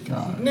 Thank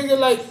God. Nigga,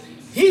 like,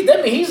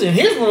 that means he's in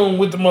his room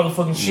with the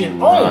motherfucking shit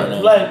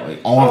on. Like,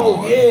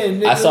 on. Yeah,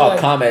 nigga. I saw like,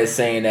 a comment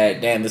saying that,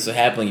 damn, this will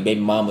happen. Your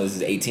baby mama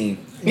is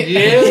 18. Yeah,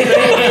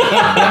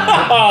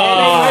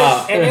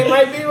 and they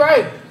might be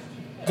right.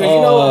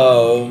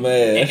 Oh,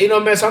 man. You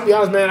know, man, so I'm gonna be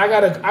honest, man, I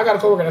got a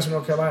coworker that's from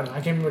North Carolina.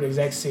 I can't remember the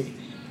exact city. You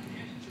know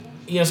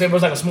what I'm saying? But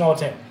it's like a small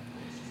town.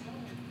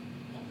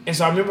 And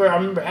so I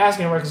remember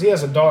asking him, right, because he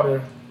has a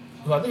daughter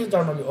who I think his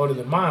daughter might be older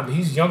than mine, but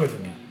he's younger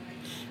than me.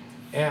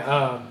 And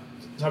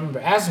so I remember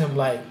asking him,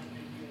 like,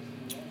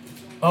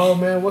 oh,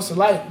 man, what's it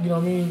like? You know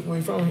what I mean? Where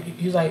you from?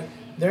 He's like,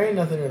 there ain't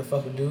nothing there to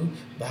fucking do.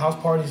 The house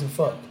parties and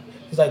fuck.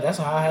 He's like, that's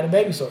how I had a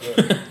baby so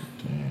early.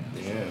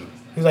 Yeah.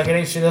 He's like, it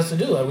ain't shit else to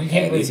do. Like, we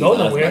can't really go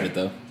nowhere.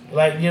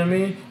 Like, you know what I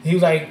mean? He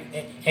was like,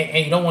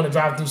 and you don't want to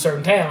drive through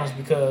certain towns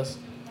because,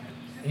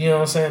 you know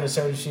what I'm saying, and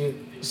certain shit.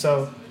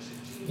 So,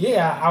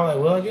 yeah, I was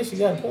like, well, I guess you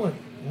got a point.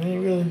 I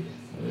ain't really.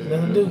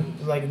 Nothing to do.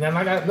 Like then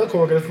I got another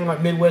coworker that's from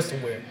like Midwest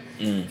somewhere.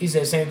 He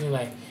said the same thing.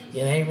 Like,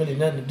 yeah, there ain't really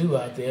nothing to do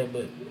out there,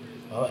 but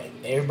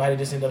everybody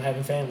just end up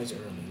having families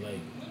early. Like,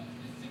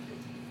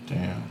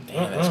 damn,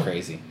 that's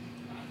crazy.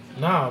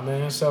 Nah,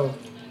 man. So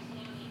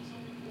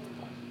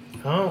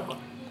I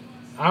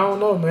don't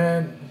know,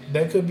 man.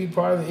 That could be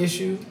part of the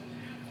issue.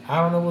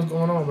 I don't know what's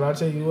going on, but I'll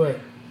tell you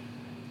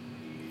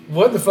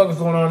what the fuck is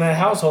going on in that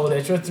household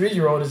that your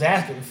 3-year-old is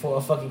asking for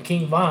a fucking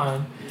King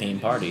Von theme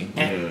party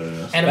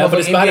and a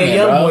fucking NBA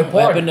Youngboy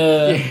party?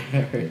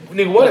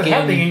 Nigga, what is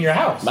happening in your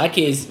house? My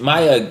kids,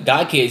 my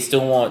god kids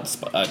still want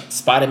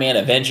Spider-Man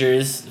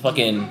Avengers.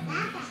 Fucking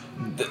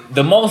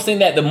the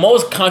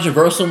most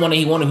controversial one that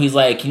he wanted. He's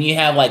like, can you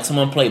have like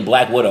someone play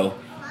Black Widow?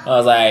 I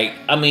was like,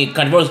 I mean,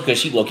 controversial because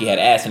she low-key had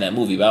ass in that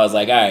movie, but I was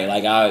like, all right,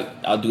 like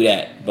I'll do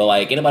that. But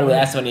like anybody would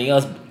ask anything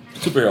else,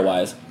 superhero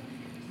wise.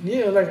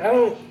 Yeah, like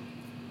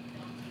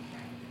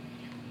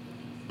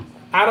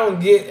I don't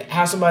get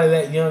how somebody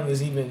that young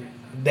is even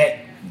that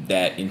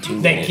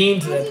keen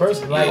to that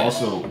person. Like,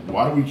 also,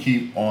 why do we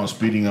keep on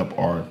speeding up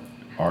our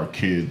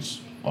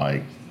kids'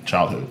 like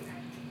childhood?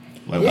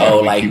 Like,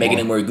 like making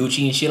them wear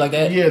Gucci and shit like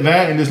that. Yeah,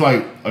 that and it's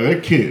like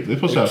they're kids. They're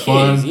supposed to have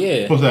fun.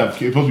 Yeah, supposed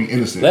to be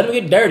innocent. Let them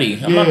get dirty.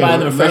 I'm not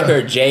buying them a fresh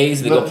pair of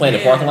J's to go play in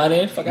the parking lot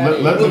in. Fuck out of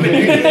here. Let them be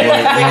kids.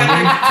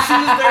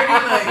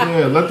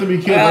 Let them be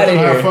kids. Let them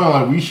have fun.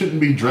 Like we shouldn't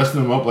be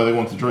dressing them up like they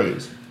want the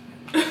Dre's.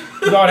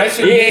 No, that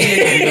shouldn't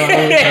be.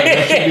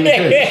 That shouldn't be the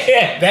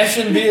case. That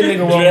shouldn't be a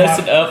nigga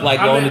dressing up like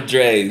going to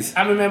Dre's.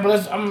 I mean, man,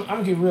 but I'm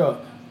gonna get real.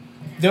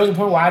 There was a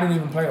point where I didn't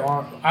even play.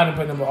 I didn't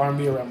play number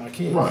R&B around my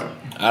kids. Right.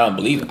 I don't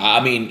believe. I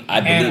believe it.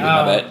 My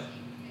bad.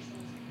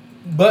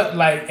 But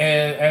like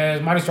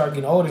as Monty started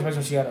getting older, especially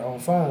when she had her own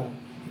phone,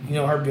 you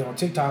know, her being on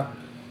TikTok,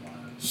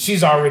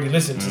 she's already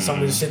listened to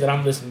some of the shit that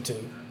I'm listening to,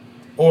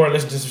 or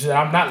listen to some shit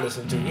I'm not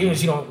listening to. Even if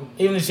she don't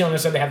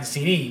necessarily have the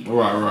CD.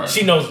 Right.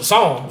 She knows the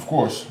song, of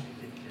course.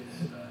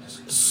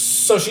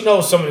 So she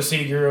knows some of the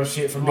City Girl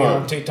shit from being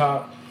on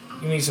TikTok.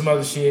 You need some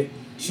other shit.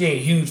 She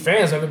ain't huge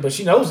fans of it, but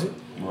she knows it.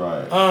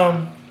 Right.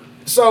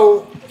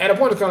 So at a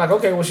point, it's kind of like,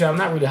 okay, well, shit, I'm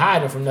not really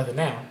hiding from nothing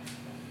now.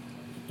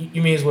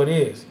 You mean it's what it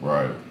is.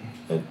 Right.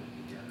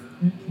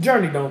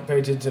 Journey don't pay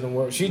attention to the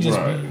work. She just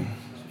be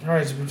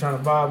trying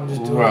to vibe and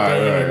just do her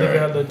thing and look at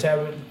her little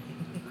tablet.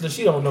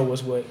 She don't know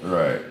what's what.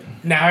 Right.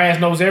 Now her ass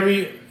knows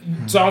every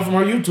song from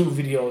her YouTube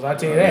videos. I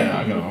tell you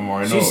that.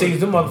 Yeah, she sings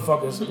them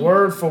motherfuckers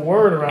word for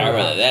word around. I'd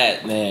rather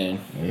that, man.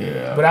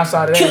 Yeah. But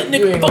outside of that,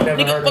 you ain't gonna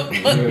never heard of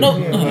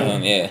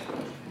it. Yeah.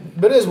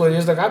 But it is what it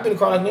is. Like I've been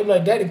called like, they be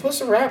like, Daddy, put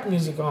some rap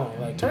music on.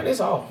 Like turn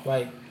this off.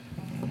 Like,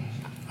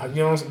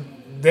 you know,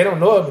 they don't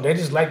know it, but they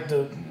just like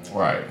the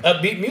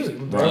upbeat music.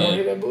 They don't want to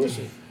hear that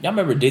bullshit. Y'all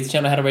remember Disney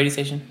Channel had a radio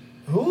station?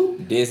 Who?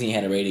 Disney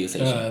had a radio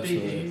station.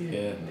 Absolutely.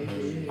 Yeah.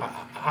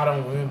 I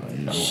don't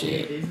remember.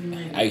 Shit.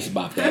 I used to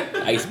bop that.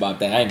 I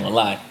ain't gonna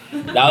lie.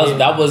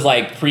 That was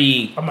like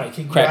pre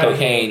crack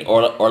cocaine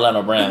or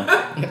Orlando Brown.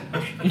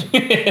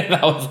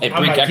 That was like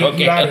pre crack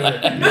cocaine.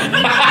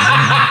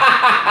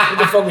 What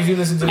the fuck was you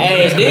listening to?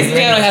 Hey, Disney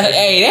Channel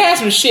they had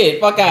some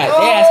shit. Fuck out.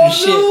 They had some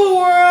shit.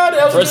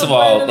 First of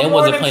all, they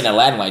wasn't playing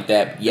Aladdin like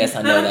that. Yes,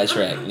 I know that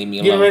track. Leave me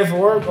alone. Getting ready for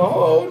work?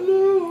 Oh, no.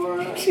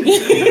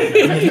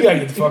 You gotta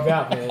get the fuck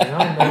out, man.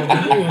 I don't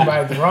know. You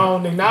invited the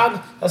wrong nigga.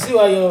 Now, I see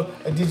why your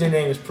DJ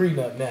name is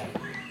Prenup now.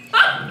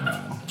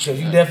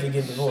 Because you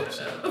definitely get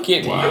divorced.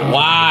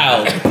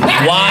 Wild.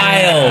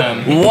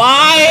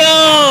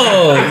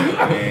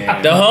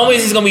 The homies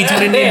is gonna be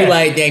tuning in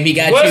like, damn, he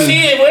got you.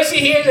 Was she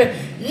here?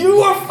 You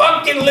were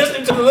fucking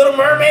listening to the Little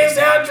Mermaid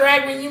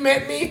soundtrack when you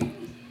met me?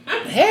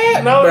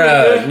 Hell no,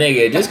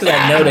 nigga. Just because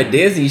I know the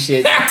Disney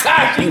shit,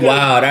 you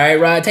wild. All right,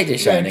 Rod, take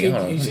this shot, nigga.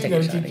 Hold on. You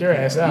gonna kick your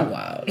ass out. You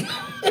wild.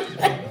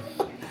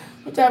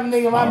 What type of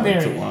nigga am I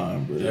marrying?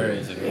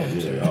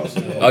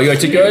 Oh, you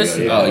took yours?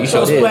 Oh, you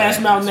so sure did. Splash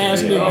Mountain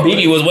ass nigga.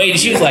 BB was waiting.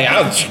 She was like,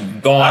 I was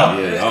going.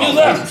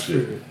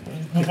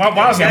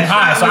 Honestly, I'm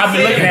high, so I've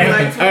been looking at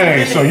him.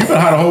 Hey, so you've been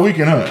high the whole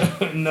weekend,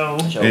 huh? No.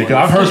 Yeah, cause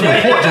I've heard some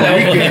reports on the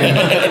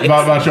weekend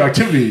about your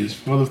activities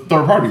for the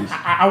third parties.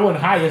 I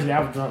wasn't high yesterday.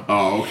 I was drunk.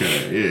 Oh,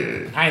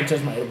 okay, yeah. I ain't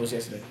touched my edibles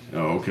yesterday.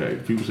 Oh, okay.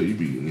 People say you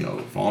be,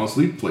 falling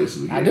asleep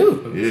places again. I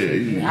do.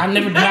 Yeah. I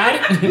never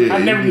denied it. I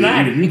never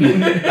denied it.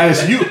 Hey,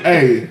 so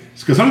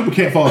because some people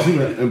can't fall asleep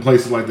in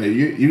places like that.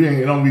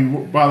 It don't be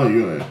bothering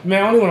you.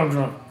 Man, only when I'm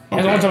drunk.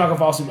 That's the only time I can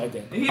fall asleep like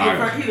that. He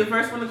the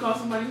first one to call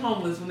somebody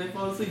homeless when they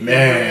fall asleep.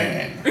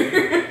 Man.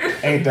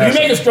 Ain't that you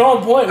make a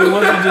strong point with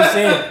what you just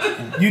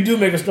said. You do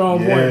make a strong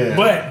point.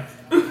 But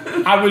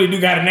I really do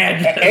got an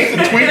address. Ain't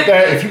the tweet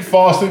that if you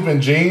fall asleep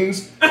in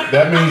jeans,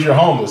 that means you're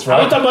homeless,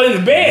 right? I'm talking about in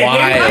the bed.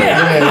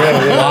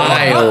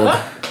 Wild.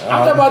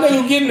 I'm talking about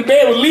niggas who get in the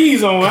bed with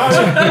leaves on. How the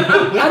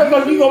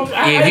fuck you gonna...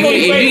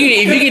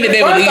 If you get in the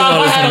bed with leaves on...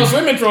 I had on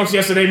swimming trunks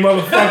yesterday,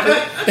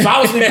 motherfucker. So I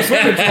was sleeping in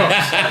swimming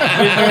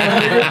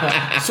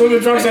trunks.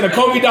 Swimming trunks and a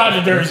Kobe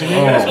Dodger jersey.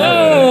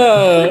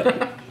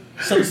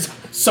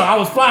 So I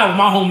was fine with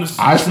my homeless...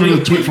 I just remember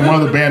the tweet from one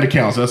of the banned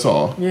accounts, that's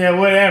all. Yeah,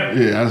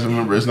 whatever. Yeah, I just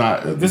remember it's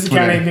not... This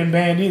account ain't been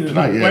banned either.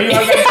 Not yet.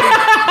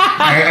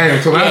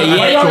 Hey, so last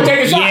Why y'all take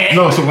a shot?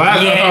 No, so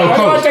last week I thought it was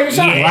Why y'all close. take a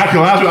shot? Last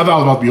week I thought it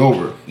was about to be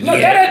over. No,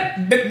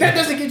 that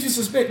doesn't get you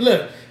suspended.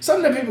 Look,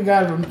 some people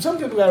gotta remember. Some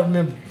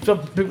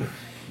people,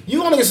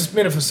 you only get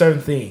suspended for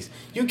certain things.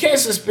 You can't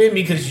suspend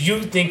me because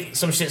you think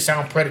some shit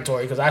sound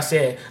predatory because I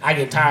said I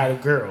get tired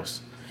of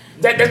girls.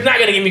 That's not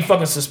gonna get me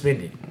fucking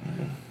suspended.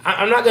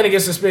 I'm not gonna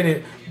get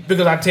suspended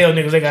because I tell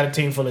niggas they got a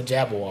team full of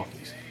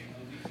Jabberwockies.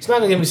 It's not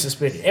gonna get me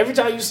suspended. Every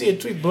time you see a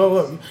tweet blow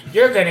up,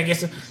 you're gonna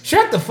get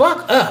shut the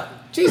fuck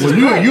up. Jesus Well,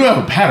 Christ. you have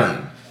a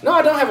pattern. No,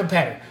 I don't have a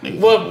pattern.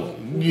 Well,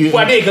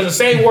 I did because the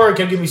same word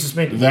can get me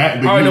suspended.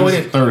 That I already know what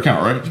it is. third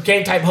account, right? You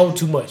can't type hoe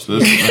too much. So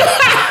this-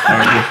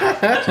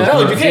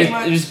 No, you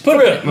can't. Just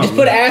put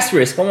an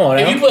asterisk. Come on.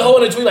 If you put hoe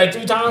in a tweet like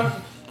 3 times,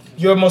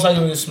 you're most likely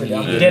going to get suspended.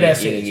 I'm dead ass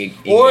serious.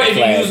 Or if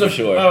you use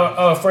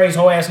a phrase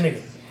hoe ass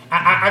nigga.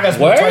 I got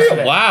suspended twice for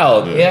that.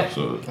 Wow. Yeah.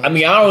 I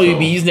mean, I don't really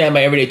be using that in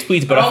my everyday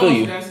tweets, but I feel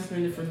you. got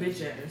suspended for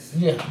bitch ass.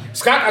 Yeah.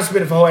 Scott got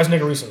suspended for hoe ass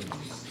nigga recently.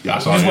 Yeah, I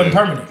It saw just that. wasn't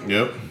permanent.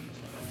 Yep.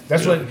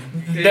 That's what.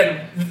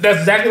 That's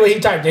exactly what he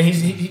typed. And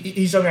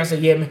he told me, I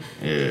said, yeah,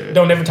 man,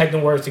 don't ever type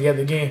them words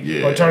together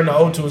again, or turn the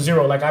O to a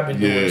 0 like I've been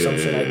doing, or some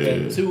shit like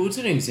that. So what's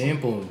an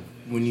example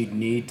when you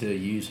need to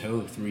use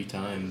hoe 3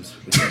 times?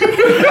 We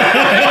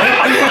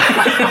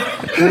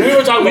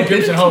were talking about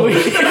pimps and hoes.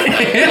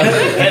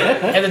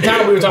 At the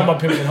time, we were talking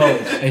about pimps and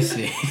hoes. I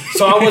see.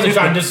 So I wasn't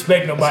trying to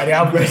disrespect nobody.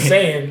 I was just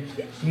saying,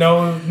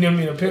 no, you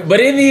mean a pimp. But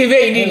in the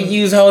event you need to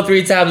use whole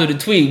 3 times with a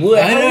tweet,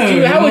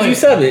 how would you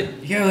sub it?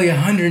 You got like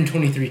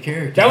 123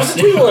 characters. That was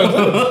the tweet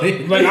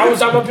was. Like I was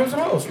talking about pimps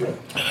and hoes. Bro.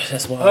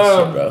 That's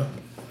wild shit, bro.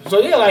 So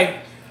yeah, like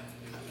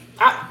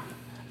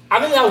I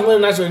think that was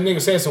one nice when a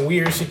nigga said some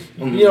weird shit.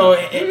 You know,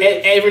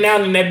 every now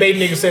and then that baby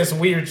nigga said some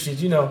weird shit.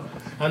 You know,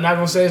 I'm not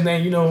gonna say his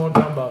name. You know what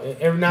I'm talking about.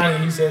 Every now and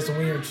then he said some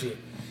weird shit.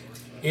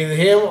 Either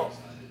him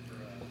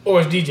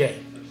or it's DJ.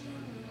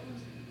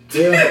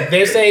 Yeah.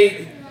 They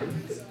say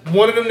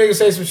one of them niggas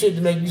say some shit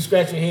to make you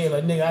scratch your head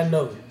like, nigga, I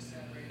know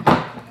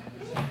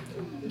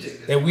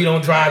that we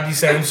don't drive these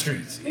same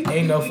streets.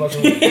 Ain't no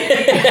fucking way.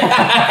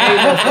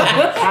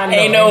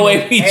 Ain't no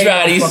way we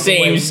drive these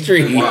same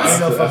streets. Wow,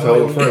 that's a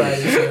old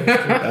phrase.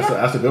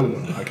 That's a good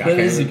one. I can't.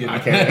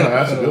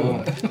 That's a good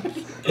one.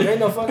 There ain't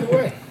no fucking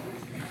way.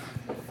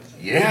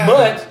 Yeah.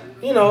 But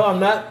you know, I'm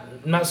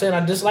not saying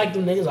I dislike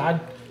them niggas.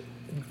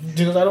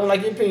 Because I don't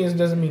like your opinions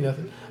doesn't mean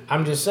nothing.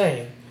 I'm just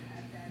saying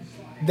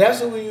that's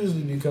who we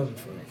usually be coming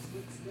from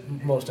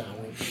most time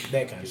when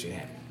that kind of shit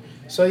happens.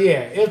 So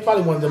yeah, it was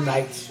probably one of them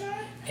nights,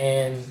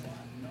 and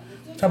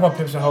talk about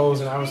pimps and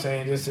hoes, and I was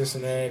saying this,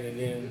 and that, and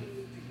then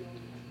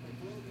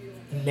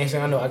next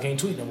thing I know, I can't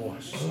tweet no more. I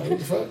was like, what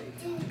the fuck?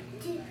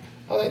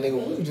 I was like,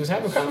 nigga, we were just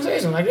having a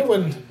conversation. Like we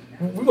wasn't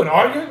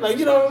arguing. Like,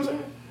 you know what I'm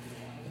saying?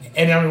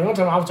 And then I mean, one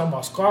time I was talking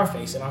about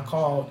Scarface, and I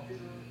called,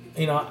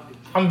 you know,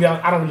 I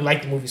don't really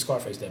like the movie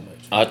Scarface that much.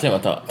 I'll tell you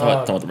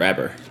about the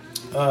rapper.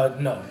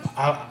 No,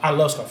 I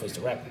love Scarface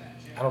the rapper.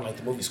 I don't like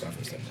the movie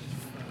Scarface that much.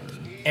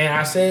 And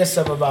I said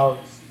something about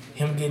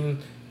him getting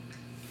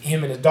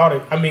him and his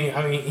daughter. I mean,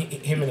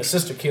 him and his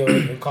sister killed,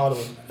 and called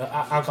him.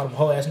 I called him a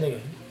whole ass nigga,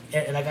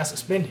 and I got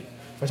suspended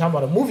for talking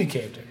about a movie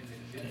character.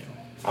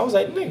 I was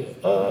like,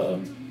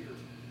 nigga,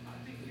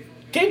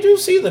 can't you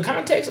see the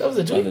context of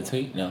the tweet? The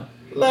tweet, no.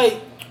 Like,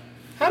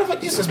 how the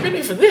fuck you suspend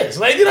me for this?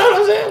 Like, you know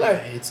what I'm saying?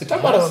 Like, It's a talk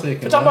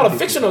classic. about a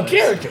fictional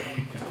character.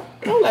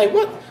 I'm like,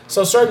 what?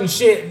 So certain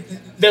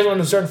shit, there's one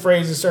of certain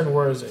phrases, certain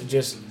words that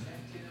just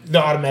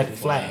they're automatically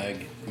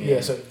flagged.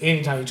 Yeah. So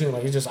anytime you tune,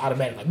 like, it's just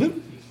automatic. Like, boop.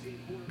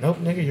 Nope,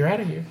 nigga, you're out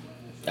of here.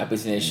 I've been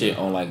seeing that shit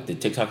on like the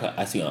TikTok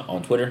I see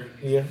on Twitter.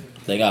 Yeah.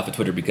 Thank God for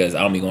Twitter because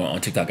I don't be going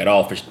on TikTok at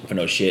all for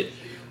no shit.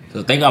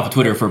 So thank God for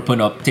Twitter for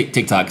putting up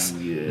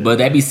TikToks. Yeah. But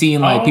they be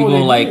seeing like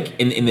people like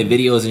in the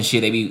videos and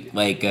shit. They be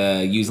like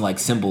using like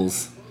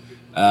symbols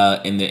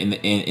in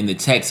the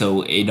text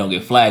so it don't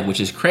get flagged, which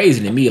is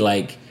crazy to me.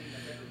 Like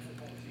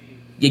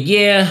like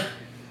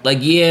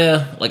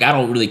I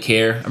don't really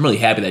care. I'm really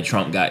happy that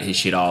Trump got his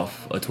shit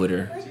off of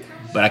Twitter,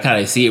 but I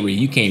kind of see it where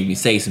you can't even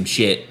say some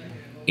shit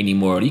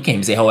anymore. You can't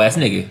even say whole ass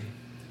nigga,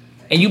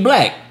 and you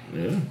black.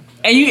 Yeah.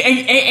 And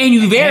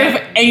you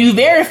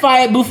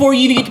verify it before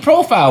you even get the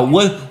profile.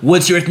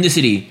 What's your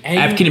ethnicity?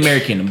 African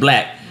American,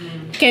 black.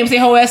 You can't even say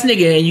whole ass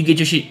nigga and you get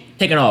your shit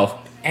taken off.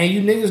 And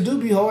you niggas do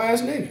be whole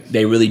ass niggas.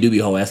 They really do be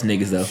whole ass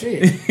niggas though.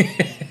 Shit.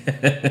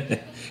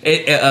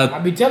 I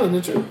be telling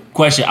the truth.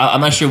 Question: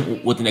 I'm not sure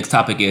what the next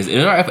topic is. Is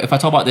it all right if I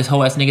talk about this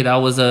whole ass nigga that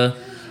was I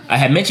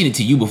had mentioned it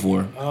to you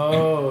before.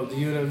 Oh, the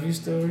UNLV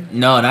story?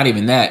 No, not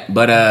even that.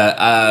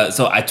 But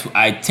so I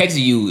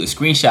texted you a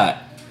screenshot.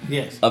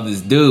 Yes. Of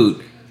this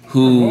dude.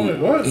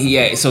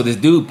 So this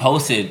dude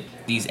posted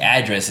these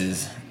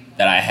addresses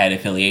that I had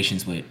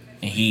affiliations with,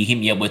 and he hit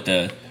me up with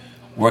the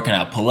where can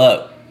I pull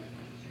up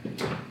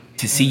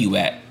to see you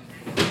at.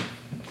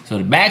 So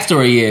the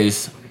backstory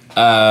is,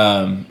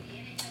 I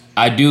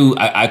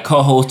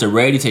co-host a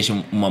radio station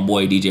with my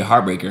boy DJ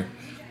Heartbreaker,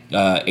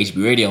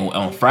 HB Radio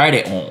on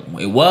Friday.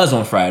 It was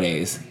on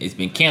Fridays. It's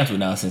been canceled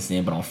now since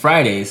then, but on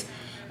Fridays,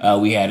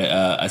 we had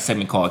a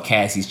segment called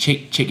Cassie's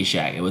Chicken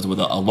Shack. It was with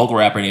a local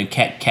rapper named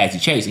Cassie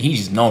Chase, and he's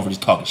just known for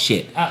just talking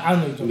shit I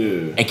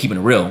know and keeping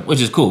it real, which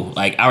is cool.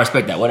 Like, I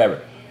respect that,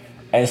 whatever.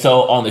 And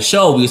so on the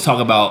show, we was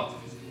talking about,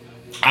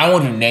 I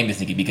don't want to name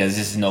this nigga because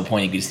this is no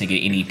point in getting this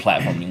nigga any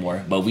platform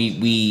anymore. But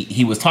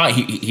he was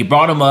talking. He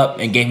brought him up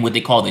and gave him what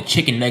they call the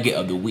chicken nugget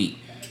of the week,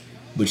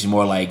 which is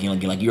more like, you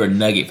know, like you're a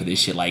nugget for this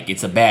shit. Like,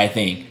 it's a bad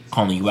thing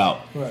calling you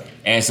out. Right.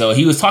 And so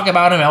he was talking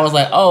about him. And I was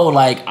like, oh,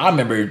 like I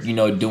remember, you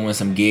know, doing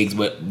some gigs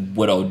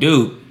with old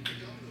dude,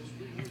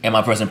 and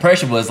my first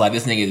impression was like,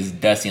 this nigga is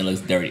dusty and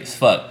looks dirty as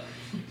fuck.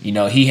 You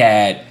know, he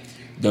had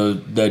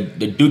the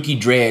dookie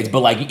dreads,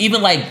 but like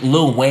even like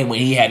Lil Wayne when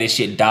he had his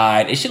shit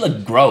dyed, it shit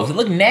looked gross. It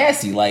looked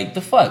nasty. Like,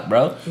 the fuck,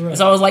 bro. Right. And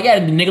so I was like, yeah,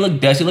 the nigga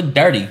looked dusty, looked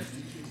dirty.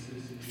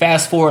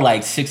 Fast forward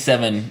like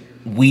 6-7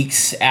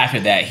 weeks after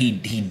that, he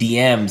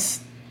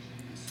DMs,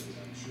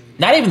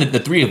 not even the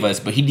three of us,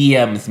 but he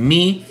DMs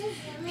me,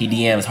 he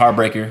DMs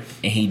Heartbreaker,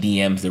 and he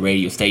DMs the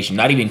radio station.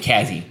 Not even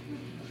Cassie.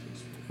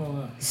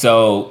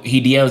 So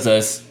he DMs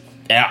us,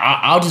 and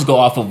I'll just go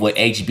off of what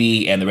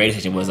HB and the radio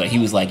station was like. He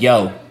was like,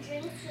 yo,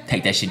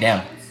 take that shit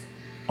down.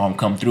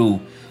 Come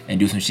through and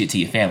do some shit to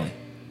your family.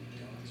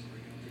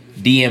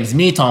 DMs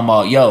me talking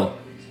about, yo,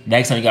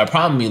 next time you got a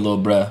problem with me,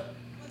 little bruh,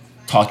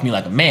 talk to me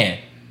like a man.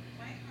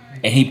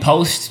 And he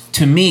posts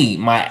to me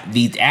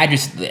the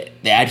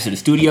address of the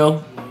studio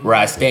where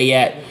I stay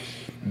at,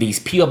 these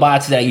PO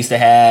boxes that I used to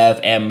have,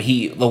 and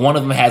one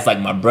of them has like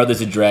my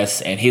brother's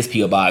address and his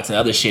PO box and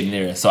other shit in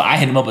there. So I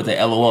hit him up with the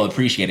LOL,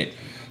 appreciate it,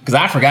 because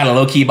I forgot a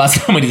low key about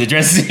some of these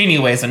addresses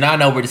anyway. So now I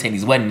know where to send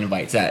these wedding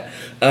invites at.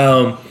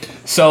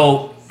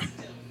 So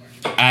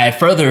I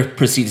further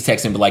proceed to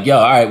text him, be like, yo,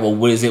 all right, well,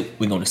 what is it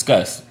we're gonna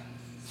discuss?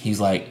 He's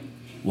like,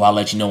 well, I'll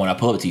let you know when I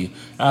pull up to you.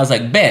 And I was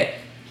like, bet.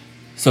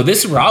 So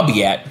this is where I'll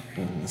be at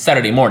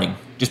Saturday morning.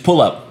 Just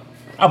pull up.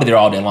 I'll be there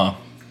all day long.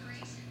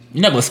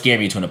 You're not gonna scare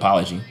me into an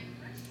apology.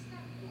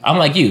 I'm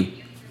like you.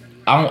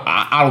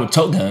 I don't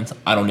tote guns.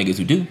 I know niggas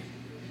who do.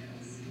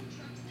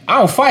 I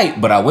don't fight,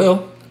 but I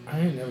will.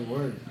 I ain't never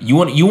worried. You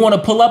want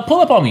to pull up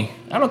on me.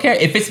 I don't care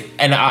if it's,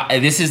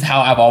 this is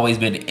how I've always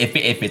been. If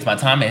it's my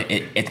time,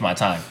 it's my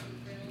time.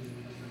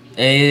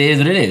 It is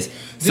what it is.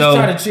 Just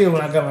try to chill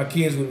when I got my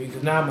kids with me,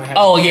 because now I'm gonna have.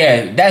 Oh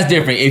yeah, that's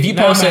different. If you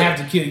post it, have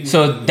to kill you.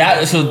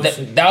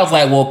 That was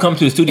like, well, come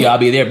to the studio. I'll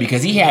be there,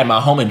 because he had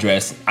my home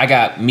address. I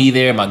got me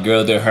there, my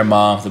girl there, her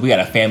mom. So we got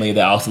a family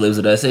that also lives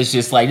with us. It's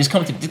just like, just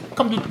come to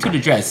the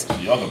dress.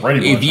 Y'all the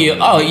Brady Bunch.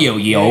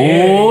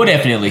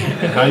 Definitely.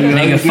 How you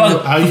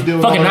deal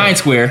with fucking 9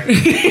 Square.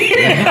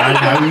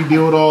 How you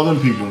deal with all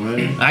them people,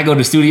 man? I go to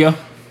the studio.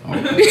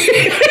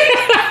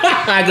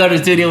 I go to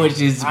the studio, which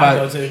is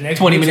about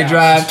 20-minute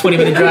drive.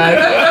 20-minute drive.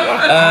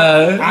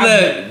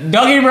 Look,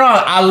 don't get me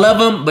wrong. I love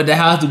them, but the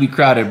house will be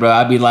crowded, bro.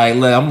 I'd be like,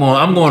 look, I'm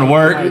going to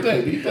work.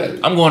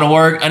 I'm going to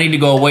work. I need to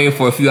go away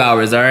for a few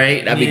hours. All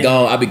right, I'll be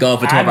gone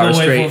for 12 hours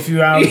straight. For a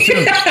few hours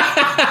too.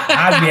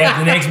 I'd be at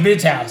the next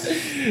bitch house.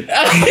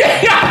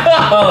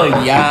 Oh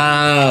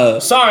yeah.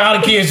 Sorry, all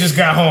the kids just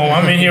got home.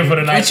 I'm in here for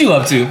the night. What you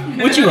up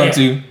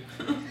to?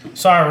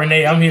 Sorry,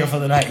 Renee, I'm here for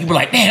the night. You were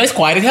like, damn, it's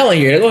quiet as hell in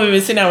here. They're gonna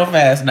even sit down real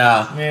fast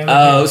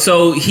now.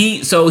 So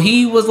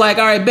he was like,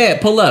 all right,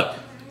 bet, pull up.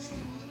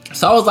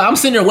 So I was like, I'm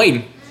sitting there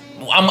waiting.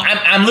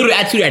 I'm literally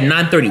actually at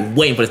 9:30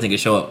 waiting for this nigga to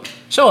show up.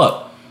 Show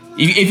up.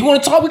 If you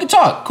want to talk, we can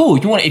talk. Cool.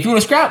 If you want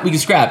to scrap, we can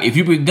scrap. If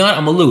you bring a gun,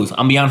 I'm gonna lose. I'm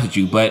gonna be honest with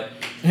you, but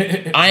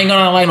I ain't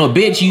gonna like no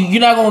bitch.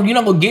 You're not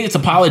gonna get this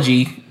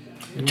apology.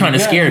 Trying to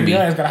scare me.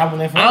 I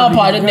don't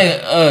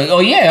apologize. I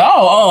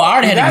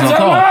already had niggas on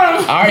call.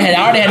 I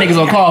already had niggas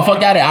on call. Fuck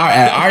that.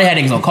 I already had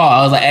niggas on call.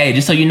 I was like, hey,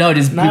 just so you know,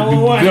 just be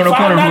on the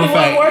corner real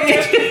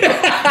fast.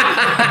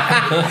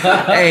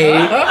 Hey,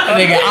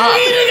 nigga,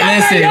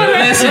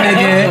 listen,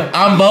 nigga.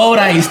 I'm bold.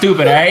 I ain't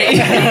stupid, alright?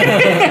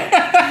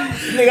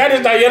 Nigga, I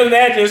just start yelling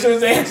at you as soon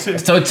as they answer.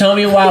 So tell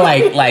me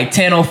why, like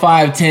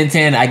 10:05,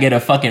 10:10, I get a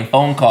fucking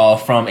phone call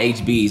from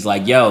HB. He's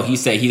like, yo, he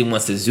said he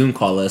wants to Zoom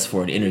call us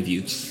for an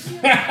interview.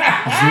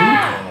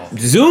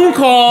 Zoom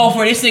call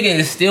for this nigga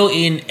is still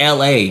in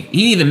LA. He didn't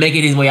even make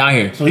it his way out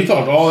here. So he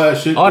talked all that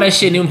shit. All that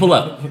shit didn't even pull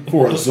up.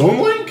 For a Zoom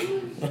link?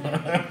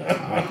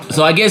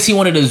 So I guess he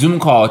wanted a Zoom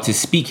call to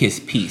speak his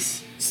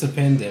piece. It's the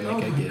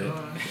pandemic, I get it.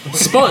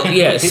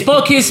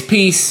 Spoke his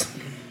piece.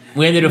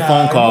 We ended a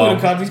phone call. You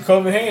would have caught these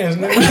COVID hands,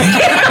 nigga.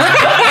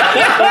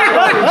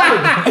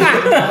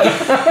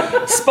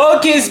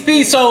 Spoke his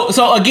piece.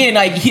 So again,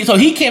 like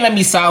he came at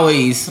me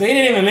sideways. They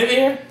didn't even live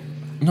here?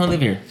 You don't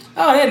live here.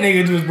 Oh, that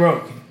nigga just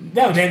broke.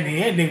 That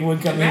nigga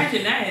wouldn't come in.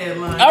 Imagine that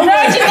headline.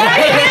 Imagine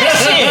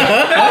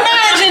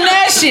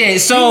that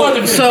shit. So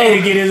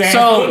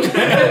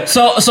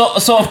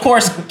of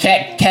course,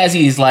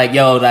 Cassie is like,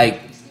 yo, like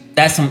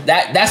that's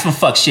some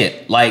fuck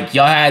shit. Like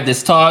y'all had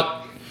this talk.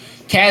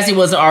 Cassie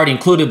wasn't already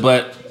included,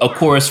 but of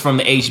course, from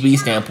the HB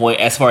standpoint,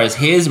 as far as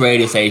his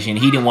radio station,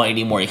 he didn't want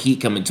any more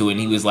heat coming to it. And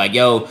he was like,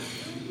 yo,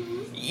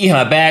 you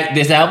know, back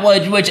this out,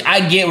 which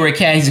I get where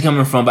Cassie's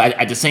coming from, but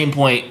at the same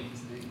point,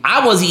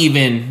 I wasn't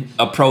even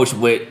approached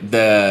with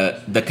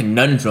the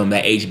conundrum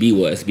that HB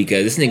was,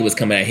 because this nigga was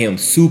coming at him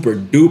super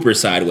duper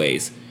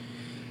sideways.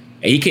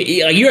 And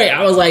you're right.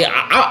 I was like,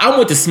 I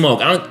want to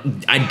smoke.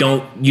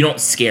 You don't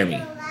scare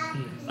me.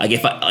 Like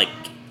if I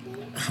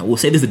will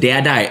say this the day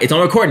I die. It's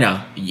on record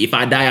now. If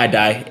I die, I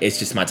die. It's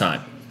just my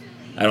time.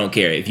 I don't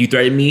care. If you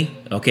threaten me,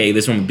 okay,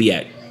 this one will be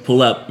at.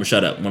 Pull up or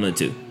shut up. One of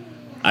the two.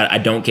 I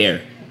don't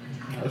care.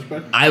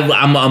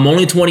 I'm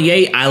only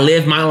 28. I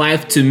live my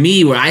life to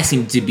me where I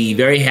seem to be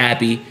very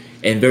happy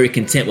and very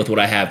content with what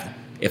I have.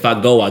 If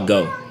I go, I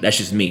go. That's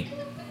just me.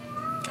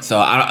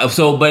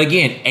 But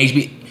again,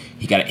 HB,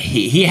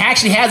 he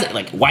actually has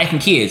like wife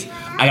and kids.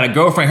 I got a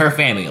girlfriend, her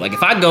family. Like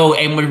if I go,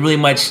 ain't really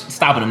much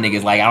stopping them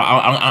niggas. Like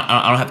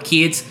I don't have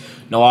kids,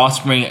 no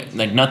offspring,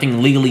 like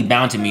nothing legally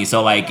bound to me.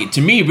 So like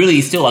to me, really,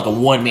 it's still like a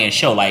one man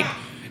show. Like.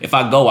 If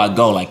I go, I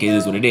go. Like, it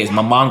is what it is.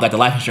 My mom got the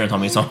life insurance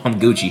on me, so I'm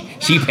Gucci.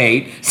 She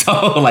paid,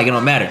 so, like, it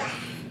don't matter.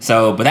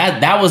 So, but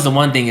that was the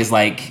one thing is,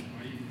 like,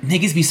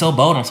 niggas be so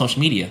bold on social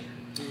media.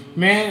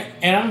 Man,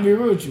 and I'm going to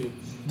be real with you.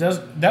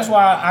 That's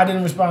why I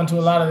didn't respond to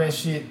a lot of that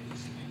shit.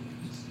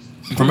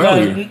 From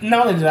earlier.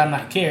 Not only did I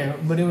not care,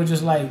 but it was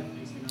just like,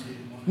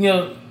 you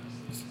know,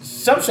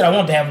 some shit I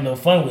want to have a little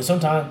fun with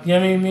sometimes. You know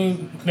what I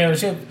mean? Man,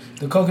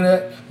 the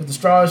coconut with the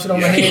straw shit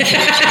on my head.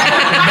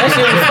 That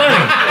shit was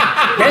funny.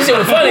 That shit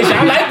was funny.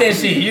 I like that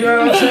shit. You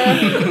know what I'm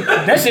saying?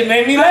 That shit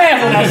made me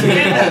laugh when I see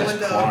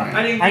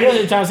it. I guess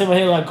they're trying to say my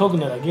head like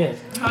coconut, I guess.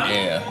 Huh?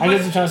 Yeah. I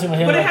guess they're trying to say my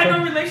head like coconut. But it had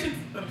no relation.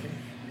 Okay.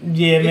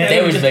 Yeah, man.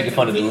 They were just making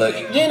fun of the look.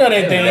 You know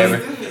that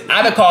thing.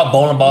 I've been called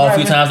bowling ball a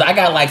few times. I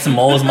got like some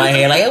moles in my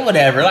head. Like,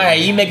 whatever.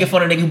 Like, you making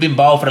fun of nigga who been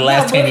bald for the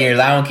last 10 years.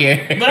 I don't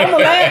care. But I'm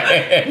gonna laugh.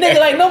 Nigga,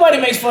 like, nobody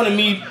makes fun of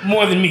me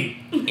more than me.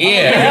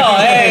 Yeah. Hell,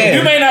 hey.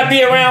 You may not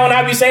be around when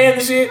I be saying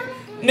the shit,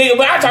 nigga,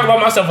 but I talk about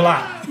myself a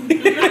lot.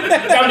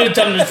 I'm just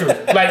telling the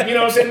truth. Like, you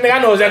know what I'm saying? Nigga, I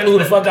know exactly who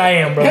the fuck I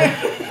am, bro.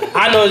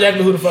 I know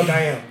exactly who the fuck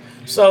I am.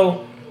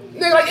 So,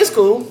 nigga, like, it's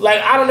cool.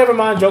 Like, I don't ever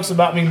mind jokes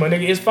about me, but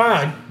nigga, it's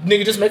fine.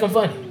 Nigga, just make them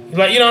funny.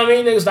 Like, you know what I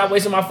mean? Nigga, stop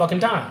wasting my fucking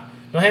time.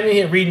 Don't have me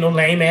here reading no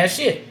lame ass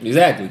shit.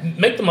 Exactly.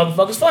 Make the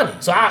motherfuckers funny.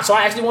 So I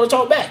actually want to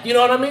talk back. You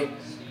know what I mean?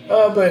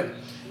 But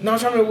no, I'm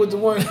trying to remember what the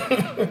one.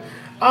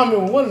 I don't remember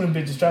what one of them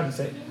bitches tried to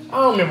say.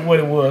 I don't remember what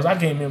it was. I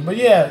can't remember. But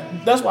yeah,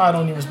 that's why I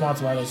don't even respond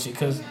to all that shit.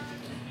 Cause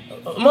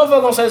a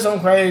motherfucker gonna say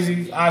something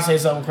crazy. I say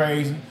something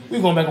crazy.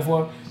 We going back and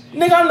forth.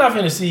 Nigga, I'm not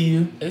finna see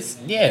you.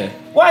 Yeah.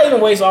 Why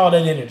even waste all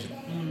that energy?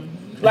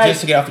 Like,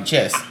 just to get off your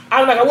chest.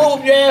 I'm like, I will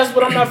whoop your ass,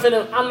 but I'm not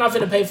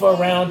finna pay for a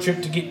round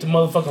trip to get to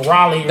motherfucking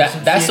Raleigh.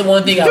 That's the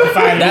one thing.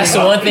 That's the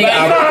one thing.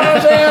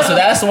 So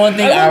that's the one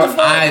thing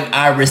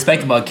I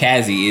respect about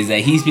Kazi is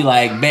that he's be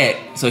like, bet.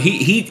 So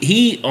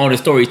he on the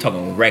story he's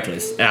talking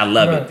reckless, and I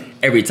love it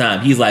every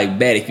time. He's like,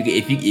 bet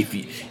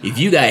if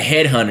you got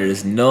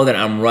headhunters, know that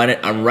I'm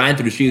riding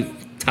through the street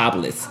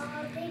topless.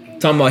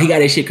 Talking about he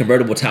got his shit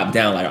convertible top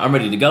down, like I'm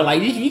ready to go.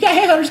 Like you got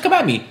headhunters, come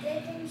at me.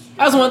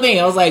 That was one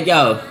thing. I was like,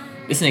 yo.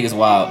 This nigga's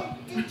wild.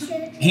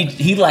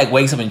 He like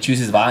wakes up and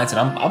chooses violence, and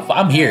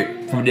I'm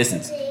here from a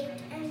distance.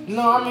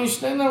 No, I mean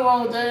there's nothing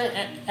wrong with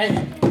that.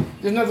 And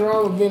there's nothing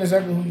wrong with being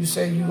exactly who you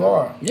say you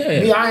are. Yeah.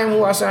 Me, I am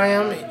who I say I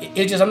am.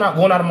 It's just I'm not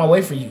going out of my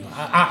way for you.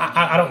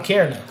 I don't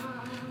care enough.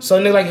 So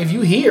nigga, like if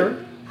you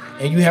here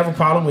and you have a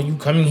problem, or you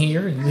coming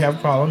here and you have a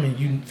problem and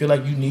you feel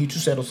like you need to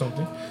settle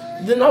something,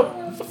 then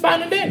no,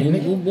 find a daddy.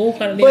 We'll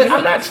find a daddy. But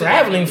I'm not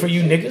traveling for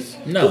you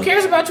niggas. No. Who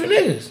cares about you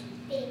niggas?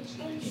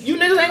 You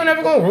niggas ain't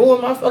never gonna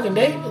ruin my fucking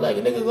day. Like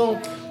a nigga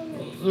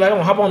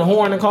gonna hop on the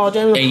horn and call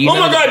James. Oh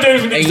my God,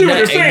 James, see what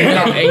you're saying.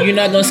 And you're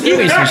not gonna scare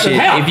me some shit.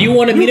 If you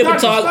want to meet up and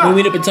talk, we'll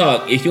meet up and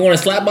talk. If you want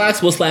to slap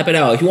box, we'll slap it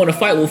out. If you want to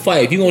fight, we'll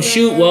fight. If you gonna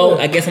shoot, well,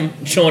 I guess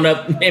I'm showing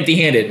up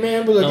empty-handed.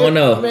 Man, but look, I don't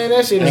know. Man,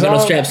 that shit I is got no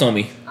all, straps on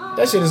me.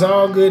 That shit is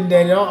all good and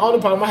dandy. The only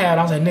problem I had,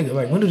 I was like, nigga,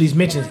 like, when do these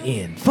mentions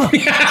end? Fuck.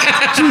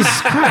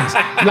 Jesus Christ.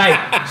 Like,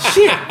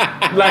 shit.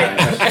 Like,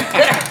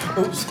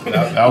 oops.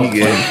 That was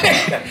good.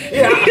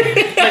 Yeah.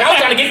 Like, I was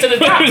trying to get to the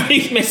top.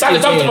 So I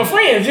talk to my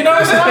friends, you know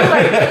what I'm saying? I was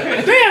like,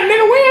 damn,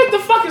 nigga, where the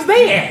fuck is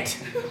they at?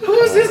 Who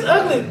is this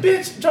ugly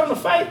bitch trying to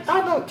fight?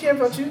 I don't care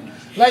about you.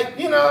 Like,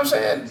 you know what I'm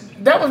saying?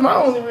 That was my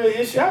only real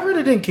issue. I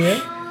really didn't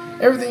care.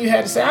 Everything you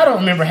had to say, I don't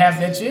remember half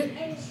that shit.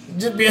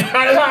 Just being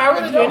honest, I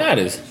really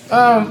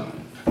don't.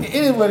 It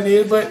is what it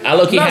is, but I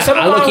low-key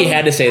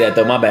had to say that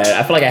though. My bad.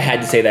 I feel like I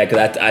had to say that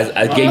because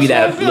I gave you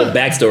that little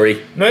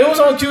backstory. No, it was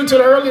on cue to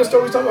the earlier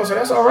story we talked about, so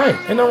that's all right.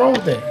 Ain't nothing wrong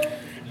with that.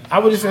 I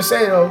was just gonna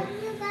say though,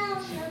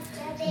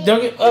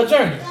 don't get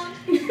Journey.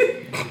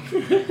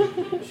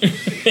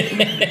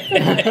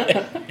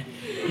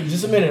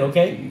 Just a minute,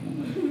 okay?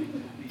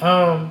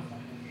 I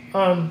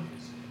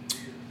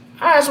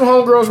had some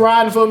homegirls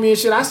riding for me and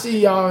shit. I see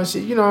y'all and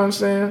shit. You know what I'm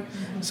saying?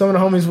 Some of the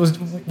homies was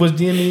DMing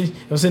me. You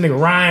know, saying nigga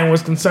Ryan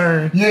was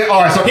concerned. Yeah,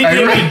 all right. So he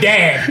gave me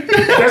dad.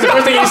 That's the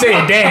first thing he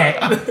said,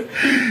 dad.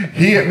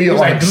 He hit me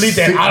like delete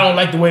 6, that. I don't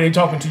like the way they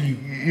talking to you.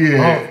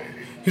 Yeah.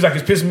 He's like,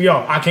 it's pissing me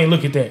off. I can't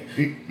look at that.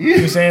 You know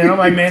what I'm saying? I'm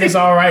like, man, it's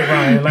all right,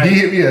 Ryan. Like, he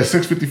hit me at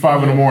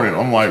 6:55 in the morning.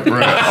 I'm like,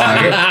 bro.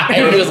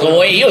 He was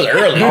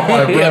early. I'm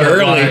like,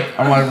 bro.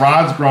 I'm like,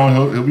 Rod's grown.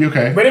 He'll be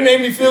okay. But it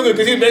made me feel good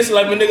because he's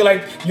basically like, my nigga,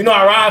 like, you know,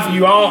 I ride for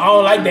you. I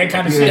don't like that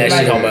kind of shit. That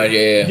like, shit talking about,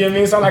 You know what I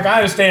mean? So I'm like, I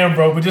understand,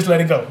 bro, but just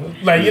let it go.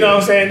 Like, you know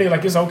what I'm saying? Nigga,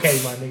 like, it's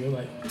okay, my nigga.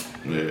 Like,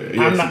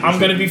 I'm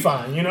gonna be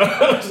fine. You know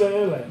what I'm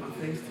saying? Like,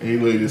 he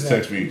literally just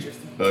texted me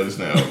just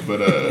now. But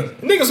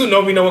niggas who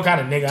know me know what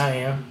kind of nigga I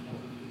am.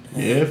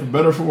 Yeah, for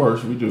better or for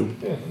worse, we do.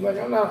 Yeah, like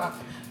I'm not.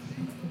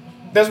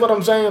 That's what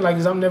I'm saying. Like,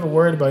 is I'm never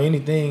worried about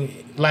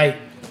anything. Like,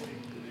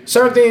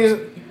 certain things.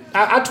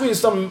 I tweeted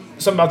something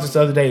about this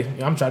the other day.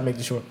 I'm trying to make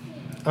this short.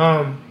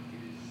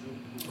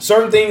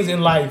 Certain things in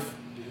life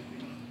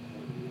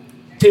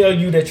tell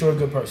you that you're a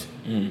good person,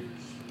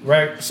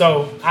 right?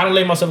 So I don't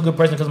label myself a good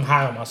person because I'm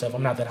high on myself.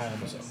 I'm not that high on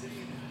myself.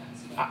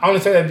 I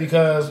only say that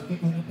because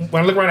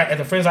when I look around at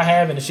the friends I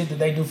have and the shit that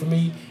they do for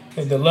me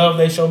and the love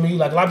they show me,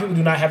 like a lot of people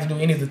do not have to do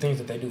any of the things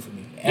that they do for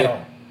me at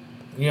all.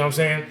 You know what I'm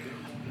saying?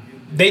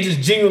 They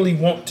just genuinely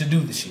want to do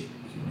the shit.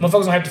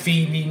 Motherfuckers don't have to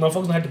feed me.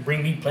 Motherfuckers don't have to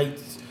bring me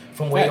plates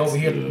from way over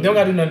here. They don't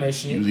gotta do none of that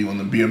shit. You was eating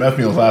the BMF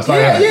meals last night.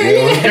 Yeah,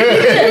 it was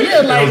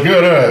good. Like, it was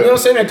good. You know what I'm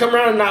saying? They come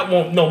around and not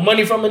want no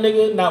money from a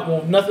nigga, not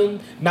want nothing,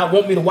 not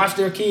want me to watch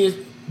their kids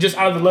just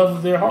out of the love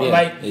of their heart. Yeah,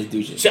 like, they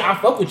do shit. Shit, I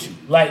fuck with you.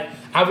 Like,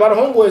 I have a lot of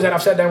homeboys that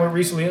I've sat down with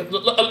recently. A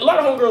lot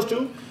of homegirls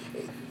too.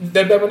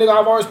 That nigga,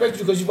 I've always respected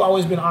you because you've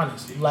always been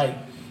honest. Like,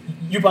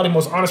 you're probably the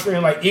most honest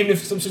friend. Like, even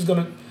if some shit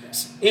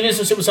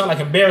would sound like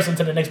embarrassing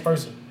to the next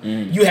person,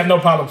 you have no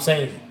problem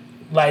saying it.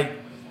 Like,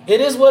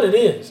 it is what it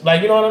is.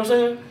 Like, you know what I'm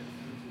saying?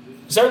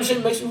 Certain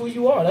shit makes you who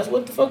you are. That's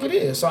what the fuck it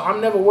is. So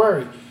I'm never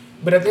worried.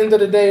 But at the end of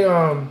the day,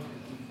 I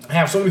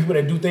have so many people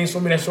that do things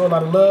for me that show a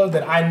lot of love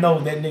that I know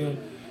that nigga,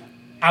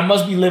 I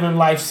must be living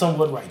life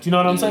somewhat right. You know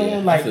what I'm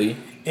saying? Like,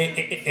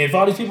 if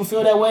all these people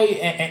feel that way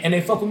and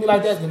they fuck with me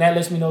like that, then that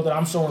lets me know that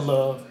I'm showing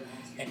love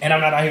and I'm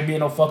not out here being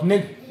no fuck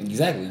nigga.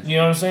 Exactly. You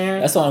know what I'm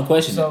saying? That's all I'm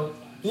questioning. So,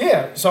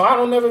 yeah. So I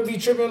don't never be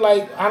tripping.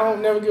 Like, I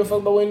don't never give a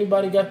fuck about what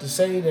anybody got to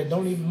say that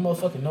don't even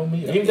motherfucking know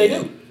me. Even if they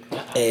do.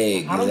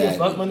 Exactly. I don't give a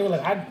fuck, my nigga.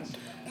 Like,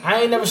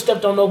 I ain't never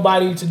stepped on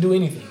nobody to do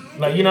anything.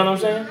 Like, you know what I'm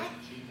saying?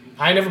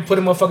 I ain't never put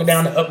a motherfucker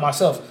down to up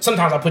myself.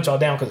 Sometimes I put y'all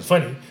down because it's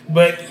funny,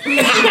 but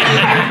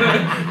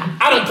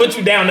I don't put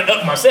you down to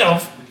up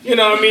myself. You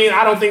know what I mean?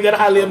 I don't think that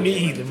highly of me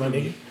either, my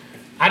nigga.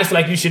 I just feel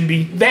like you shouldn't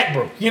be that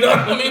broke. You know what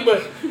I mean?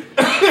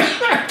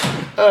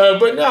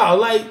 But no,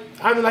 like,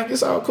 I mean, like,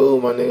 it's all cool,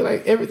 my nigga.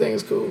 Like, everything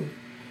is cool.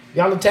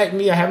 Y'all attack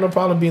me, I have no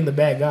problem being the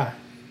bad guy.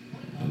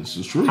 This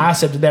is true. I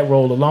accepted that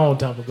role a long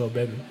time ago,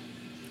 baby.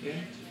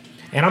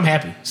 And I'm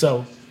happy.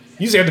 So,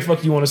 you say what the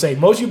fuck you want to say.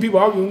 Most of you people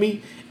argue with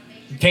me,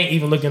 you can't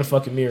even look in the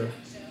fucking mirror.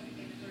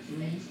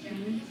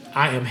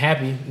 I am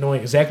happy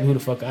knowing exactly who the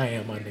fuck I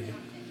am, my nigga.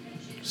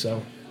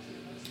 So,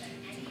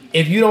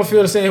 if you don't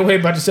feel the same way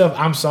about yourself,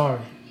 I'm sorry.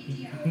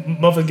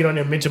 Motherfucker get on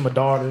there and mention my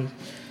daughter.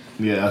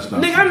 Yeah, that's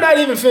not. Nigga, I'm not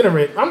even finna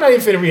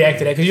react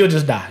to that because you'll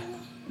just die.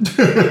 Let's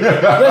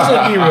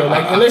just be real.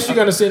 Like, unless you're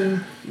gonna sit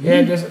and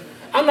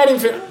I'm not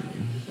even finna.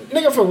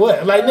 Nigga, for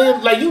what? Like,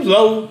 nigga, like, you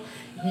low.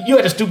 You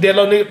had to stoop that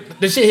low, nigga.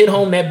 The shit hit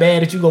home that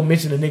bad that you go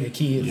mention the nigga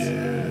kids.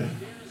 Yeah.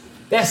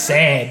 That's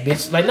sad,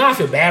 bitch. Like, now I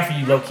feel bad for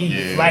you, low key.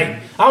 Yeah. Like,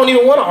 I don't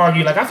even want to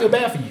argue. Like, I feel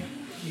bad for you.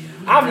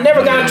 I've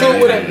never gotten into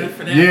it with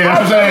it. Yeah,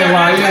 that's what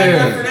I'm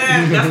saying.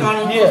 Like, That's why I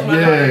don't post my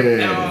daughter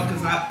at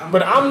all.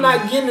 But I'm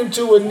not getting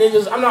into it,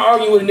 niggas. I'm not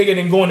arguing with a nigga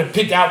and going to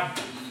pick out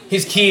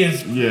his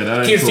kids. Yeah, that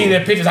ain't kids cool. see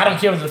their pictures. I don't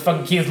care what the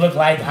fucking kids look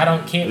like. I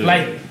don't care. Yeah.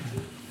 Like,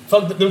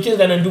 fuck them kids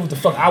that don't do what the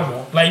fuck I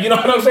want. Like, you know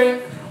what I'm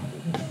saying?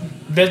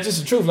 That's just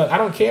the truth. Like, I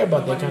don't care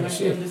about that kind of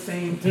shit.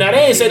 Now,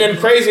 they ain't say nothing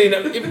crazy.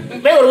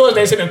 Maybe what it was,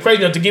 they ain't say nothing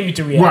crazy enough to get me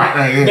to react.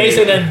 Right. Yeah, they ain't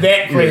say nothing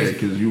that crazy. Yeah,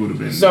 because you would have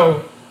been.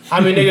 So,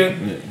 I mean,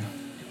 nigga,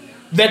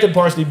 that could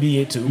partially be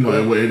it too.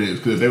 No, it is.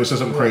 Because if they would say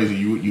something crazy,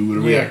 you would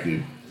have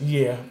reacted.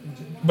 Yeah.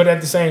 But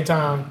at the same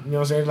time, you know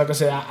what I'm saying? Like I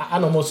said, I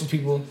know most of these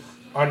people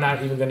are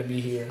not even going to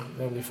be here.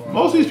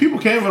 Most of these people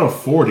can't even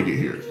afford to get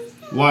here.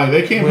 Like,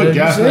 they can't put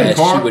gas in their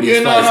car.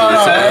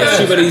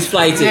 Cheaper these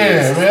flights.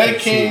 Yeah, man, they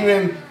can't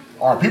even.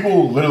 Or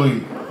people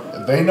literally,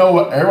 they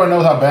know. Everybody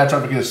knows how bad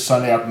traffic is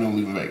Sunday afternoon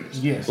leaving Vegas.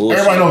 Yes,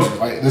 everybody knows it.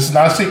 Like, this is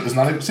not a secret. It's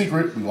not a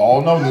secret. We've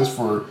all known this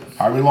for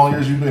however long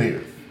years you've been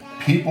here.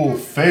 People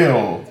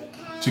fail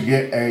to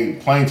get a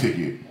plane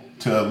ticket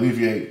to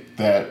alleviate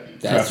that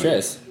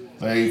stress.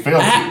 They fail.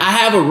 I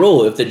have a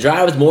rule: if the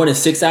drive is more than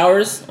 6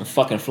 hours, I'm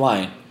fucking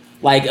flying.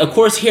 Like, of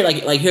course, here,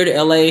 like here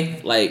to LA,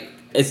 like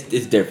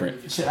it's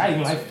different. Shit, I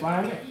even like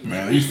flying.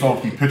 Man, these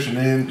folks be pitching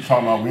in,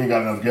 talking about we ain't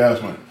got enough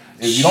gas money.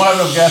 If you don't have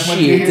enough gas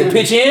money to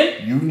pitch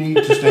in, you need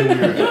to stay where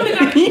you're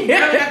at. You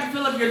don't have to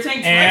fill up your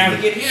tank twice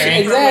to get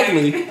here.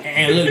 Exactly.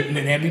 And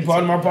look, that be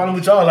part of my problem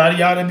with y'all. A lot of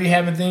y'all that be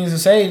having things to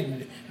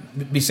say,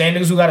 be saying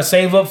niggas who got to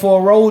save up for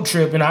a road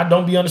trip, and I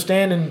don't be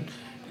understanding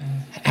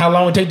how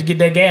long it take to get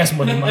that gas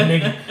money, my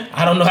nigga.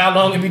 I don't know how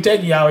long it be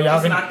taking y'all.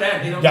 It's not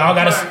that. They don't y'all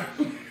gotta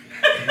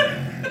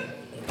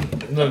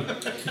look.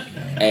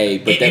 Hey,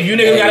 but if you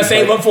niggas gotta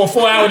save up for a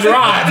 4-hour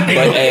drive,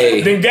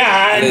 nigga, then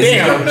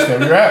goddamn.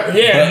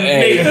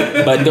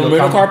 Hey, but the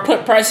rental car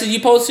prices you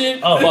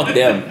posted, fuck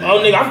them. Oh,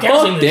 nigga, I'm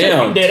canceling this shit.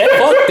 I'm dead ass.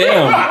 Fuck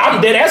them.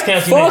 I'm dead ass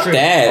canceling Fuck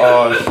that.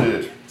 Oh,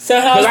 shit.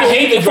 So how's I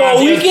hate the for a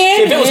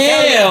weekend?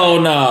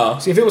 Hell no.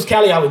 See, if it was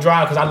Cali, I would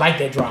drive because I like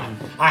that drive.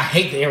 I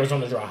hate the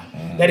Arizona drive.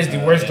 That is the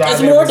worst drive.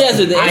 It's more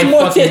desert.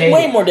 It's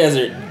way more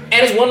desert.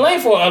 And it's one lane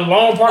for a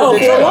long part of the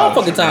for a long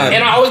fucking time.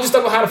 And I always get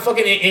stuck with how the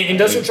fucking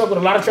industrial truck with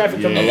a lot of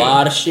traffic coming in. A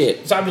lot of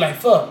shit. So I'd be like,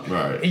 fuck.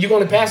 Right. And you're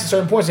going to pass at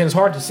certain points, and it's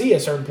hard to see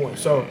at certain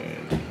points. So,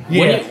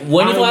 yeah.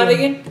 When you fly out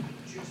again?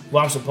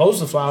 Well, I'm supposed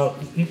to fly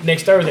out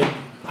next Thursday.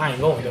 I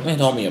ain't going though. Man,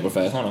 told me up real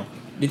fast. Hold on. Do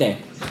you think?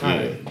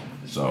 Yeah.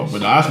 So, but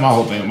that's my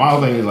whole thing. My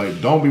whole thing is like,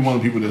 don't be one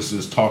of the people that's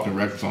just talking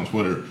reckless on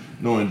Twitter,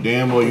 knowing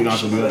damn well you're not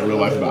gonna do that in real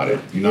life about it.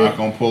 You're not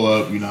gonna pull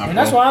up. You're not. And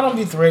that's why I don't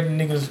be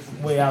threatening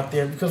niggas way out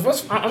there because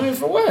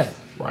for what?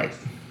 Right.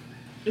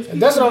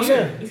 That's what I'm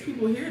saying. There's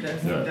people here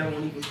that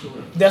won't even pull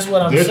up. That's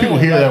what I'm saying. There's people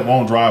here that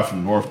won't drive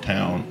from North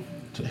Town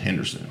to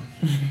Henderson.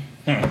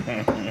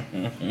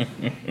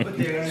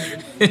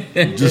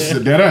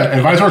 Just that,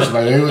 and vice versa.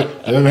 Like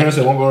they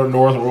Henderson won't go to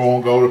North or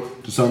won't go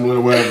to Summerlin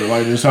or whatever.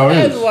 Like that's how it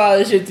is. That's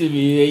wild shit to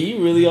me.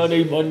 You really on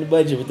the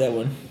budget with that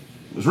one.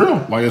 It's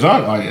real. Like it's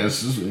on. Like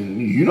it's just,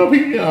 you know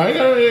people. Yeah, I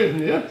got it.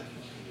 Yeah.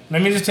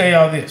 Let me just tell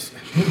y'all this.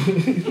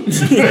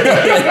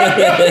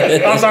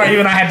 I'm sorry,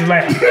 even I had to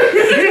laugh.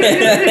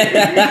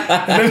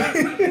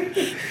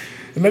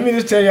 Let me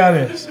just tell y'all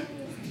this.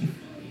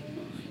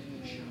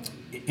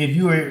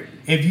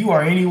 If you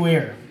are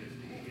anywhere,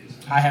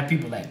 I have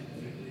people at.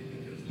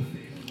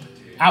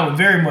 I would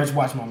very much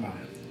watch my mouth.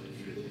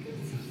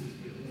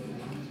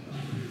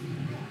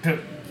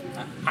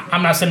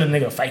 I'm not sending a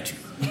nigga to fight you.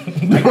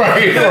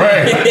 right.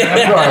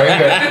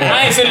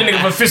 I ain't sending a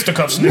nigga for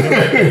fisticuffs,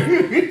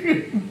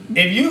 nigga.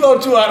 If you go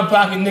too out of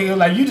pocket, nigga,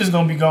 like you just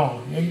gonna be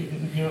gone.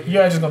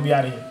 You're just gonna be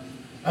out of here.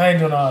 I ain't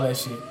doing all that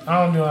shit.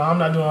 I'm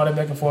not doing all that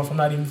back and forth. I'm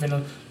not even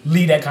finna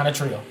lead that kind of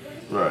trail.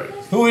 Right.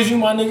 Who is you,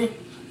 my nigga?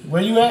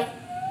 Where you at?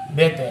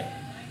 Bet that.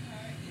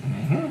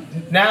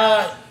 Mm-hmm.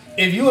 Now,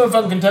 if you in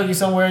fucking Kentucky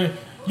somewhere,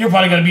 you're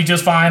probably gonna be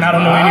just fine. I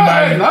don't know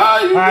anybody.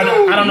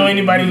 I don't know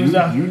anybody who's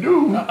out. You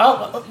do.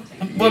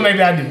 Well,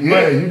 maybe I do.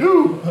 Yeah, you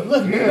do.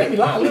 Look, you make me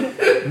lie a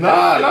little.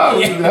 Nah.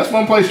 Yeah. That's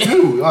one place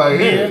too. Like,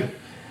 yeah.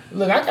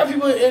 Look, I got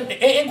people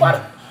in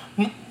quite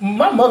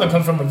my mother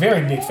comes from a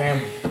very big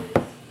family.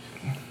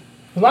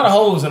 A lot of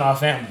hoes in our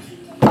family.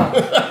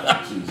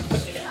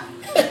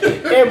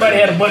 Everybody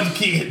had a bunch of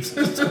kids.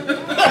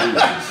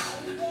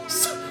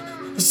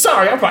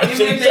 Sorry, I probably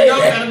shouldn't say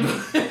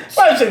that.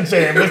 Probably shouldn't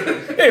say that, but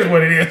it is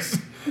what it is.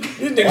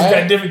 These niggas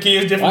got different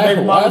kids, different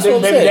baby mamas,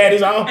 different baby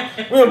daddies.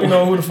 We don't be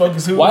knowing who the fuck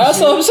is who. Why y'all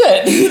so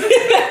upset?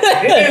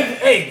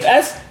 Hey,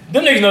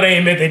 them niggas know they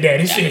ain't met their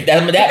daddy. Shit.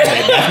 That's my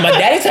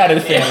daddy's side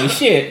of the family.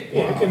 Shit.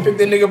 Yeah, I couldn't pick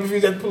that nigga up if he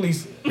was at the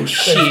police.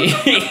 Shit.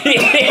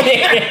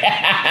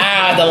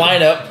 The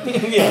lineup.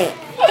 Yeah.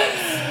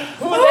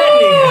 Who was that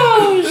nigga?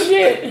 Oh,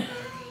 shit.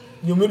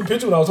 You remember the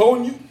picture when I was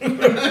holding you?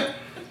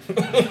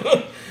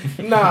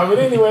 Nah, but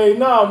anyway,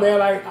 no, man,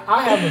 like,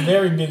 I have a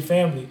very big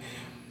family.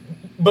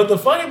 But the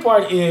funny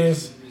part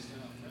is,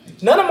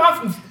 none of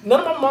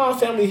my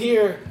mom's family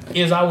here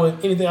is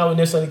anything I would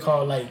necessarily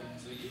call, like,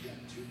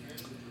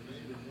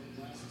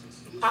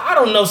 I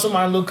don't know some of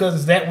my little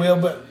cousins that well,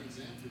 but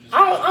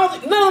I don't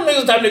think none of them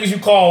niggas type niggas you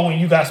call when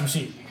you got some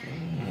shit.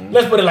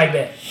 Let's put it like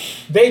that.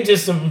 They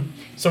just some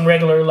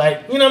regular,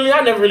 like, you know what I mean?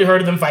 I never really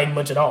heard of them fighting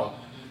much at all.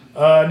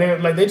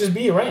 They just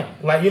be around.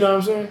 Like, you know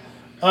what I'm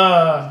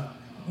saying?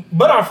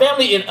 But our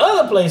family in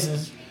other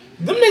places,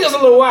 them niggas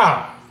a little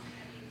wild.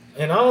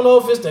 And I don't know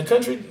if it's the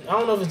country. I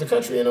don't know if it's the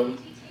country in them.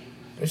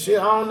 And shit,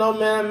 I don't know,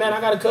 man. Man,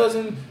 I got a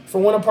cousin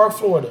from Winter Park,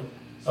 Florida.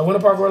 Winter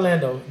Park,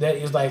 Orlando, that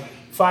is like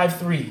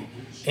 5'3".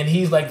 And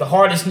he's like the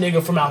hardest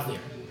nigga from out there.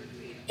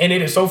 And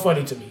it is so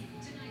funny to me.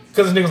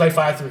 Because this nigga's like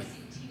 5'3".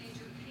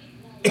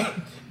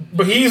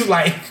 But he's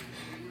like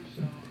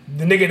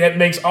the nigga that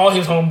makes all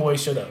his homeboys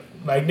shut up.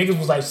 Like, niggas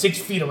was like 6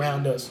 feet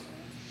around us.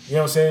 You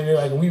know what I'm saying? They're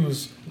like, we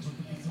was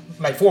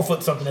like 4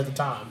 foot something at the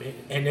time.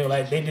 And they were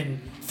like, they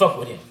didn't fuck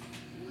with him.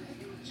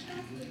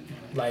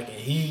 Like,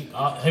 him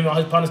and all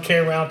his partners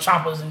carry around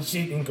choppers and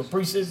shit and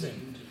caprices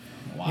and,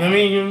 wow. You know what I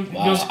mean?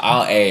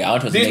 I don't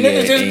trust these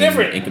niggas just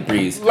different. In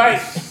Caprice.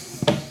 Like,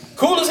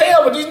 cool as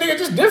hell, but these niggas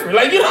just different.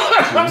 Like, you know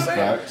what I'm saying?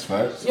 Facts. You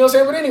know what I'm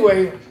saying? But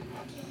anyway,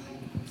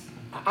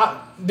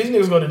 these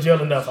niggas go to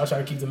jail enough. I try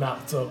to keep them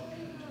out. So,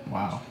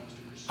 wow.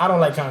 I don't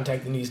like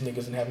contacting these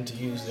niggas and having to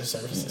use their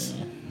services.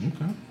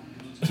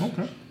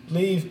 Okay.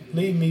 Leave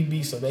me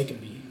be so they can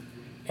be.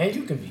 And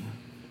you can be.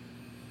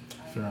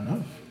 Fair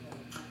enough.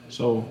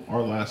 So,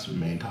 our last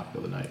main topic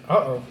of the night.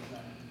 Uh-oh.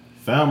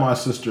 Found my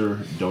sister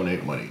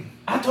donate money.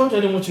 I told you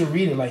I didn't want you to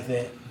read it like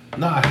that.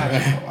 No, I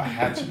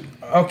had to.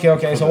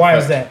 Okay. So why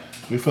is that?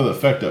 We feel the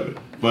effect of it.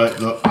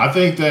 But I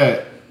think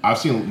that I've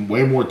seen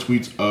way more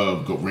tweets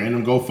of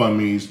random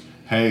GoFundMes.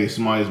 Hey,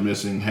 somebody's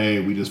missing. Hey,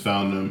 we just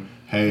found them.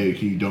 Hey,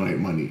 can you donate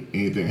money?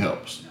 Anything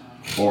helps.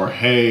 Or,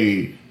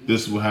 hey,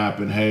 this is what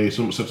happened. Hey,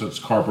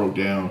 such car broke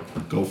down.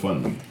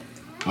 GoFundMe.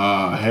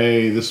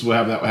 Hey, this is what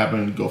happened. That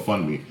happened.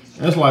 GoFundMe.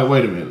 And it's like,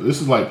 wait a minute.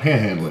 This is like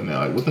panhandling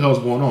now. Like, what the hell's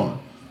going on?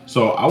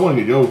 So I want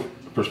to get your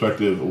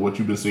perspective of what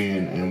you've been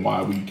seeing and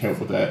why we came up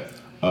with that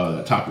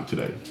topic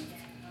today.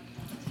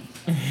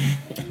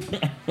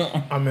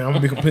 I mean, I'm gonna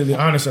be completely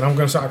honest, and I'm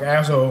gonna sound like an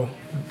asshole.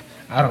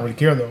 I don't really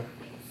care though.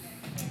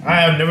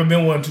 I have never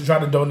been one to try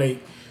to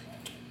donate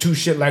to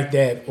shit like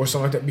that or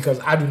something like that because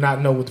I do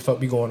not know what the fuck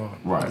be going on.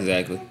 Right.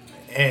 Exactly.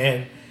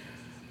 And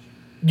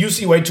you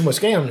see way too much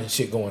scamming and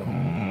shit going on.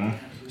 Mm-hmm.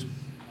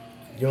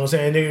 You know what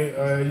I'm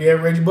saying? Yeah,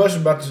 Reggie Bush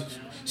was about to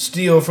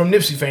steal from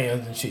Nipsey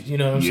fans and shit. You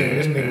know what I'm saying?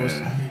 This nigga was, you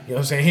know what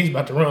I'm saying? He's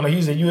about to run like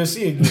he's at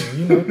USC again,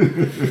 you know?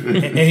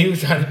 and he was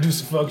trying to do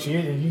some fuck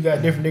shit. And you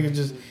got different niggas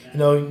just, you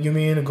know, you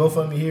mean to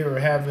GoFundMe here or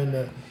having,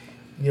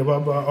 you know, blah,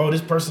 blah, oh,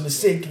 this person is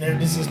sick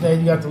and this is that.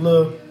 You got the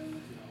little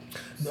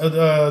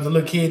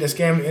kid that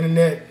scammed the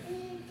internet.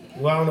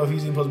 Well, I don't know if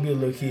he's even supposed to be a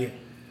little kid.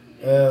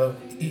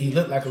 He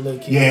looked like a little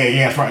kid.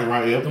 Yeah, that's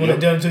right. Yep, the one that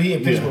done it too. He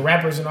had pictures with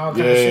rappers and all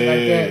kind of shit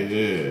like that.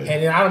 Yeah.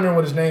 And then I don't remember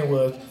what his name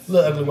was.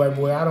 Little ugly white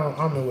boy. I don't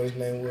remember what his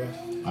name was.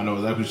 I know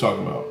exactly what you're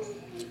talking about.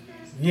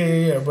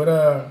 Yeah. But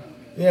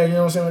yeah, you know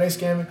what I'm saying? When they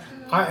scamming,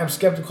 I am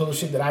skeptical of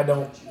shit that I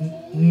don't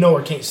know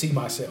or can't see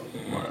myself.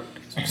 Right.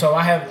 So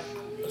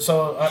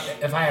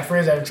if I have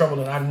friends that are in trouble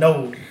and I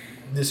know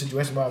this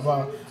situation, blah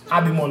blah,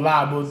 I'd be more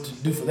liable to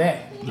do for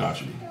that.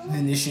 Gotcha.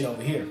 Than this shit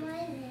over here.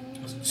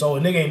 So a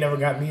nigga ain't never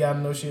got me out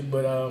of no shit,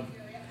 but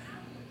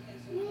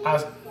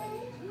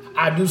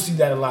I do see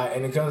that a lot,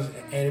 and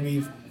it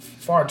be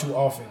far too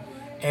often,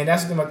 and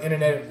that's the thing about the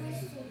internet.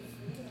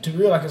 To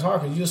real, like, it's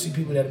hard because you'll see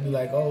people that'll be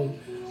like, "Oh,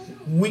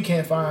 we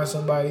can't find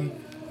somebody."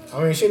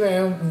 I mean, shit,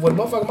 man. What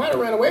motherfucker might have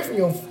ran away from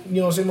your,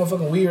 you know, what I'm saying,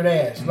 motherfucking weird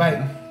ass. Like,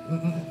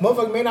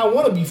 motherfucker may not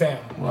want to be found.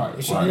 Right.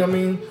 And shit, you know what I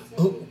mean?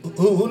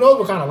 Who knows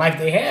what kind of life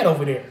they had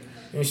over there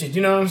and shit.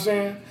 You know what I'm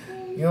saying?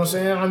 You know what I'm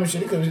saying? I mean,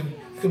 shit, it could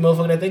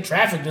motherfucker that they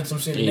trafficked in some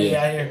shit and they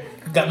out here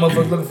got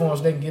motherfuckers looking for them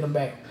so they can get them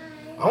back.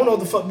 I don't know what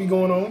the fuck be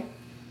going on.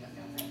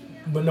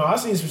 But no, I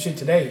seen some shit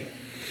today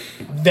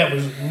that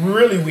was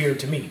really weird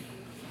to me.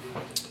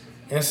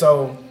 And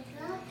so,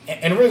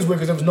 and it really was weird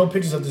because there was no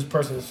pictures of this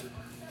person's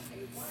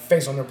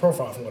face on their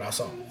profile from what I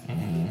saw.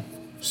 Mm-hmm.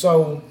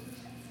 So,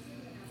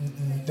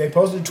 they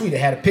posted a tweet that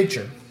had a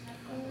picture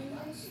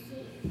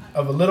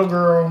of a little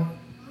girl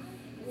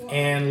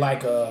and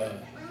like a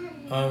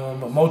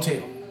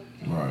motel.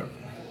 Right.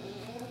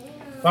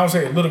 I don't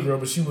say a little girl,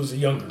 but she was a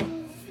young girl.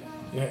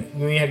 You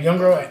had a young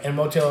girl and a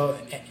motel,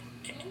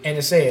 and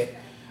it said,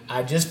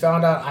 I just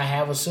found out I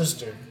have a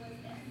sister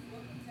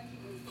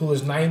who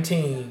is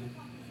 19,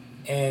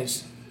 and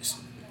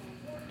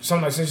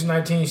something like since she's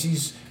 19,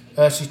 she's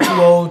too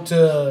old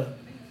to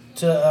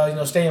you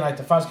know, stay in like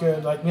the foster care,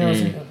 like, you know what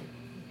I'm saying?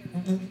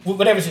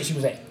 Whatever shit she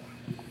was at.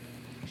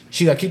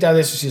 She got kicked out of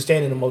this, so she was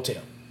staying in a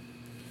motel.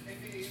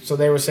 So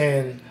they were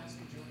saying,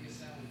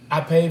 I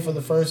paid for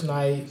the first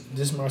night.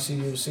 This Marcy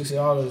was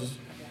 $60.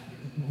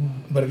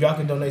 But if y'all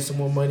can donate some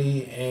more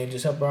money and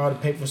just help her out to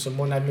pay for some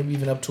more night, maybe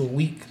even up to a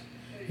week,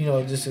 you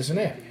know, this and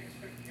that.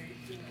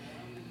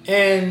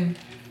 And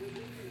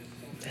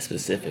that's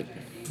specific.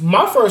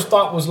 My first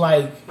thought was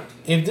like,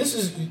 if this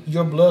is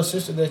your blood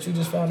sister that you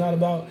just found out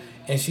about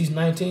and she's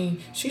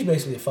 19, she's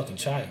basically a fucking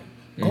child.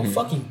 Go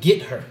fucking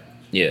get her.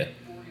 Yeah.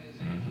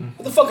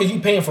 What the fuck are you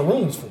paying for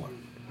rooms for?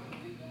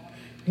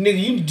 Nigga,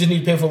 you just need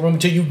to pay for a room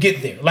until you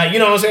get there. Like, you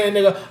know what I'm saying,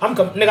 nigga? I'm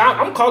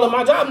calling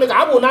my job, nigga.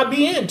 I will not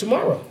be in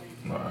tomorrow.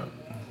 Right.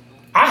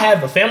 I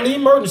have a family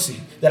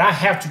emergency that I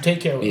have to take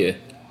care of. Yeah.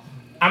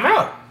 I'm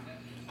out.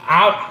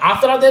 I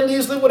fill out that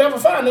leave slip, whatever,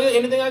 fine, nigga.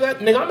 Anything I got,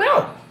 nigga, I'm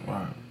out.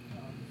 Right.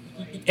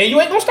 And you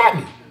ain't gonna stop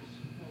me.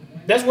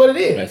 That's what it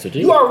is. That's what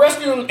you are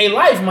rescuing a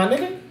life, my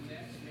nigga.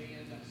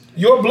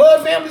 Your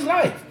blood family's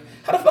life.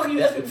 How the fuck are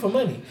you asking people for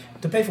money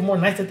to pay for more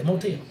nights at the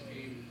motel?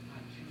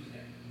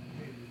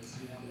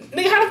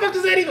 Nigga, how the fuck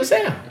does that even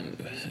sound?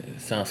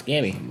 Sounds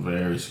scammy.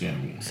 Very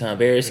scammy. Sound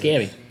very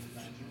scammy.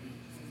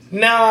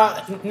 Nah,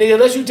 nigga,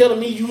 unless you telling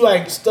me you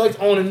like stuck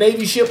on a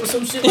Navy ship or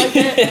some shit like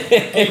that,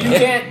 and you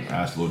can't.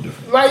 That's a little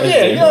different. Like,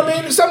 yeah, you know what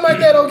I mean? Something like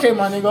that, okay,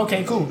 my nigga,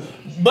 okay, cool.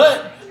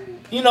 But,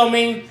 you know what I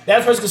mean?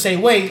 That person could say,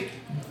 wait,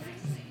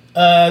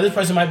 this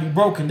person might be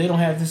broken. They don't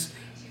have this.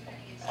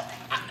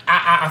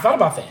 I thought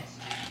about that.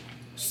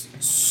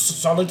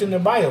 So I looked in their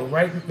bio,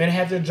 right? Men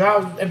have their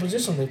jobs and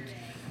position with.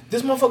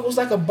 This motherfucker was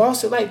like a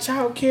boss at like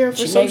child care for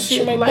some shit.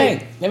 She make like,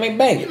 bank. They make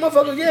bank. This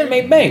motherfucker, yeah,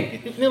 make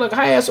bank. They're like a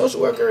high ass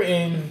social worker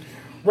and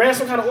ran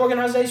some kind of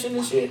organization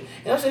and shit.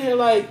 And I'm sitting here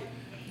like,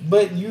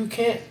 but you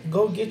can't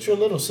go get your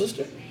little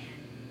sister?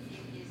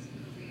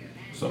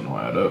 Something will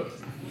add up.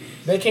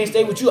 They can't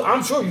stay with you.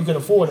 I'm sure you can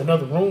afford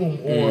another room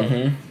or,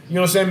 you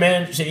know what I'm saying,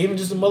 man? Shit, even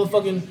just a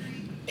motherfucking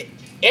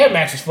air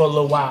mattress for a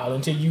little while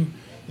until you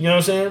know what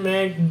I'm saying,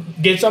 man,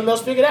 get something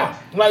else figured out.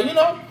 Like, you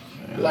know,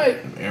 man, like.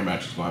 Air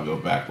mattress gonna have your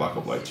back lock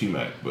up like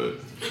T-Mac, but.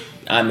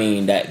 I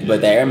mean, but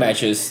the air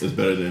mattress is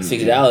better than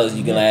 $60.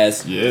 You can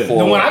last for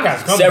the one I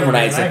got several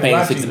nights and paying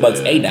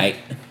 $60 a night.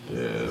 Yeah,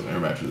 air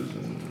mattress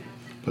and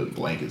put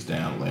blankets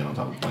down, laying on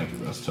top of blankets.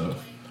 That's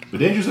tough. But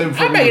didn't you say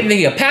before? I'm making a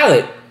nigga a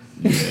pallet.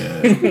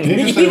 Yeah.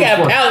 You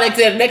got a pallet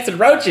next to the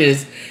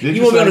roaches.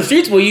 You won't be on the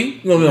streets, will you?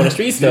 You won't be on the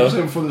streets though. Did you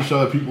say before the show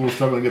that people were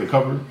struggling to get a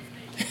cover?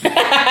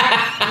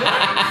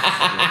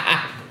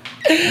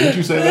 Didn't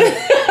you say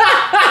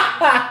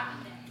that?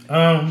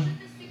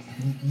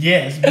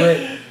 Yes, but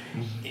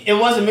it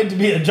wasn't meant to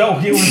be a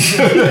joke. It was.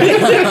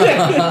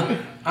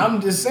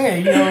 I'm just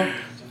saying,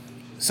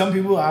 some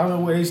people, I don't know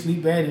where they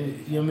sleep at. You know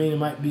what I mean? It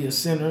might be a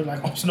center,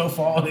 like on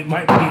Snowfall. It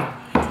might be.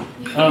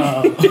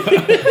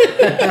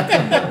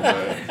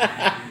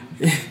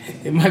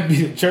 It might be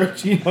the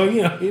church.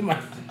 It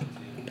might.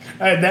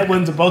 That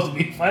wasn't supposed to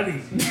be funny.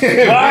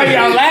 Why are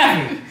y'all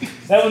laughing?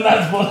 That was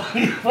not supposed to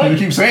be funny. You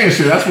keep saying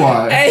shit. That's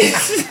why.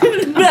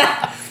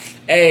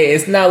 Hey,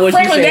 it's not what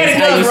Franklin you say. It's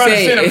how you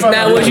say it. It's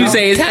not what you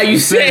say. It's how you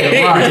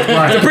say it.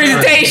 Right, the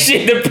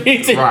presentation. Right. The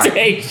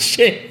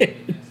presentation. Right.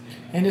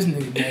 And this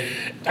nigga daddy.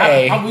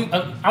 Hey. I'm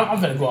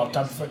finna go off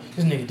top of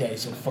this nigga daddy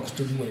so fucking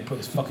stupid. He wouldn't put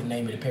his fucking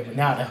name in the paper.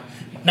 Now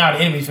the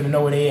enemy's finna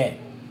know where they at.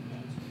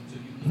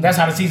 That's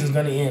how the season's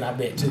gonna end, I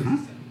bet, too.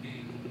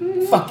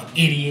 Mm-hmm. Fucking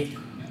idiot.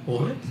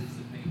 What?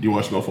 Do you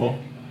watch Snowfall?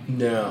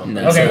 No.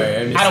 Okay.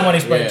 Sorry, I don't want to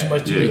explain too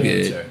much to you.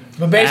 Good.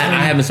 But basically,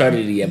 I haven't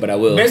started it yet, but I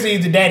will. Basically,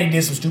 the daddy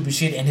did some stupid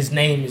shit, and his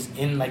name is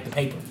in like the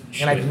paper,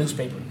 in like the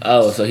newspaper.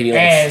 Oh, so he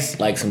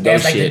like some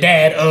dope shit. As like the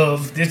dad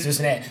of this,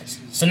 and that.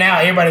 So now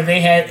everybody they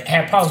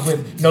had problems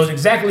with knows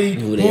exactly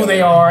who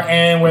they are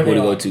and where they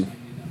go to.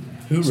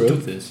 Who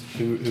wrote this?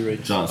 Who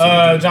wrote John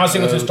Singleton? John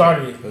Singleton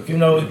started it.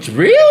 Okay.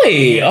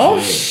 Really? Yeah, oh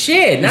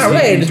shit! Not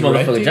ready. This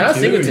motherfucker, John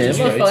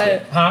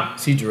Singleton. Huh?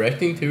 Is he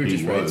directing too, or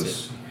just writes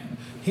it?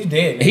 He's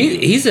dead.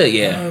 He's a He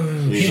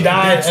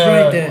died.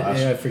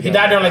 He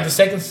died during like the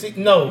second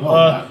season.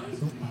 No,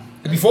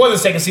 before the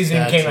second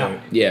season came out.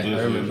 Yeah,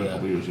 I remember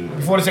that.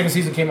 Before the second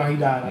season came out, he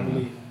died. I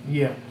believe.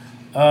 Yeah,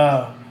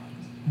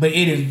 but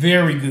it is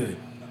very good.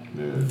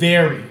 Yeah.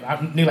 Very.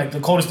 Like the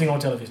coldest thing on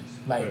television.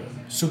 Like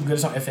super good.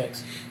 It's on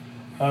FX.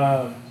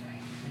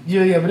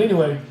 Yeah. But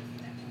anyway.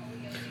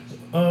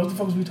 What the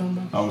fuck was we talking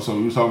about? Oh, so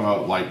we were talking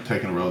about like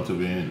taking a relative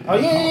in. Oh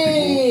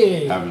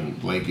yeah. Having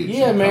blankets.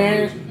 Yeah,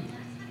 man.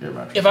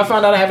 If I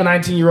find out I have a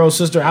 19-year-old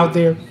sister out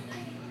there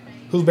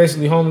who's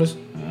basically homeless,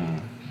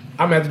 I'm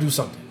gonna have to do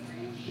something.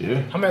 Yeah.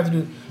 I'm gonna have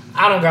to do.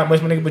 I don't got much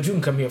money, but you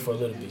can come here for a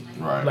little bit.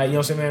 Right. Like, you know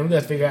what I'm saying, man? We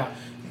gotta figure out.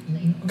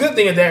 Good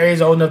thing is that area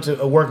is old enough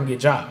to work and get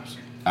jobs.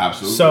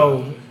 Absolutely.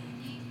 So,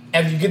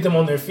 after you get them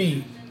on their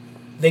feet,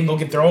 they can go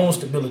get their own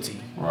stability.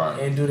 Right.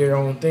 And do their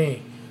own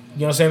thing. You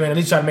know what I'm saying, man? At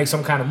least try to make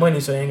some kind of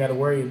money so they ain't got to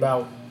worry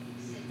about,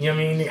 you know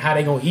what I mean, how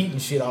they gonna eat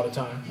and shit all the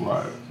time.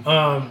 Right.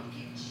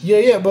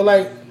 Yeah, but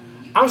like,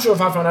 I'm sure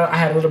if I found out I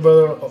had a little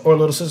brother or a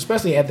little sister,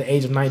 especially at the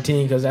age of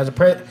 19, because as a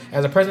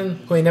person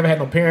who ain't never had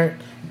no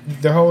parent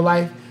their whole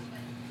life,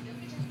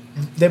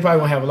 they probably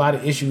gonna have a lot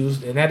of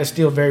issues, and that is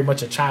still very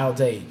much a child's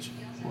age.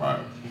 Right.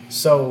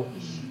 So,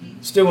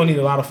 still gonna need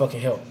a lot of fucking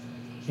help.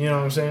 You know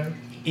what I'm saying?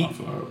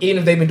 Even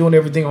if they've been doing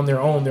everything on their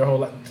own their whole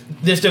life,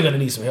 they're still gonna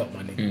need some help,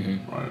 my nigga.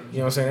 Mm-hmm. Right. You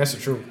know what I'm saying? That's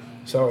the truth.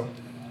 So,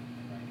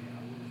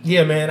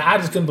 yeah, man, I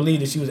just couldn't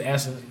believe that she was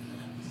asking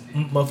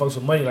motherfuckers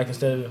for money, like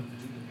instead of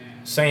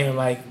saying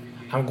like,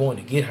 I'm going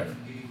to get her.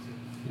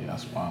 Yeah,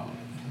 that's wild.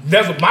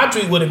 That's what my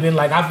tweet would have been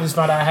like. I just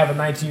found out I have a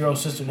 19-year-old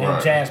sister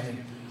named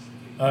Jasmine.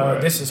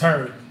 This is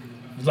her.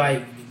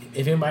 Like,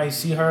 if anybody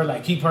see her,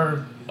 like, keep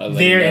her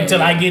there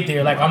until I get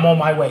there. Like, I'm on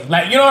my way.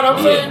 Like, you know what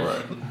I'm saying?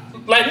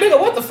 Right. Like, nigga,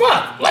 what the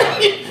fuck?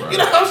 Like, you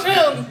know what I'm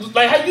saying?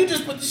 Like, how you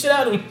just put the shit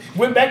out and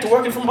went back to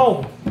working from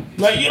home?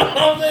 Like, you know what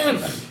I'm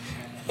saying?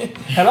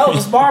 Hello,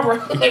 it's Barbara.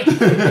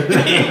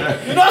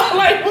 You know,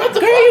 like, what the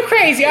fuck? Girl, you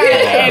crazy. I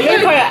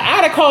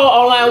had to call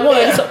online one.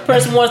 This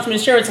person wants some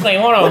insurance claim.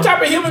 Hold on. What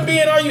type of human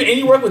being are you and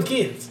you work with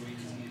kids?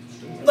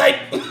 Like,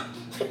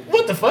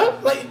 what the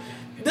fuck? Like,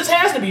 this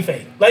has to be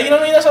fake. Like, you know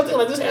what I mean? That's something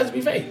like this has to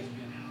be fake.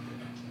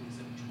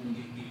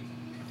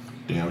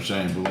 Damn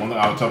shame. But one thing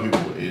I would tell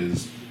people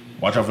is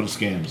watch out for the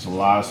scams. There's a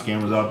lot of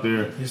scammers out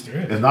there. Yes,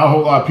 there is. There's not a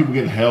whole lot of people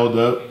getting held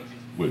up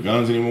with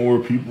guns anymore.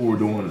 People were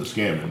doing the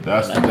scamming.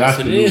 That's the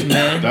new.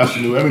 That's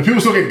the new. I mean,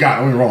 people still get got.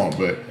 Don't get me wrong,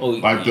 but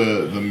like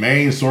the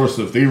main source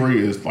of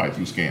theory is like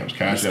through scams,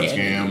 Cash App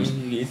scams,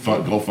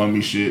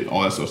 GoFundMe shit,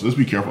 all that stuff. So let's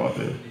be careful out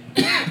there.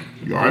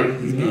 You all right?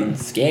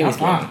 Scam. I'm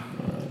fine.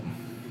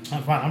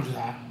 I'm fine. I'm just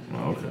high.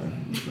 Oh, okay.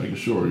 Just making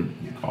sure you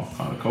cough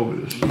kind of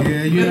COVID.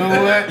 Yeah, you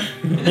know what?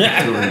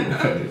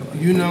 Okay.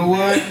 You know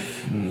what?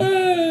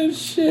 Oh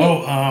shit.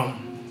 I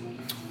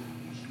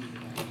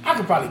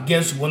could probably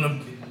guess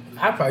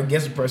I'd probably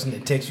guess the person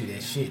that texts you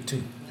that shit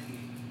too.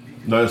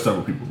 No, there's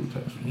several people who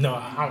text you. No,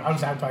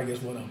 I'd probably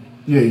guess one of them.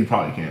 Yeah, you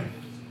probably can.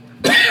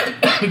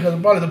 Because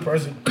I'm probably the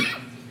person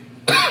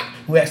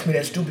who asked me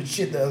that stupid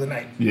shit the other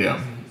night. Yeah.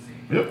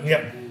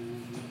 Yep.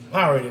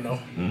 I already know.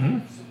 Mm-hmm.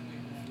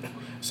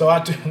 So I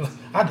just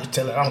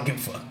tell it. I don't give a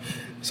fuck.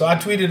 So I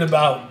tweeted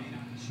about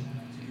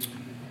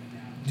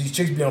these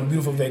chicks be on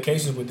beautiful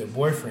vacations with their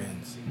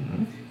boyfriends.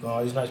 Mm-hmm. Go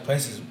all these nice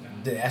places.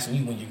 They're asking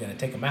you when you're going to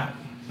take them out.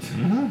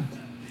 Mm-hmm.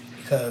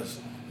 Because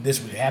this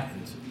really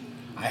happens.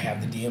 I have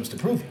the DMs to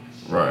prove it.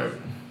 Right.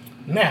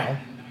 Now,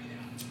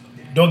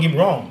 don't get me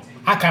wrong.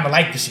 I kind of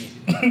like the shit.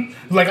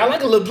 Like, I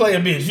like a little player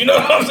bitch. You know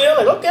what I'm saying?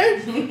 Like,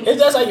 okay, if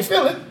that's how you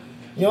feel it.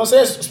 You know what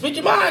I'm saying? Speak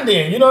your mind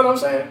then. You know what I'm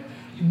saying?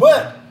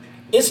 But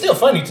it's still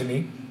funny to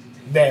me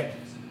that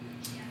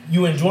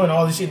you enjoying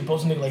all this shit and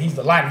posting nigga like he's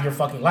the light of your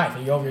fucking life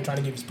and you're over here trying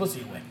to give his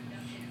pussy away.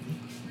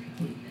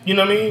 You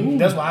know what I mean? Ooh.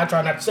 That's why I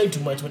try not to say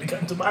too much when it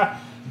comes to my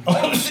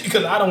own shit,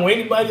 because I don't want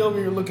anybody over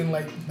here looking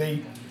like they,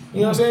 you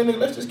know what I'm saying? Nigga,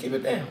 let's just keep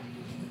it down.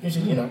 And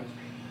shit, you know.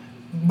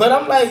 But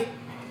I'm like,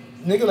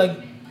 nigga, like,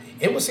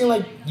 it would seem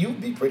like you'd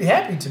be pretty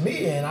happy to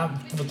me, and I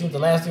would think the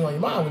last thing on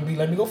your mind would be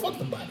let me go fuck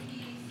somebody.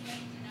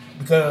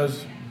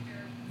 Because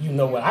you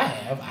know what I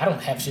have. I don't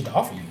have shit to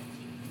offer you.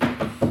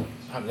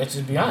 I mean, let's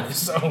just be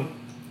honest. So,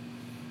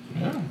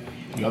 yeah.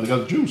 You got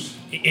the juice.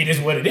 It is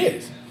what it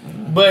is.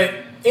 But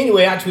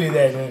anyway, I tweeted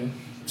that, and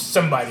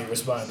somebody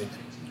responded,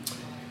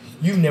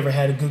 "You've never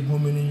had a good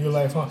woman in your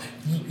life, huh?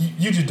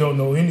 You just don't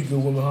know any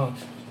good woman, huh?"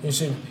 And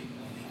shit.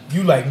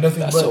 You like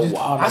nothing That's but a this.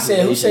 wild I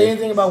said, who say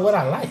anything about what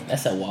I like?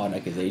 That's a wild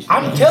accusation.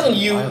 I'm telling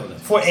you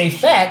for a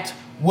fact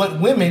what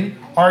women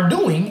are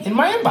doing in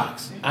my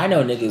inbox. I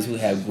know niggas who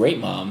have great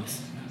moms.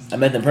 I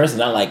met them in person,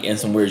 not like in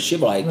some weird shit,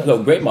 but like who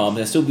have great moms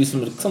and still be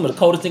some of the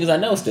coldest niggas I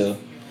know still.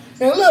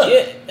 Man, look,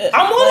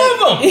 I'm one of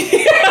them.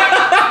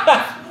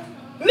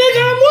 Nigga,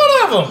 I'm one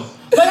of them.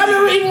 Like, I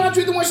remember even when I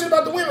tweeted the one shit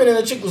about the women and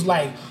the chick was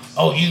like,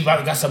 "Oh, you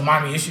probably got some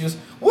mommy issues."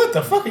 What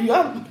the fuck are you?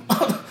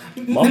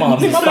 My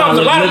mom's a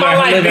lot of my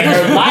life,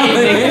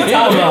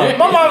 bitch.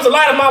 My mom's a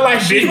lot of my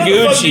life, bitch. What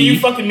the fuck do you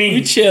fucking mean?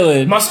 You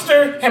chilling. My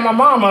sister and my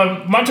mom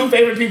are my two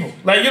favorite people.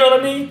 Like, you know what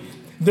I mean?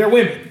 They're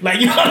women.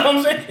 Like, you know what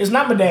I'm saying? It's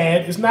not my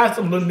dad. It's not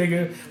some little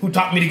nigga who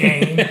taught me the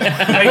game.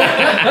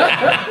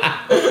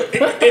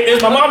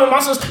 It's my mom and my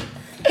sister.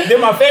 They're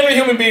my favorite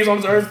human beings on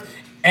this earth.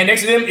 And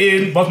next to them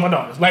is both my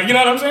daughters. Like, you know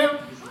what I'm saying?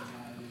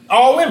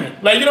 All women.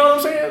 Like, you know what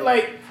I'm saying?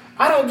 Like,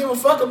 I don't give a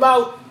fuck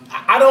about...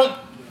 I don't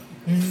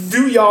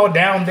view y'all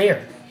down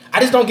there. I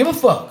just don't give a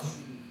fuck.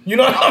 You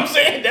know what I'm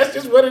saying? That's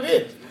just what it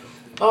is.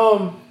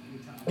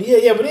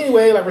 Yeah, but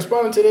anyway, like,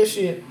 responding to this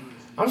shit,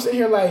 I'm sitting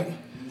here like,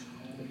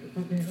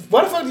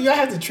 why the fuck do y'all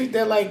have to treat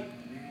that like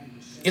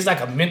it's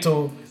like a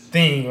mental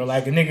thing or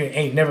like a nigga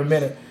ain't never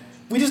met her?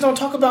 We just don't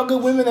talk about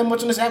good women that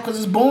much on this app because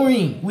it's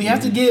boring. We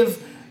have to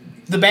give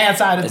the bad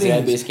side of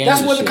things.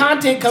 That's where the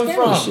content comes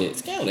from.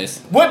 Scandalous.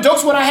 What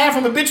jokes would I have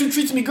from a bitch who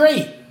treats me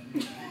great?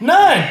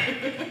 None.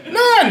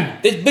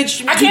 This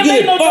bitch, I can't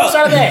make no jokes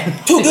out of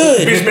that. Too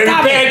good. Bitch made me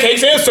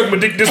pancakes and sucked my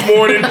dick this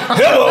morning.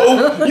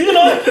 Hello. You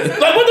know,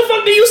 like what the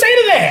fuck do you say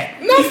to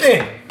that?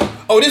 Nothing.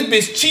 Oh, this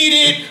bitch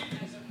cheated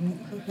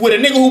with a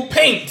nigga who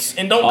paints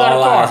and don't got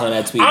a car. On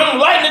that tweet. I'm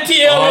lighting the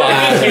TL up.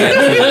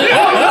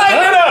 I'm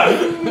lighting it up.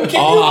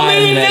 Can you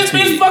believe this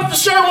bitch fucked the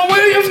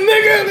Sherwin-Williams,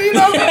 nigga? You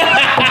know?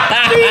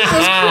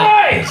 Jesus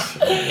Christ.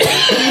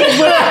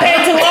 When I paid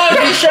too long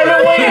for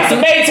Sherwin-Williams to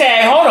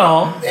Maytag. Hold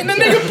on. And the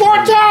nigga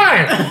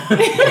part-time.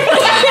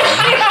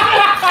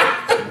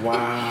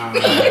 Wow.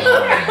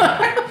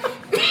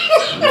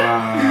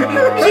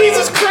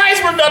 Jesus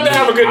Christ, we're about to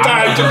have a good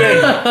time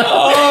today.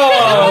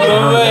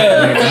 Oh,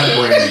 man.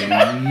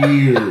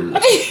 Years.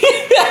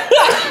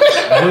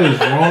 What is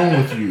wrong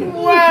with you?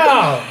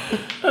 Wow.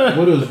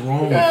 What is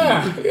wrong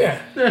with you? Yeah.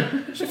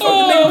 She fucking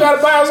nigga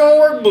gotta buy his own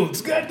work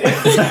boots. Goddamn.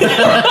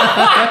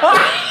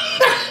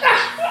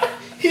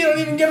 He don't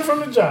even get it from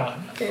the job.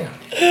 Damn.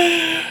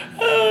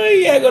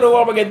 You gotta go to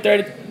Walmart and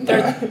get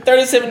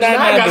 $37.99.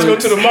 I gotta go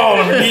to the mall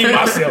and redeem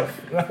myself.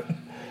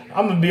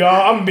 I'm gonna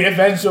be at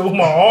fashion show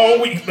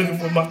all week looking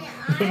for my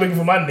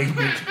nigga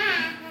bitch.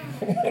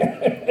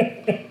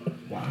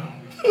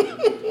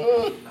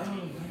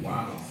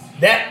 Wow.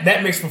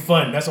 That makes for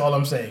fun. That's all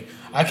I'm saying.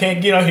 I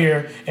can't get on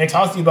here and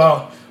talk to you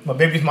about my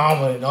baby's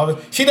mama and all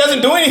that. She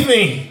doesn't do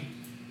anything.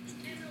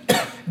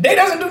 They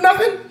doesn't do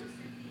nothing.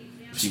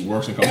 She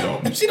works and comes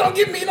home. She don't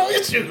give me no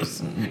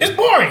issues. It's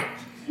boring.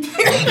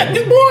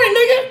 It's boring,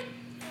 nigga.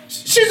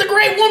 She's a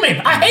great woman.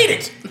 I hate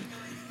it.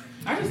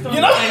 I just don't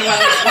understand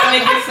why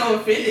they get so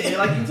offended.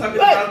 Like you talking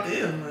about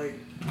them. Like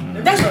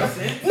that's what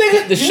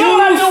niggas. The shoe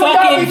what I do when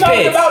y'all be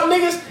talking fits. about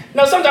niggas?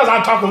 Now sometimes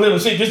I talk a little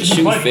shit just to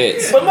be funny.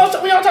 Fits. But most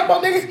of when y'all talk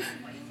about niggas,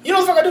 you know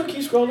what the fuck I do?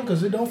 Keep scrolling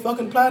because it don't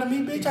fucking apply to me,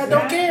 bitch. I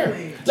don't care.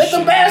 Let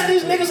them bash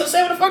these niggas and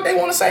say what the fuck they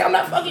want to say. I'm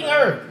not fucking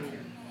her.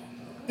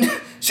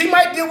 She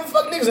might deal with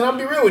fuck niggas, and I'm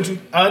gonna be real with you.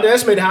 I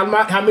underestimate how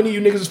many of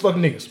you niggas is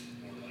fucking niggas.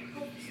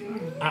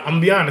 I'm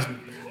gonna be honest.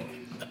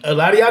 A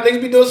lot of y'all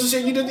niggas be doing some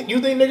shit you think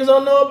niggas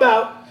don't know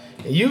about.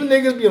 And you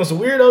niggas be on some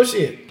weirdo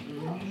shit.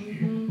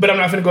 But I'm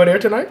not finna go there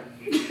tonight.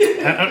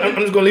 I'm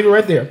just gonna leave it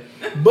right there.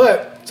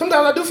 But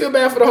sometimes I do feel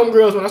bad for the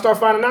homegirls when I start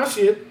finding out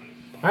shit.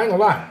 I ain't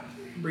gonna lie.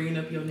 Bringing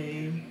up your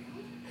name.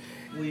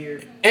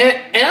 Weird.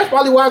 And that's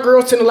probably why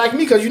girls tend to like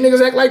me, because you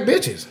niggas act like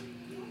bitches.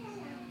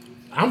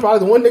 I'm probably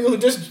the one nigga who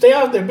just stay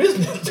out their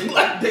business. They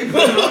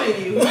put it on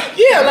you.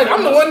 Yeah, like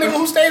I'm the one nigga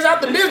who stays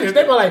out the business.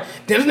 They be like,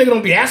 damn, this nigga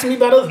don't be asking me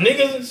about other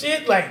niggas and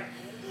shit. Like,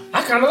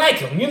 I kind of like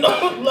him, you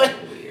know? Like,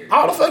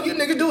 all the fuck you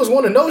niggas do is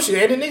want to know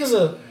shit. And the niggas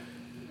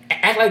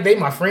act like they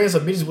my friends, so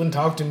bitches wouldn't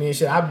talk to me and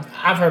shit.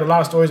 I've heard a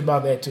lot of stories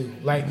about that too.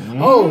 Like,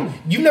 oh,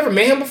 you never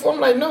met him before? I'm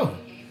like, no.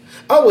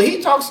 Oh, well,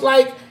 he talks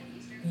like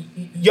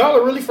y'all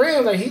are really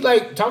friends. Like, he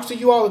like talks to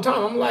you all the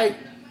time. I'm like,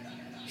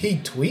 he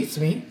tweets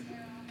me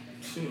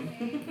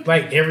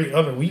like every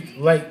other week.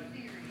 Like,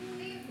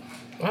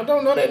 I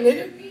don't know that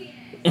nigga.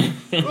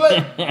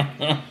 Like,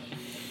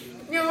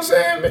 you know what I'm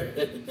saying?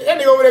 That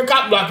nigga over there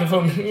cop blocking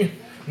for me.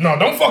 No,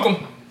 don't fuck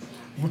him.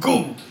 We're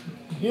cool.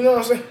 You know what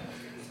I'm saying?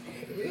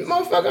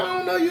 Motherfucker, I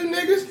don't know you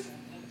niggas.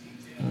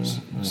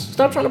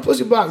 Stop trying to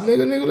pussy block,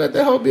 nigga. Nigga, let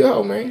that hoe be a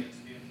hoe, man.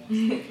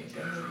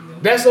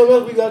 That's something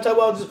else we gotta talk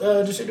about.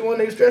 The shit the one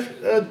nigga stress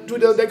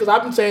tweet the other day, because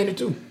I've been saying it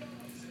too.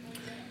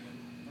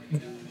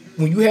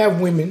 When you have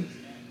women,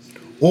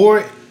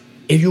 or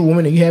if you're a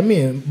woman and you have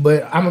men,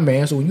 but I'm a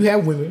man, so when you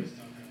have women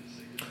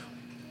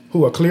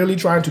who are clearly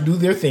trying to do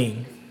their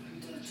thing,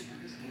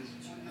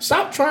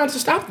 stop trying to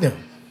stop them.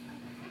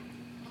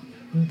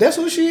 That's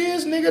who she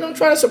is, nigga. Don't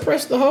try to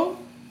suppress the hoe.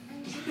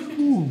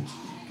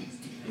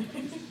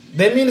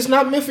 That means it's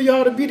not meant for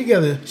y'all to be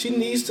together. She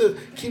needs to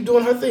keep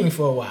doing her thing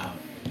for a while.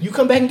 You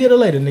come back and get her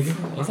later, nigga.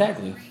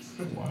 Exactly.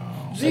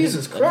 Wow.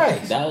 Jesus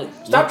Christ.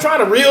 Stop trying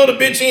to reel the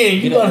bitch in.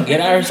 You get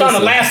out of her trying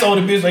to lasso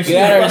the bitch like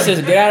get out of her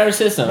system. Get out of her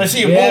system. Like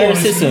she a ball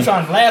system.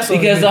 Trying to lasso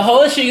because the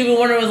whole shit you've been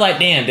wondering was like,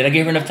 damn, did I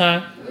give her enough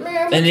time?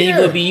 Man, and then you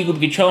could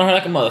be controlling her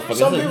like a motherfucker.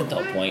 That's the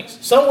whole point.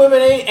 Some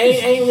women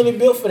ain't really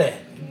built for that.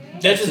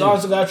 That's just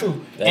honestly God true.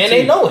 And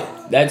they know it.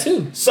 That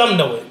too. Some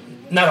know it.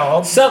 Not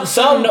all. Some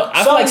know.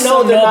 I feel like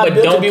some know, but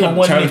don't come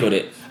to terms with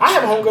it. I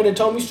have a homegirl that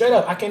told me straight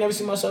up, I can't ever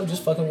see myself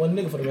just fucking one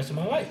nigga for the rest of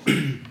my life.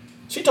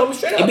 She told me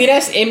straight up. Yeah.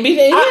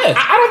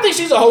 I don't think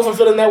she's a hoe for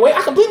feeling that way.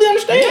 I completely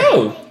understand.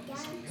 No.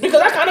 Because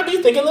I kind of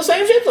be thinking the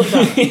same shit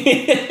sometimes.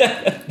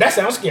 That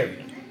sounds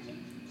scary.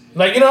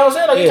 Like, you know what I'm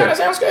saying? Like, it kind of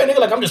sounds scary. Nigga,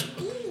 like, I'm just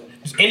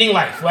ending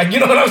life. Like, you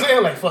know what I'm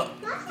saying? Like, fuck.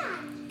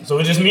 So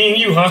it's just me and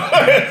you, huh?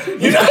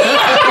 You know?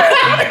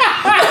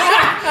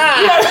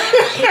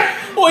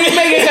 Well, you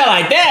make it sound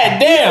like that.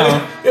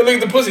 Damn. Yeah, look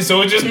at the pussy.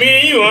 So it's just me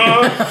and you,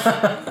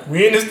 huh?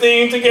 We in this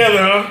thing together,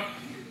 huh?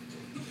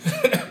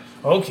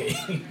 Okay.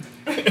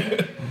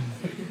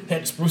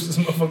 Had to spruce this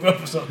motherfucker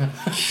up or something.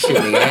 Shit,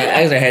 nigga.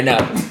 I was heading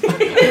out.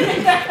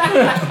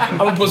 I'm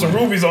gonna put some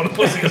rubies on the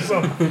pussy or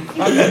something.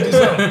 I gotta do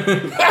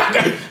something.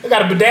 I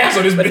got a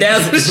bedazzle this bitch.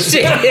 Bedazzle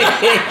shit.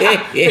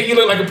 Hey, you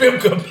look like a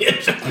pimp cup,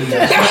 bitch.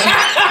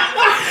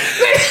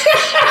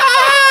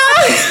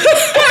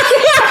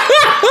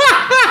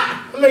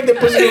 Make that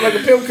pussy look like a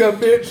pimp cup,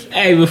 bitch.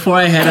 Hey, before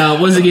I head out,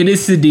 once again,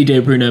 this is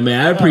DJ Prenup,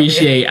 man. I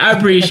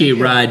appreciate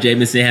Rod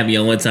Jameson having me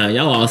on one time.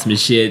 Y'all awesome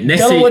as shit.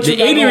 The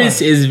ignorance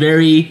is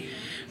very,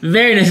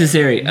 very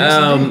necessary.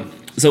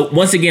 So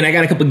once again, I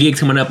got a couple gigs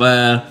coming up.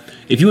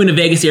 If you're in the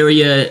Vegas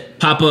area,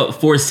 pop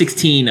up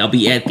 4/16. I'll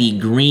be at the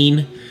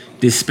Green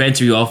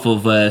Dispensary off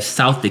of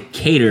South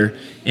Decatur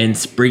and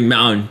Spring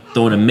Mountain,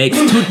 throwing a mix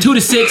 2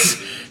 to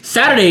 6.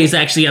 Saturdays,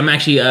 actually, I'm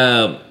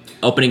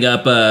opening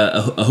up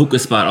a hookah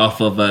spot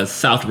off of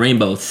South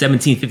Rainbow,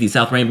 1750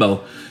 South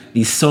Rainbow,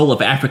 the Soul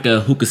of Africa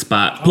hookah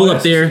spot. Pull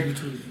up there,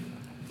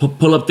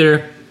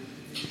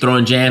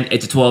 throwing jam 8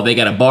 to 12. They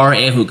got a bar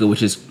and hookah,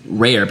 which is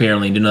rare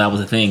apparently. Didn't know that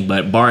was a thing,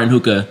 but bar and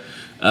hookah,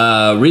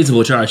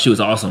 reasonable charge. She was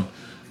awesome.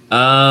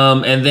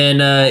 And then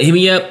hit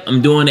me up.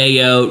 I'm doing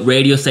a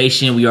radio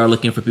station. We are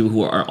looking for people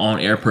who are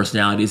on-air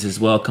personalities as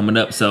well coming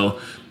up. So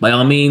by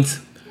all means,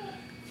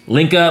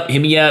 link up, hit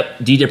me up,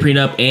 DJ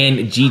Prenup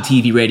and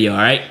GTV Radio. All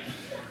right.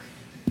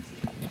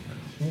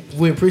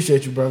 We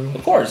appreciate you, brother.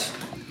 Of course.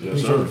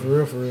 Yes, appreciate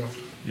it, for real.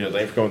 Yeah,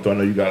 thanks for coming through. I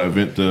know you got an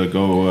event to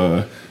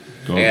go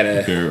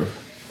take care of.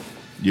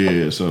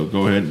 Yeah, so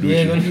go ahead and do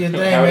go do your thing,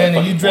 man.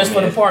 And you dress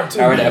for the part, too.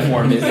 I heard that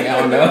for a minute. I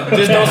don't know.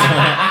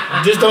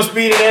 Just don't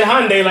speed in that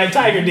Hyundai like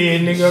Tiger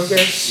did, nigga,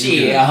 okay?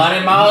 Shit,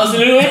 100 miles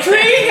into a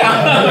tree?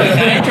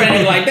 I ain't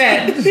training like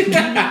that.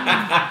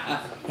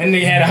 And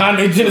nigga had a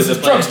Hyundai Genesis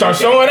truck start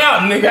showing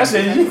out, nigga. I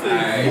said, you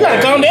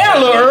gotta calm down a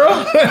little,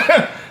 Earl.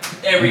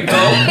 There we go.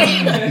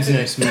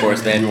 Of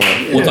course, man.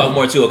 We'll talk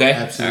more too, okay?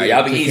 Absolutely.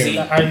 All right, y'all be easy.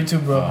 All right, you too,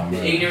 bro.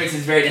 Ignorance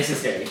is very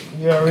necessary.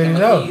 You already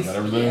know. Got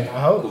everything? I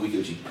hope.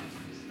 Gucci.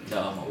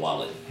 No, my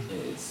wallet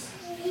is.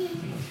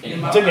 You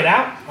took it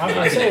out? I was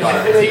gonna say, what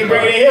are you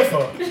bringing it here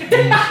for?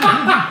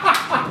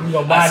 You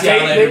gonna buy a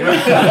tape, nigga?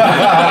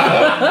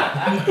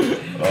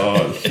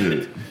 Oh,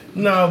 shit.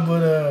 No,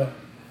 but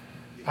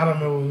I don't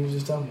know what we were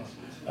just talking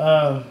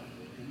about.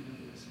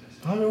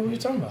 I don't know what we were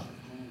talking about.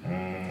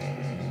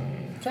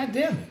 God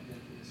damn it.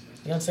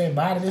 You know what I'm saying?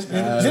 Bye to this.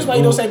 This is why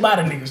you don't say bye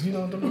to niggas. You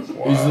know what I mean?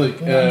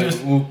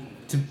 It's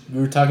like, we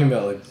were talking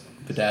about like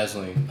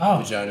bedazzling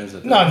vaginas.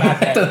 No, not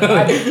that.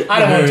 I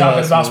don't want to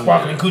talk about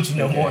sparkling coochie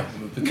no more.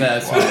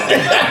 Bedazzling.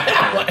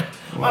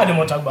 I didn't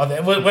want to talk about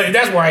that. But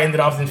that's where I ended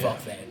off and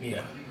fuck that.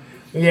 Yeah.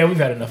 Yeah, we've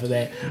had enough of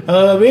that.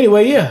 But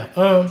anyway, yeah.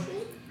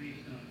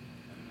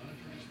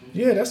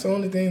 Yeah, that's the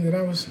only thing that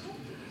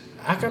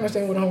I can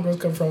understand where the homegirls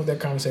come from with that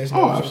conversation.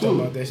 Oh, absolutely. Talking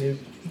about that shit.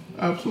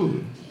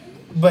 Absolutely.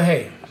 But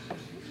hey,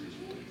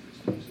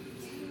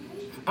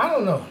 I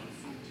don't know.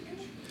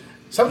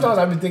 Sometimes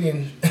I've been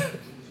thinking,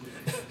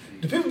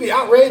 do people be we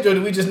outraged or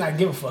do we just not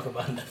give a fuck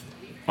about nothing?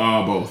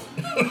 Both.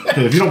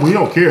 Because if we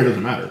don't care, it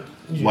doesn't matter.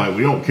 Yeah. Like,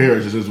 we don't care,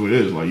 it just is what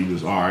it is. Like, you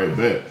just, all right,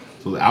 bet.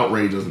 So the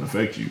outrage doesn't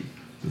affect you.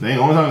 The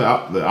only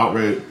time the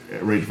outrage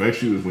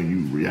affects you is when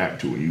you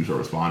react to it, you start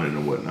responding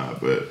and whatnot.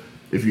 But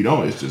if you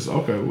don't, it's just,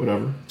 okay,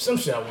 whatever. Some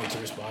shit I wanted to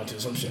respond to,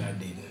 some shit I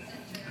didn't.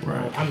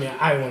 Right. I mean,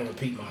 I didn't want to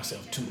repeat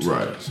myself too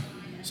right. much.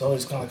 So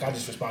it's kind of like I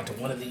just respond to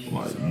one of these.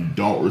 Like, you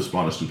don't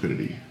respond to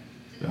stupidity.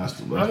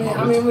 That's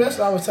I mean, that's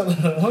what I was telling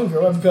the one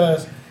girl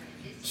because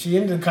she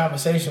ended the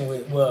conversation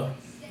with, well,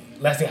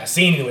 last thing I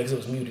seen anyway because it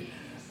was muted.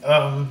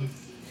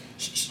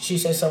 She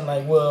said something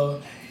like,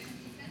 well,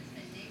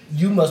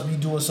 you must be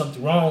doing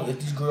something wrong if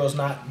these girls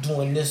not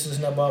doing this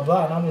and that, blah,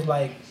 blah. And I was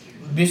like,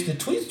 bitch, the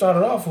tweet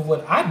started off with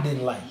what I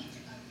didn't like.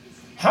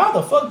 How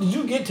the fuck did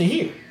you get to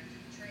here?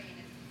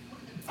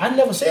 I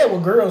never said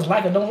what girls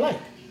like or don't like.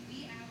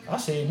 I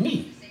said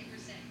me.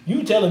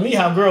 You telling me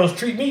how girls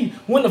treat me.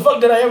 When the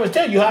fuck did I ever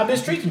tell you how a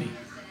bitch treats me?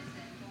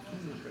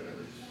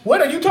 What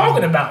are you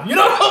talking about? You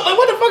know, like,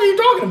 what the fuck are you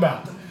talking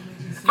about?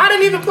 I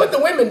didn't even put the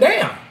women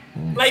down.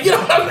 Like, you know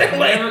what I'm saying?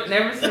 Like,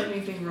 never said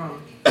anything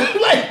wrong.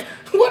 Like,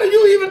 what are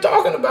you even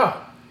talking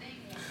about?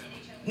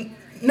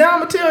 Now I'm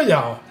going to tell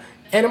y'all,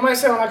 and it might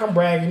sound like I'm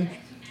bragging,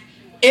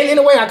 and in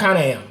a way I kind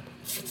of am.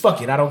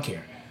 Fuck it, I don't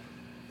care.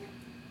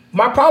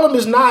 My problem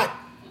is not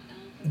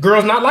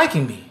girls not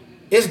liking me.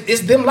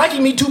 It's them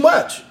liking me too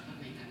much.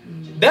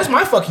 That's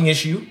my fucking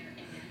issue.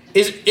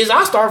 Is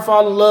I start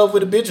falling in love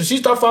with a bitch or she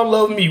start falling in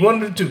love with me,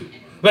 one of the two.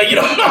 Like, you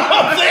know what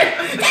I'm saying?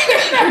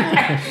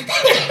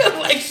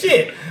 Like,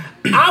 shit.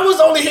 I was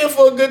only here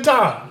for a good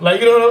time.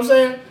 Like, you know what I'm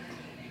saying?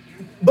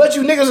 But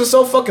you niggas are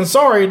so fucking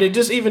sorry that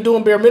just even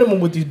doing bare minimum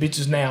with these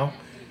bitches now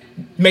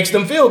makes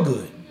them feel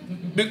good.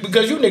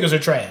 Because you niggas are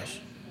trash.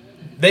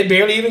 They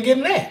barely even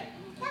getting that.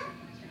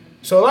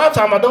 So a lot of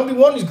time I don't be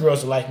wanting these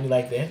girls to like me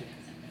like that.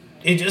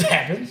 It just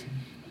happens.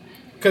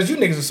 Because you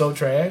niggas are so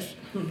trash.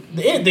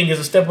 Anything is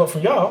a step up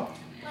from y'all.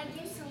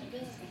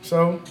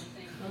 So,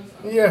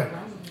 yeah.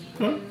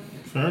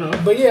 Fair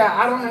enough. But yeah,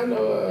 I don't have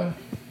no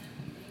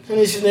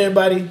issue with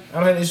everybody. I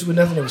don't have an issue with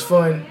nothing. It was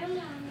fun.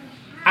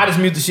 I just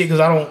mute the shit because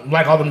I don't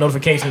like all the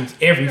notifications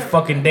every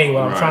fucking day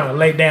while I'm trying to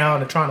lay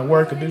down and trying to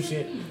work and do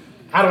shit.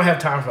 I don't have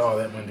time for all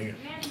that, my nigga.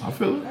 I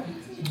feel it.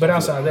 But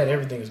outside of that,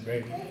 everything is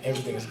great.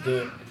 Everything is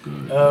good.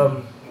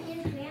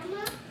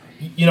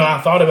 You know, I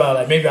thought about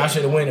like maybe I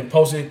should have went and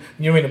posted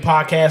in the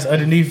podcast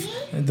underneath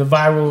the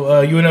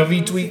viral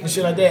UNLV tweet and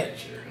shit like that.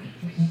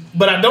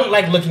 But I don't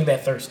like looking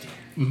that thirsty.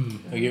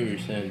 Mm-hmm. I get what you're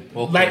saying.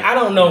 Okay. Like, I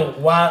don't know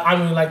why. I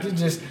mean, like, it's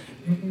just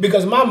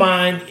because in my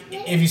mind,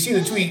 if you see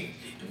the tweet,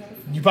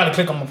 you probably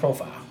click on my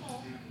profile.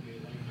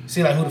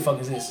 See, like, who the fuck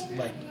is this?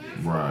 Like,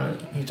 right.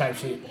 You type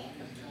shit.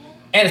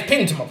 And it's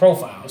pinned to my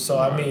profile. So,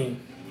 I mean,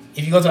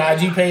 if you go to the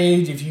IG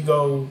page, if you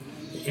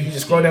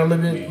just scroll down a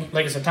little bit,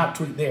 like, it's a top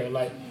tweet there.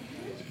 Like,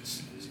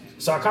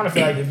 so I kind of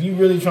feel like if you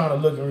really trying to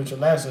look at Richard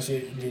Last and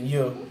shit, then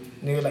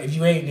nigga, like, if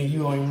you ain't, then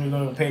you ain't really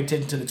gonna pay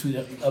attention to the tweet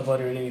up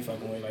under it any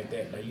fucking way like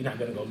that. Like, you're not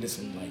gonna go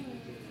listen, like,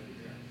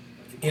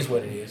 it's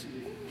what it is.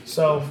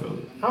 So,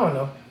 I don't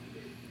know.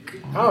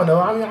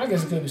 I mean, I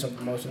guess it could be some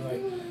promotion.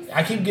 Like,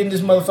 I keep getting this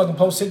motherfucking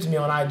post sent to me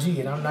on IG,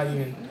 and I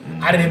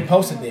didn't even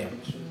post it there.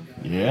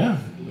 Yeah,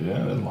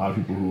 there's a lot of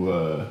people who,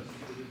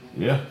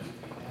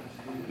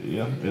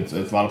 it's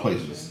a lot of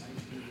places.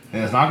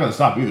 And it's not going to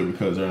stop either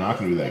because they're not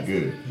going to be that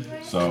good.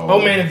 So.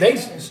 Oh man, if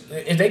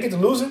they get to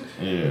losing,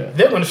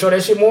 they're going to show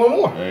that shit more and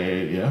more.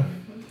 Yeah.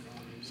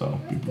 So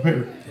be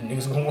prepared. The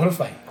niggas going to want to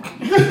fight.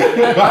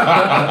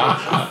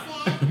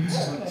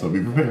 So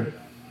be prepared.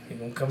 They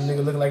going to come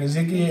nigga looking like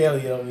Ezekiel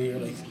Elliott over here.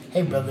 Like,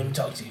 hey brother, let me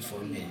talk to you for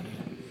a minute.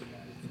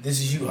 This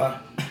is you, huh?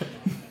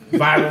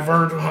 Viral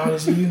Virgil, huh?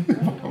 This is you.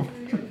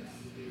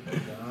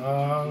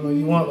 What do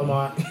you want,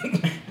 Lamont?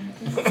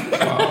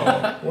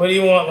 What do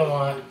you want,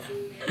 Lamont?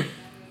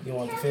 You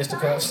want the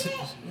fisticuffs?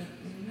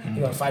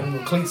 You gonna fight me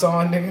with cleats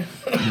on, nigga?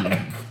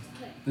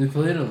 They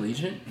played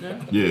Allegiant now?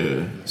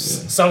 Yeah.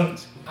 Some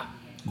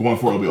going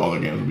forward, it'll be all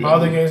their games. All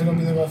their games are gonna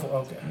be there going for.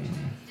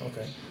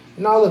 Okay.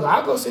 No, look,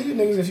 I'll go see you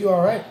niggas if you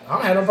all right. I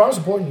don't have no problem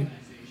supporting you. You know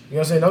what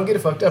I'm saying? Don't get it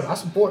fucked up. I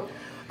support.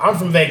 I'm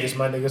from Vegas,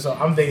 my nigga, so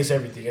I'm Vegas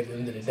everything at the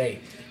end of the day.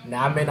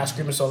 Now, I may not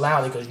scream it so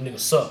loudly because you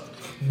niggas suck,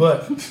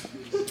 but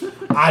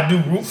I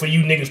do root for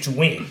you niggas to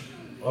win.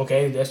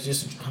 Okay? That's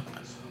just...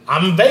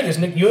 I'm in Vegas,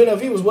 nigga.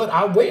 UNLV was what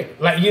I wear.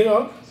 Like, you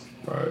know?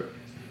 Right.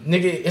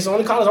 Nigga, it's the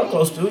only college I'm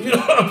close to. You know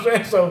what I'm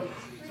saying? So,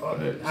 I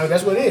mean,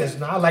 that's what it is.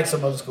 Now, I like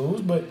some other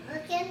schools, but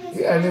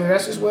yeah, nigga,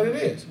 that's just what it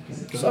is.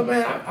 So,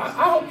 man,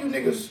 I hope you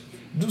niggas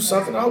do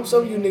something. I hope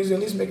some of you niggas at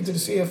least make it to the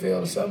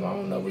CFL or something. I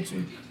don't know what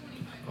you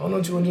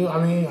want to do.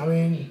 I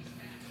mean,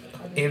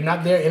 if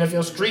not there,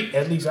 NFL Street,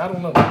 at least. I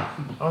don't know. I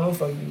don't know if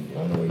you. I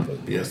don't know where you put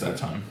it. Yeah, it's that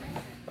time.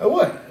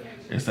 What?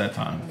 It's that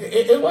time.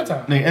 It's what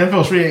time? The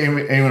NFL Street ain't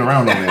even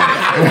around no more.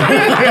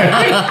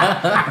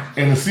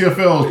 And the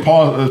CFL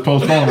is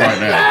postponed right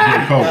now due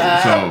to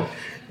COVID. So.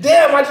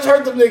 Damn, I just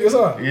heard them niggas,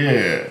 huh?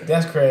 Yeah.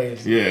 That's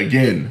crazy. Yeah,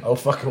 again. Oh,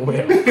 fucking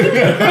well.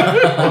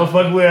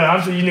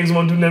 I'm sure you niggas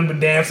won't do nothing but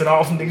dance it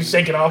off, niggas,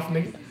 shake it off,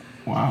 nigga.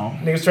 Wow.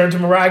 Niggas turn to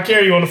Mariah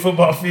Carey on the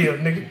football field,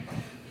 nigga.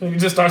 Nigga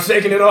just start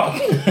shaking it off.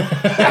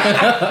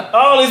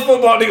 All these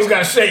football niggas got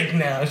to shake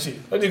now and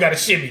shit. They got to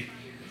shimmy.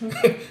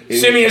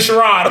 Shimmy and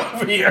Sherrod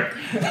over here.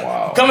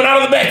 Wow. Coming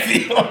out of the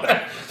backfield.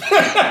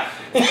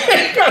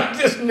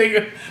 This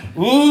nigga.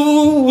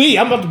 Ooh wee,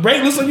 I'm about to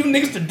break loose on you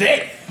niggas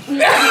today.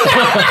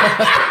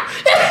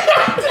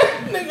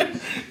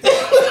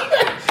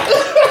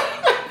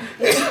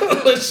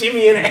 Little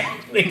shimmy in that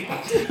nigga.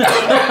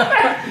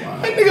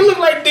 That nigga look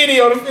like Diddy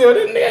on the field.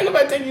 That nigga ain't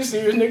nobody take you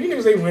serious, nigga. You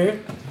niggas ain't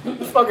win. Get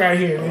the fuck out of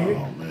here, nigga.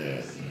 Oh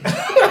man.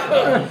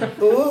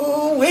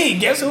 Ooh wee,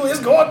 guess who is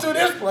going through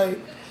this play?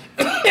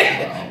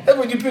 That's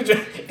what you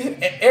picture.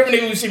 Every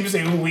nigga who see me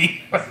say ooh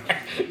wee.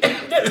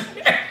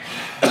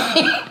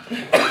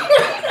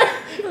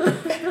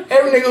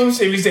 Every nigga who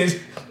see me says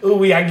ooh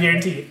wee, I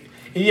guarantee it.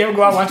 If you ever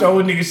go out and watch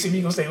old niggas see me,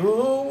 you gonna say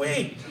ooh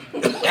wee.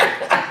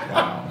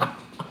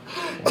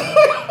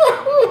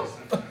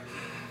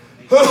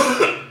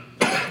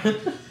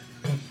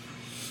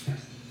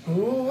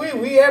 Ooh wee,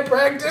 we at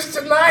practice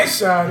tonight,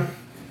 Shawty.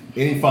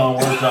 Any final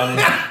words, Johnny?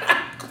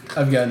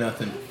 I've got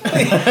nothing.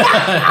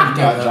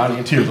 Got Johnny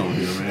in tears over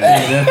here,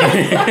 man.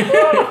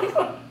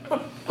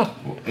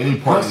 Well, any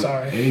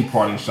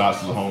parting shots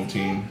to the home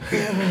team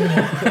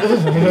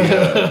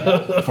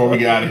before we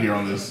get out of here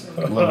on this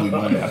lovely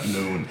Monday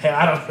afternoon? Hey,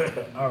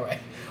 all right.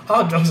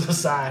 All jokes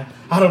aside,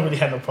 I don't really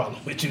have no problem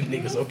with you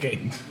niggas, okay?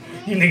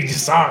 You niggas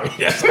just sorry.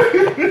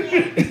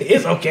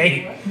 It's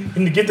okay.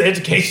 And to get the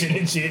education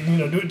and shit,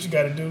 do what you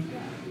gotta do.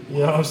 You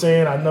know what I'm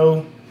saying? I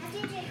know,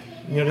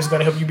 this is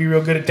gonna help you be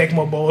real good at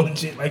Tecmo Bowl and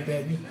shit like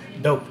that.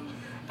 Dope.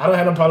 I don't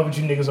have no problem with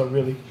you niggas,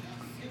 really.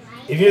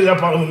 If you have a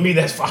problem with me,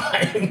 that's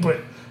fine. But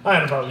I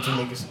have no problem with you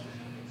niggas.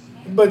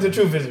 But the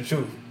truth is the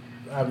truth.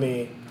 I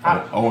mean,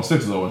 0-6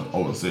 is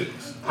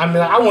 0-6. I mean,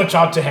 I want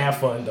y'all to have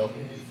fun, though.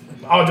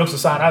 All jokes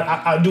aside,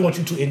 I do want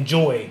you to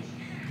enjoy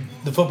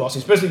the football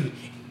season, especially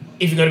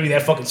if you're gonna be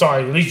that fucking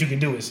sorry. The least you can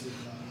do is,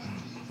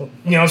 what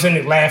I'm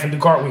saying, laugh and do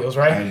cartwheels,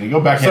 right? And you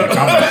go backhand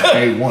confidence is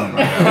A1 right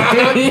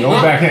now.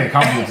 Your backhand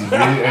confidence is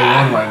really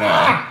A1 right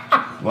now.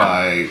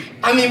 Like,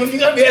 I mean, if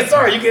you're gonna be that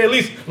sorry, you can at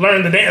least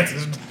learn the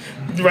dances,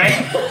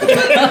 right?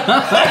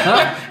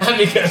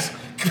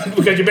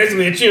 because you're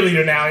basically a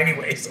cheerleader now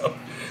anyway, so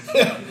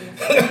you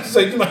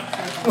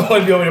might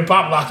want to be over there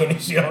pop locking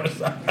and shit on the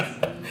side.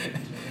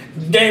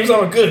 Game's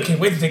over good. Can't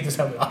wait to take this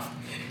helmet off.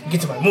 Get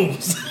to my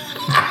moves.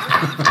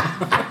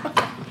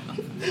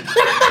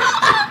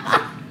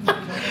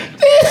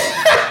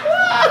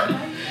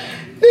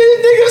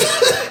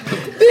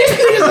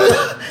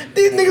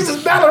 These niggas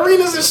is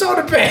ballerinas and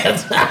shoulder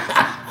pads.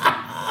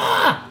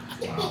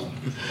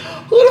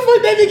 Who the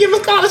fuck they be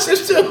giving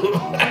scholarships to?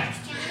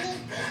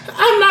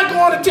 I'm not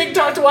going to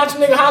TikTok to watch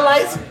nigga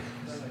highlights.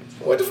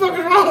 What the fuck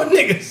is wrong with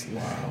niggas?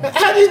 Wow.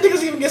 How these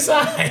niggas even get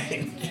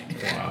signed?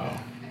 Wow.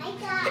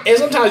 And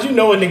sometimes a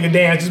nigga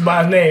dance just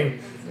by his name.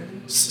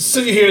 So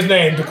you hear his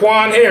name,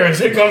 Daquan Harris.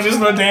 Here comes this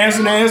little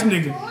dancing ass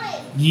nigga.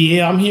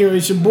 Yeah, I'm here.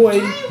 It's your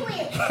boy.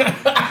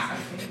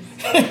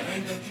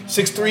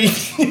 6'3".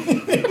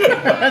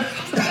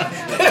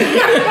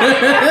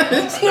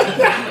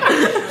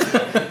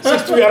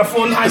 6'3" out of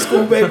Fulton High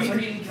School,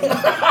 baby.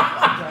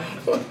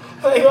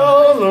 Like,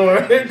 oh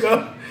Lord, here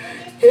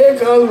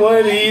comes one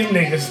of these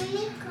niggas.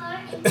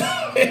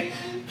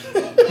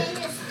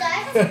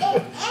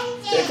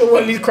 Here comes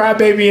one of these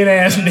crybaby and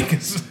ass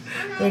niggas.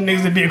 Them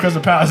niggas that be across the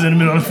palace in the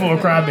middle of the floor,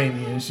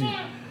 crybaby and shit.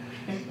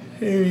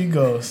 Here he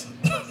goes.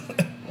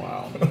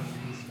 Wow.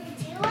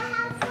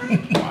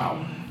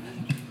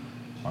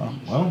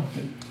 Well,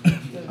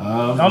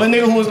 the only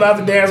nigga who was allowed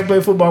to dance and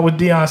play football was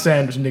Deion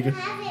Sanders, nigga.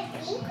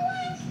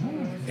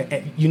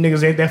 You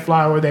niggas ain't that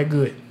fly or that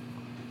good.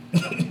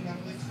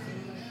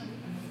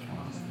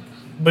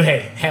 But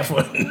hey, have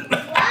fun.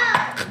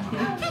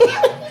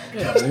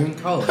 Yeah, we can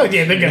call it.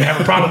 Yeah, they're gonna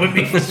have a problem with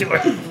me for sure.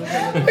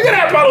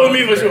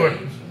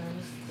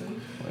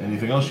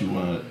 Anything else you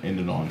want to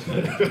end it on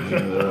today? Any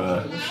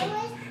other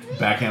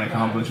backhand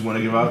compliments you want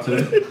to give out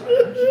today?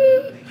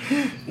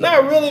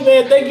 Not really,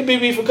 man. Thank you,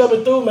 BB, for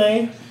coming through,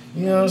 man.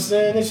 You know what I'm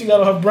saying? And she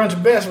got on her brunch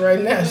best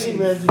right now. She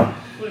ready. Look,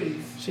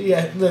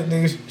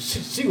 nigga,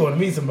 she going to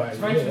meet somebody.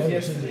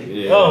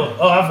 Yeah.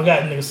 Oh, I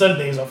forgot, nigga.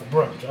 Sundays off for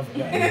brunch. I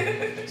forgot.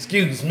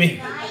 Excuse me.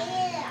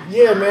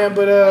 Yeah, man,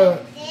 but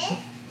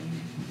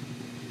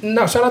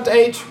no, shout out to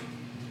H.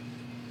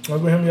 I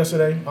was with him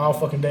yesterday, all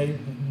fucking day,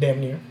 damn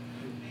near.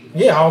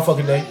 Yeah, all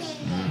fucking day.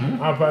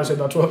 Mm-hmm. I'll probably say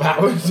about 12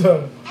 hours.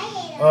 So,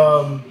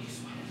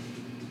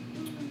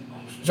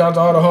 shout out to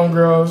all the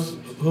homegirls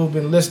who've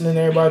been listening,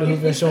 everybody who's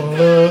been showing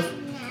love,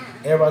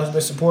 everybody who's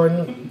been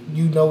supporting.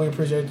 We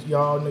appreciate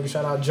y'all, nigga.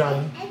 Shout out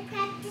Johnny.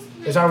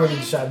 It's already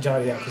to shout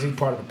Johnny out because he's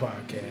part of the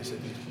podcast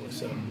at this point.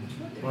 So I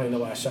don't even know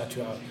why I shot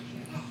you out.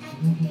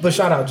 But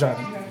shout out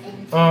Johnny.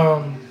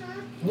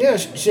 Yeah,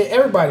 shit,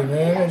 everybody,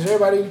 man.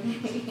 Everybody,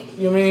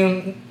 you know what I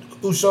mean,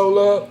 who show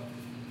love.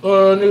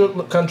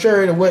 Nigga,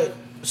 contrary to what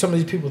some of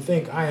these people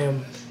think, I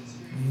am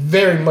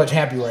very much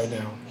happy right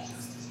now.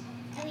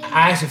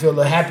 I actually feel a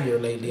little happier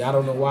lately. I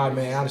don't know why,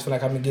 man. I just feel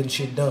like I've been getting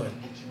shit done.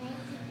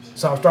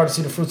 So I'm starting to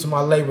see the fruits of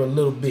my labor a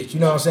little bit. You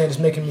know what I'm saying? It's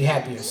making me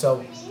happier.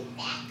 So,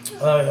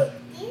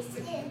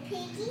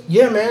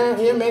 yeah, man. I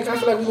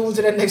feel like we're moving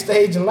to that next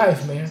stage in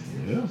life, man.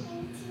 Yeah.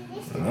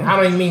 I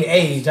don't even mean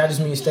age. I just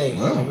mean stage.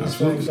 Yeah,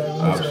 absolutely. To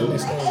that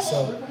next stage.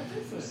 So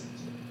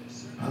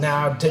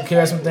now I take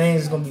care of some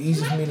things. It's gonna be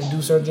easy for me to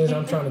do certain things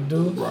I'm trying to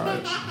do.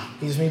 Right.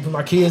 Easy for me to put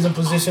my kids in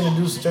position to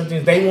do certain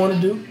things they want to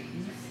do.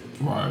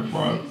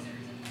 Right.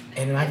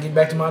 And then I get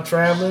back to my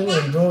traveling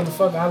and doing what the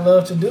fuck I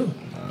love to do.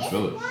 I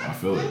feel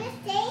it. You know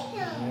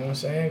what I'm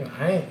saying?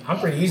 I'm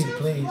pretty easy to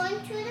please. Like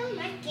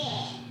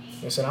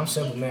I said, I'm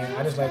simple, man.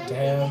 I just like to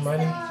have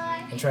money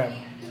and travel.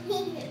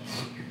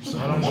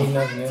 I don't need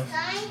nothing else.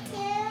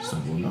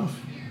 Simple enough.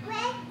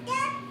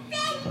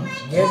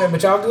 Yeah, man,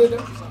 but y'all good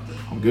though?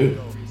 I'm good.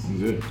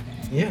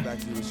 Yeah.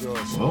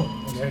 Well,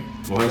 okay.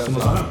 Go ahead, some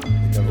time.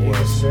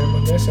 Yes, sir.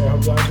 I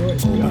hope y'all enjoy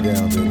it.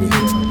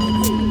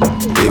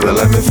 Either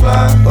let me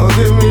fly or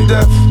give me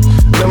death.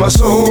 Let my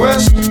soul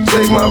rest,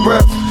 take my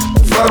breath.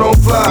 If I don't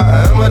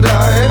fly, I'ma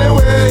die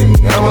anyway.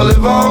 I'ma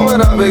live on,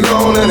 but I'll be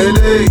gone any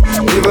day.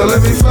 Either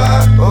let me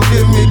fly or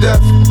give me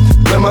death.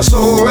 Let my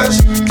soul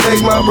rest,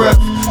 take my breath.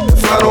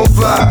 If I don't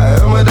fly,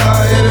 I'ma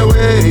die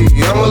anyway.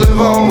 I'ma live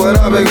on, but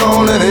I'll be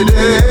gone any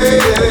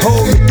day.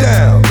 Hold me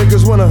down,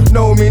 niggas wanna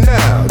know me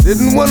now.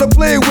 Didn't wanna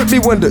play with me,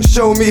 wanted to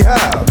show me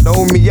how.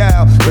 Know me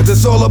out, but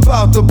it's all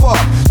about the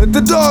bark. Let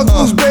the dog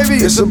loose,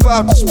 baby, it's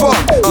about to spark.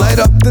 Light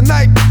up the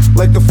night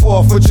like the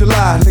 4th of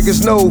July.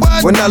 Niggas know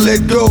when I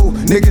let go,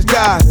 niggas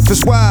die. If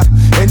it's why,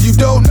 and you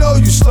don't know,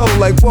 you slow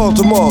like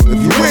Baltimore. If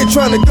you ain't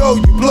trying to go,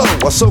 you blow.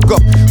 I soak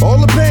up all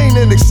the pain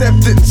and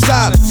accept it in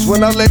silence.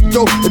 When I let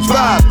go, it's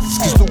violence.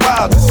 Cause the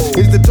wildest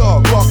is the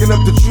dog walking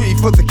up the tree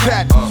for the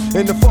cat.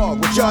 In the fog,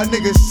 what y'all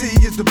niggas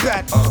see is the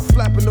bat.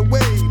 Flapping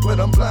away, but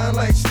I'm blind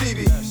like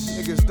Stevie.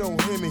 Niggas don't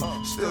hear me,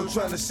 still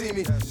trying to see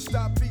me.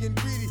 Stop being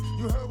greedy,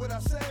 you heard what I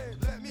said.